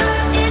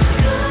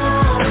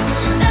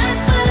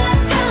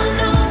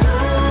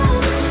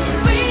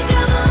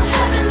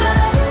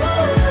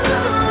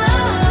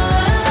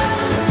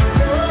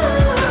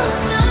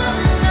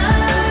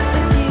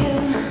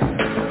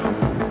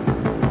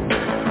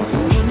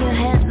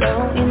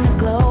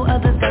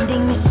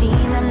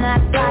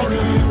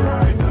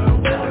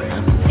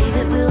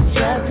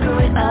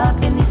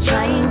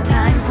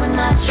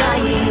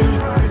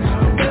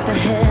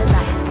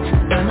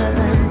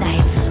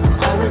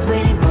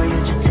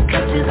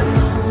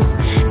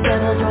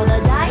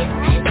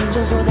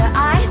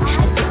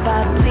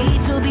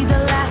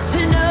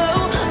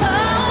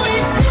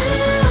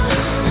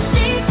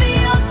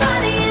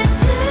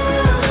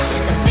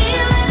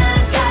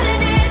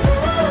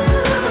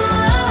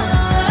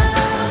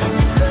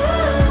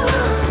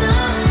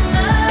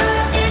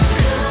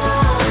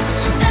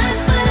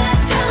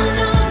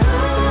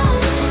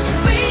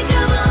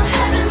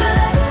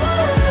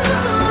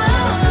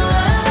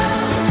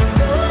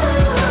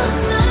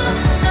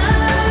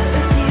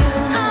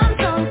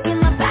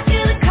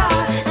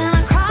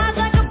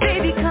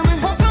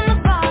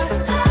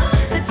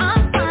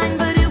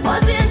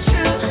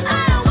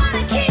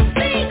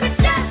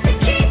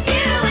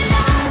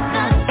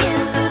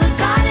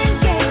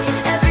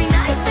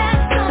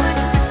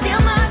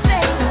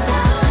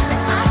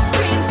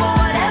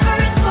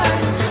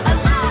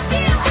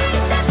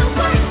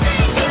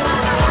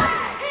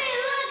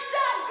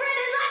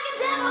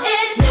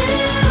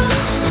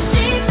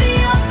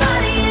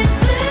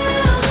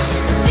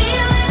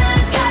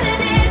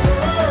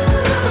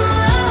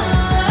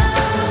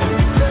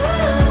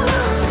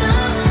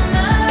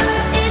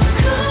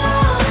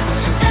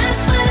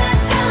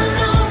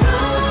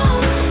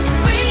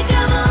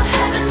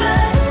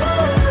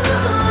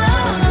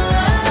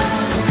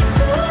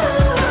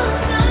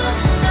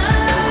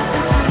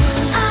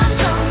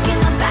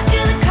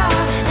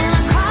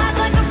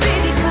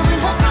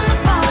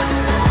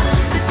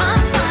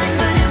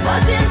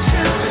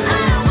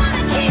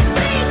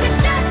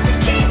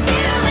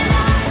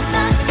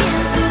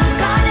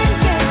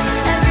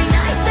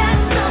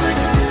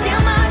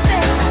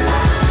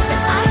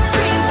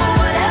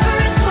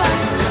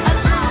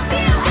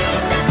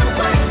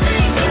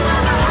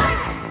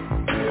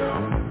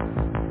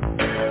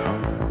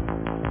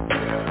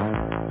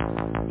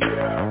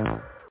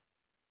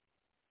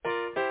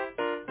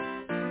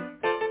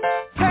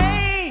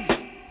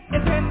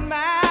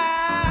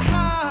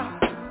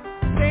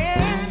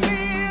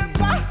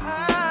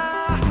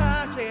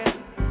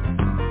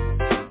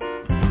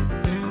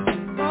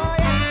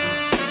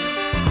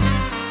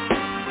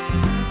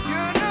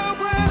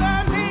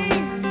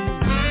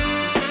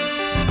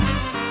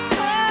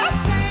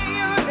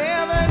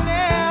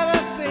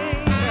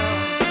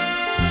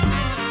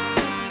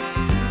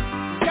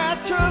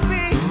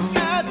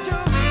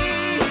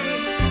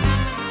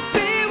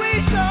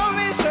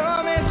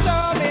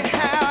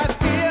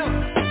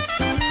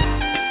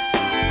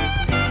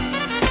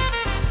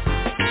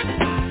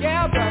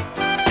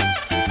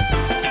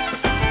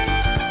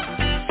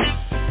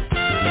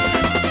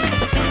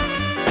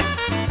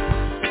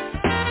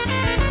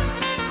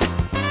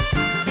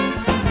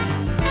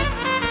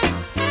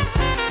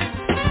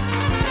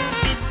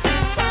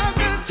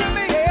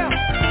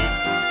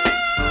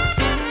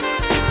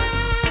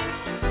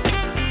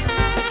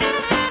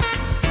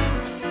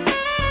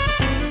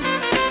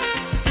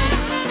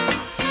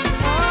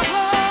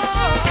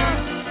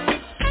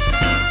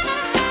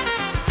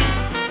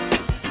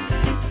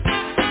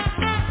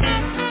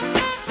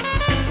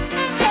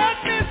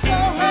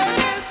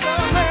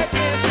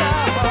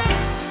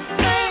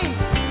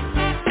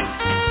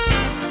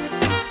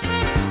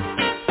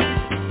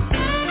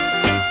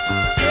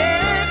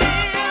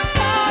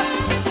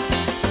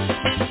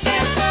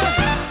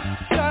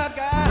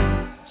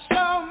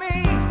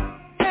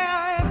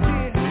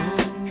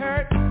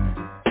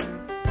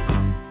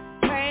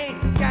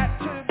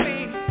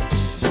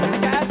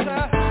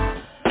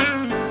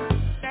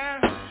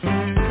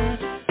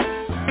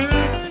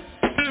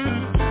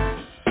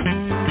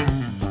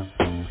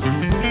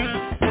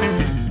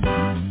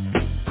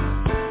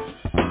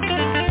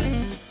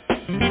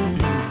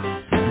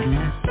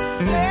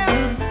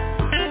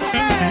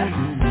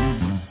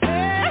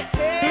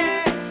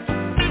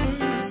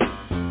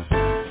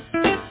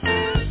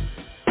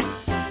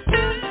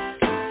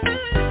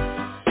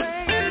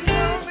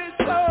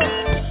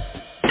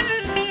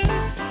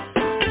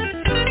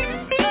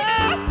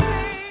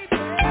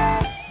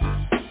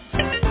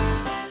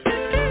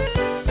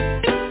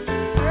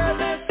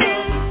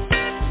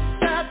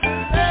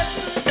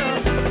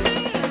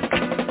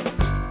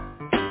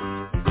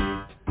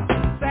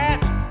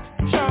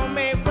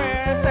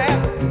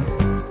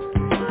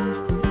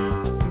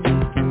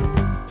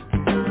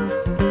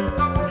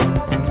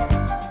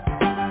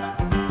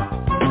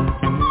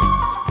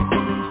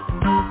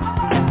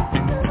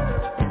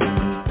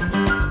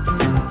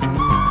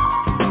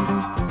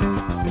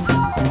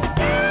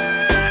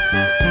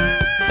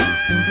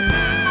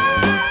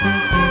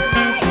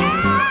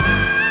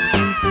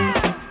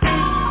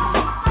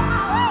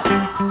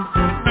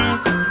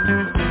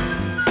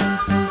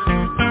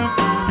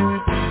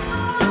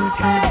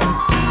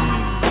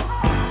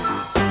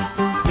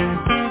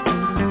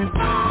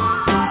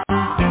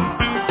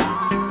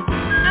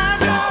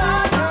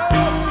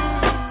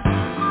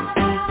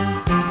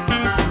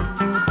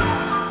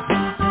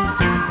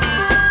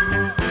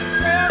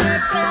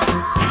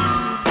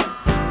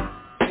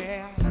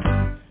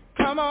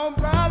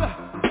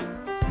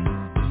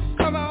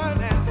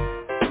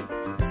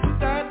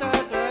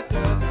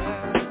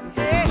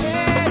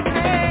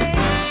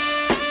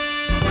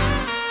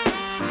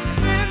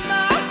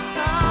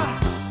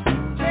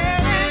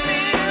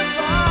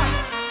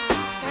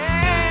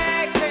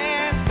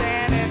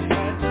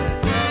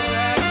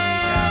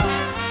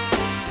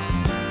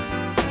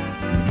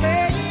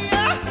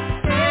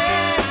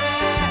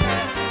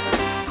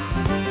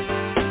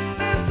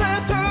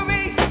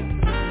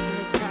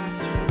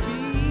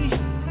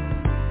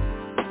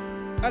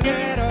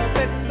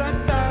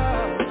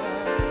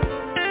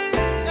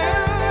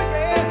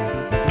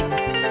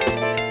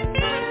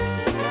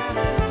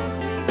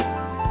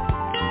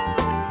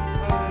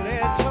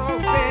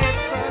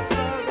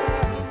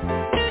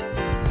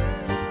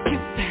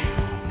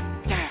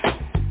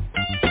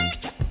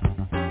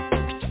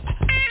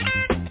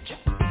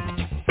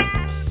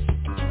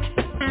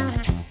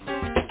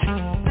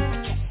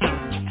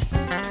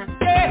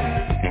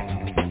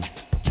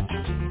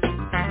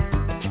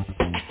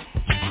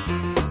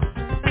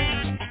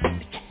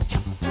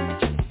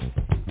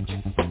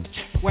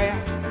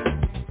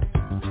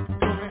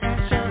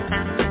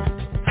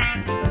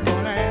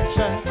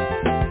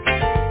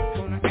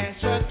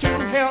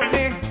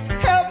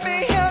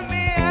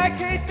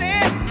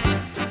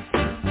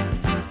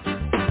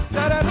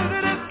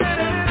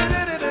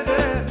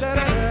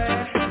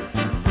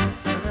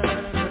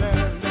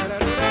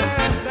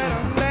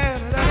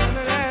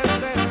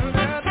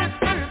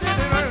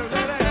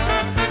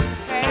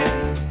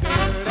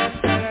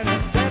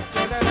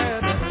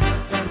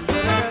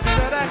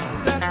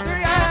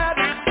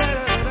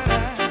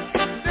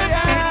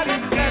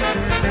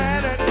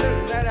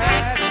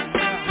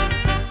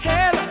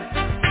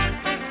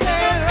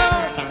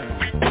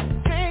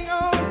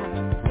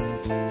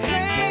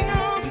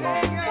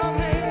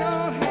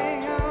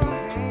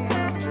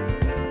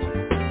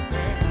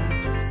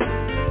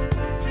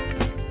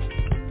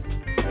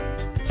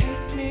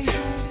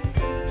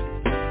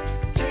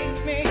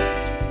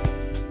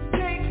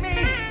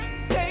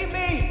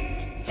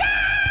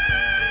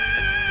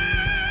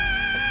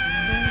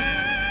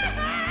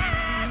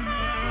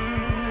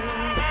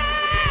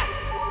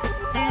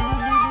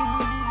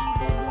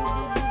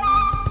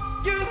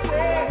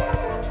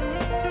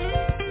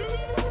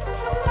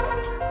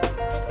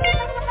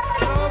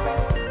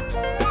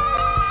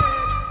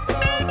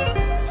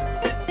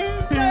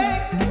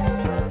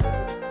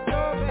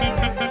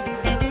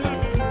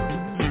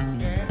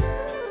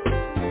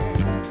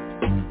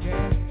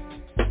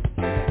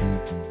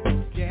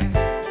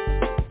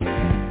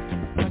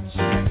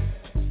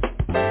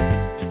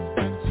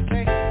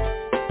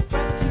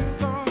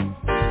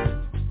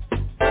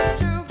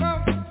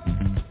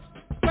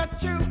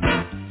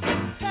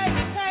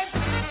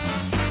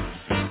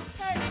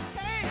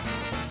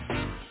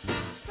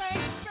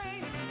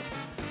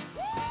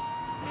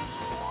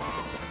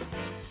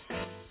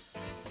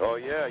 Oh,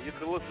 yeah, you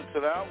can listen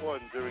to that one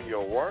during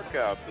your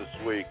workout this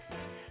week.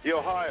 The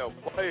Ohio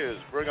Players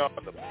bring on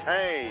the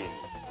pain.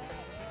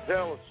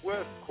 Taylor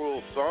Swift,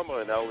 Cruel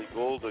Summer, and Ellie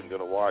Goulding going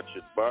to watch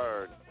it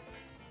burn.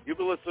 You've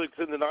been listening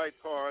to the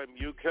Nighttime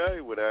UK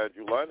with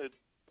Andrew Leonard,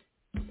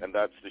 and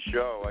that's the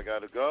show. I got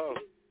to go.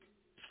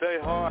 Stay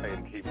high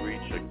and keep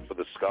reaching for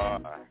the sky.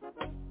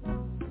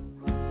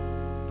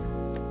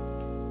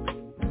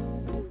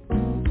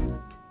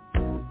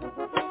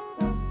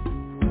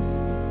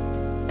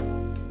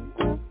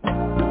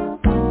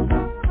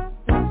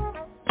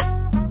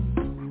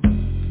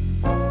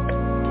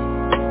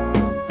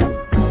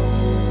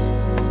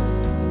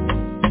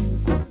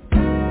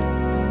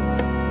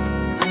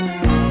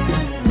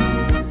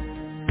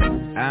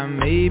 I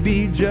may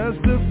be just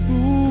a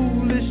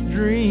foolish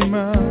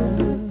dreamer,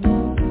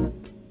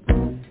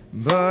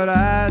 but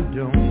I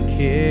don't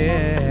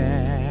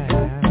care,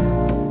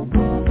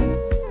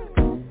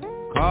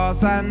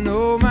 'cause I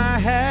know my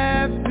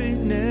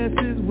happiness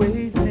is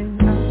waiting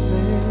out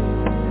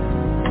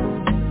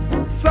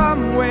there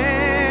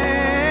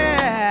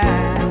somewhere.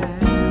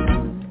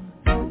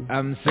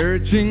 I'm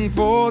searching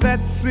for that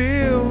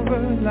silver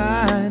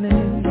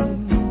lining,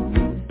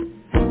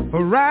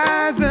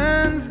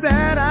 horizons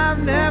that I've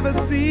never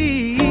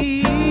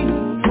seen.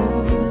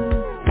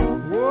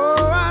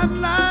 Oh, I'd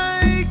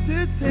like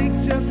to take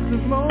just a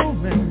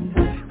moment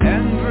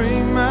and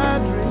dream my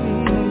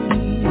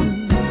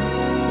dream.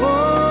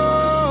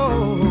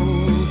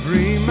 Oh,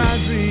 dream my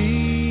dream.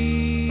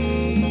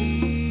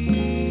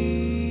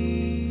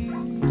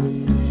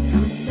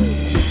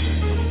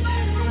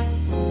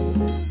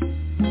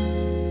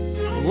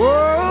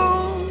 Whoa.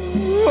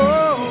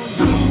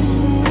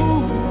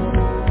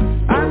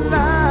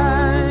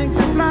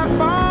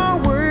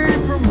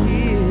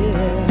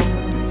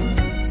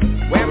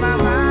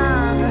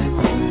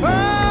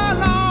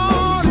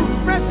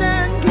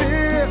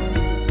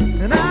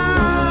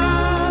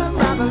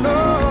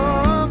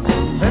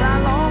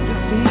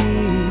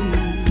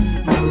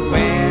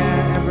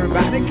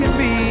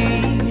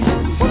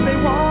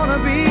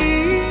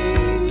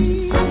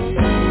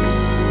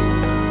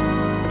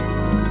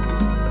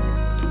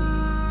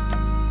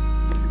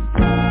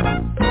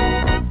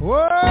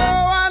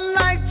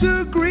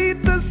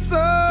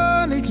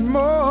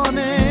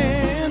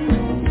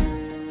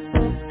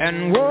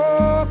 And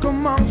walk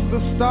amongst the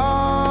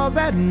stars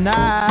at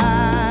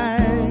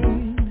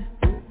night.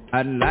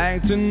 I'd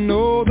like to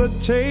know the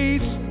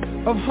taste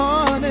of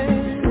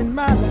honey in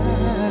my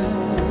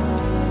life.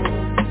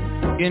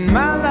 In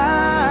my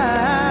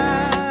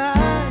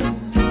life.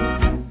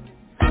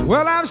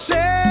 Well, I've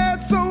shared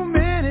so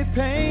many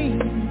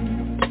pains,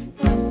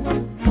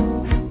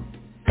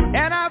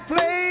 and I've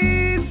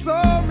played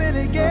so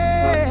many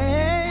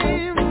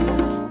games.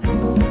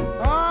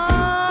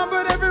 Oh,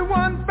 but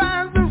everyone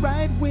finds the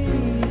right way.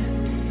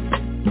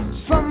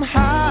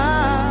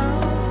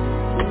 Somehow,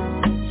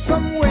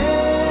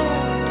 somewhere,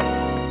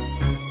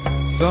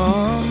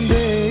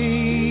 someday.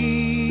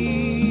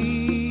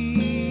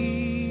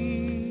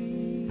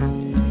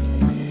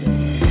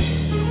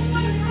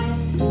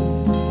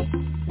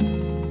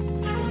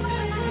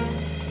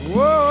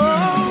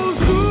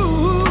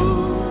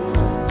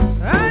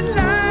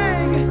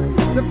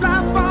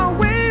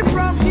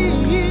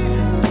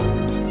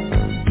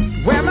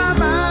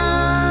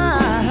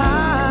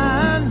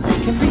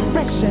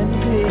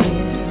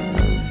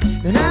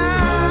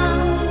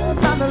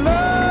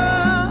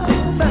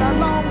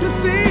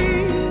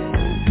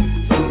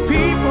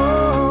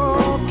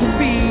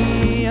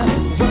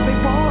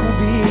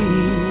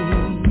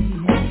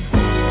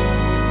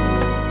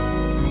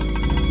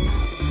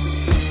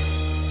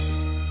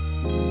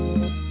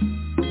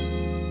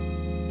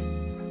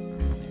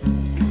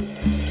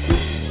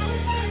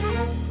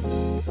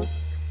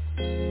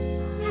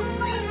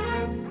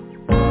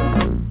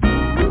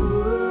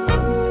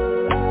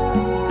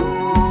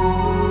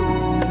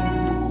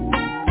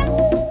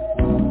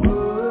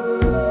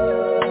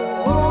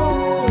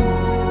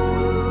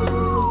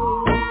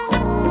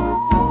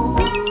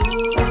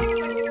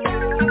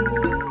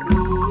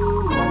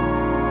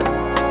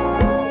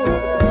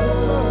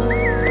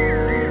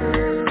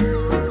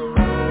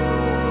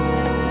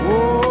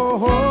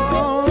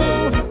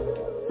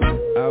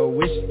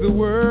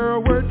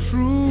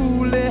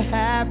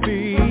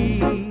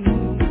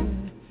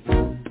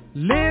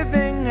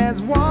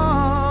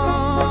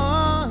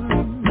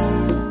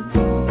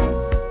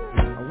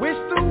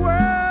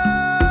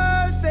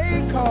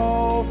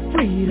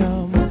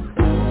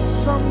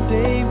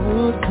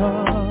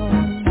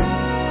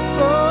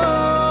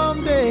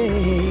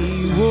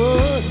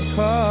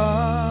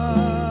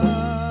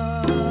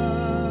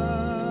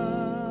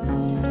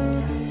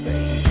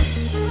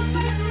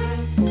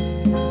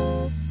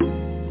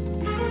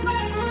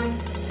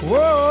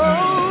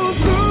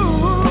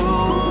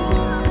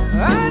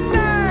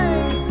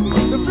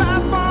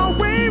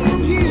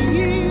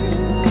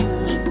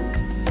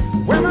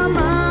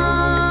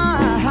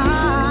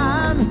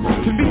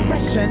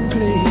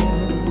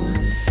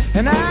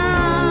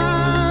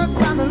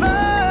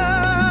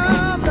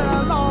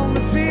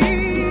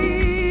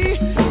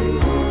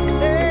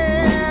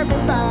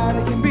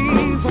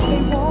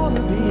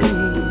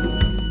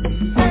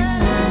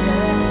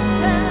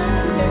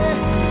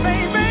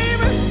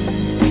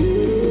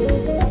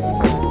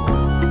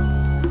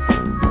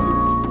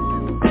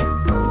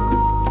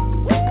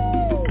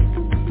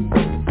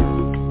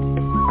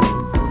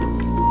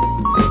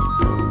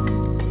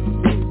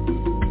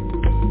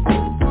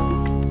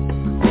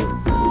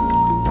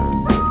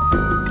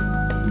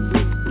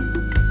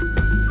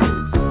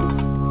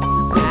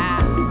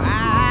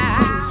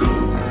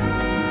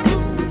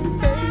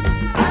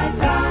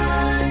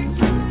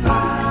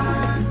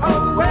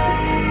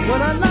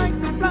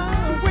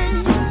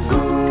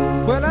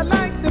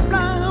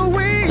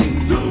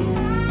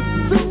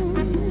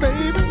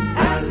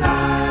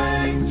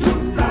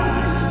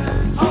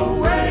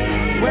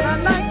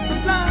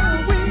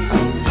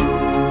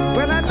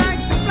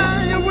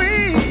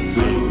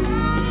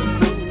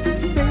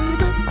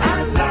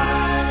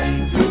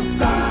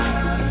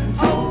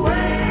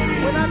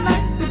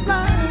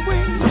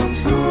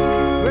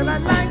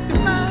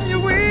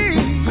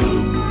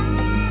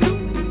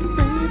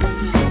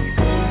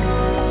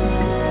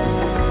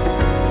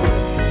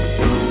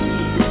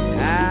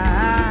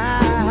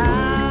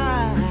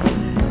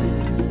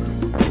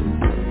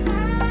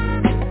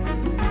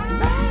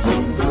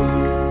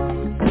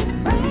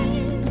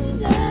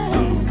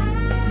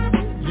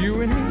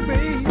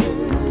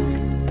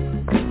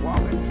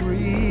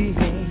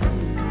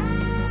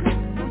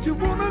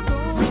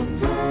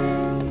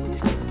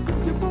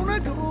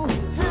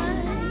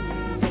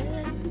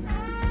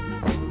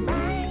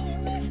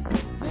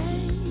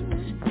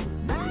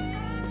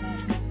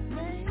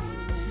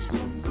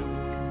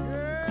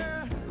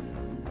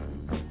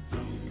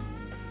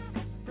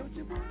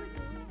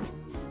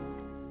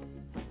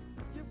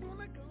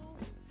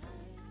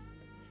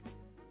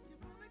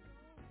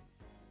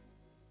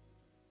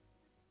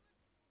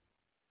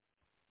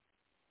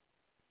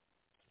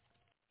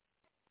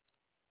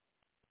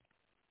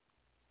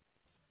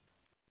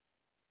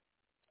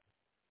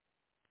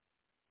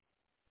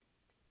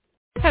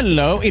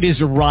 Hello, it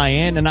is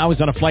Ryan, and I was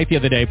on a flight the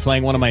other day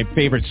playing one of my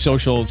favorite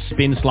social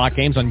spin slot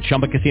games on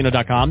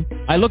ChumbaCasino.com.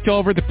 I looked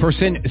over the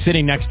person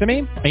sitting next to me,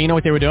 and you know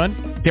what they were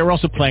doing? They were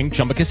also playing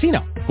Chumba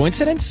Casino.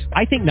 Coincidence?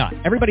 I think not.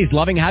 Everybody's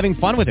loving having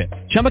fun with it.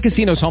 Chumba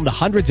Casino is home to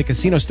hundreds of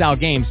casino-style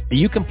games that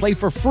you can play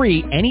for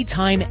free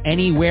anytime,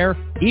 anywhere,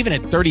 even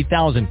at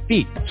 30,000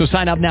 feet. So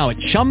sign up now at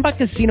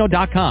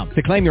ChumbaCasino.com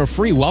to claim your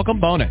free welcome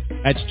bonus.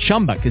 That's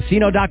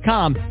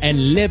ChumbaCasino.com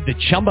and live the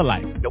Chumba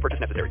life. No purchase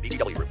necessary.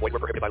 VGW. Void where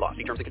prohibited by law.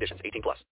 See terms and conditions. 18+.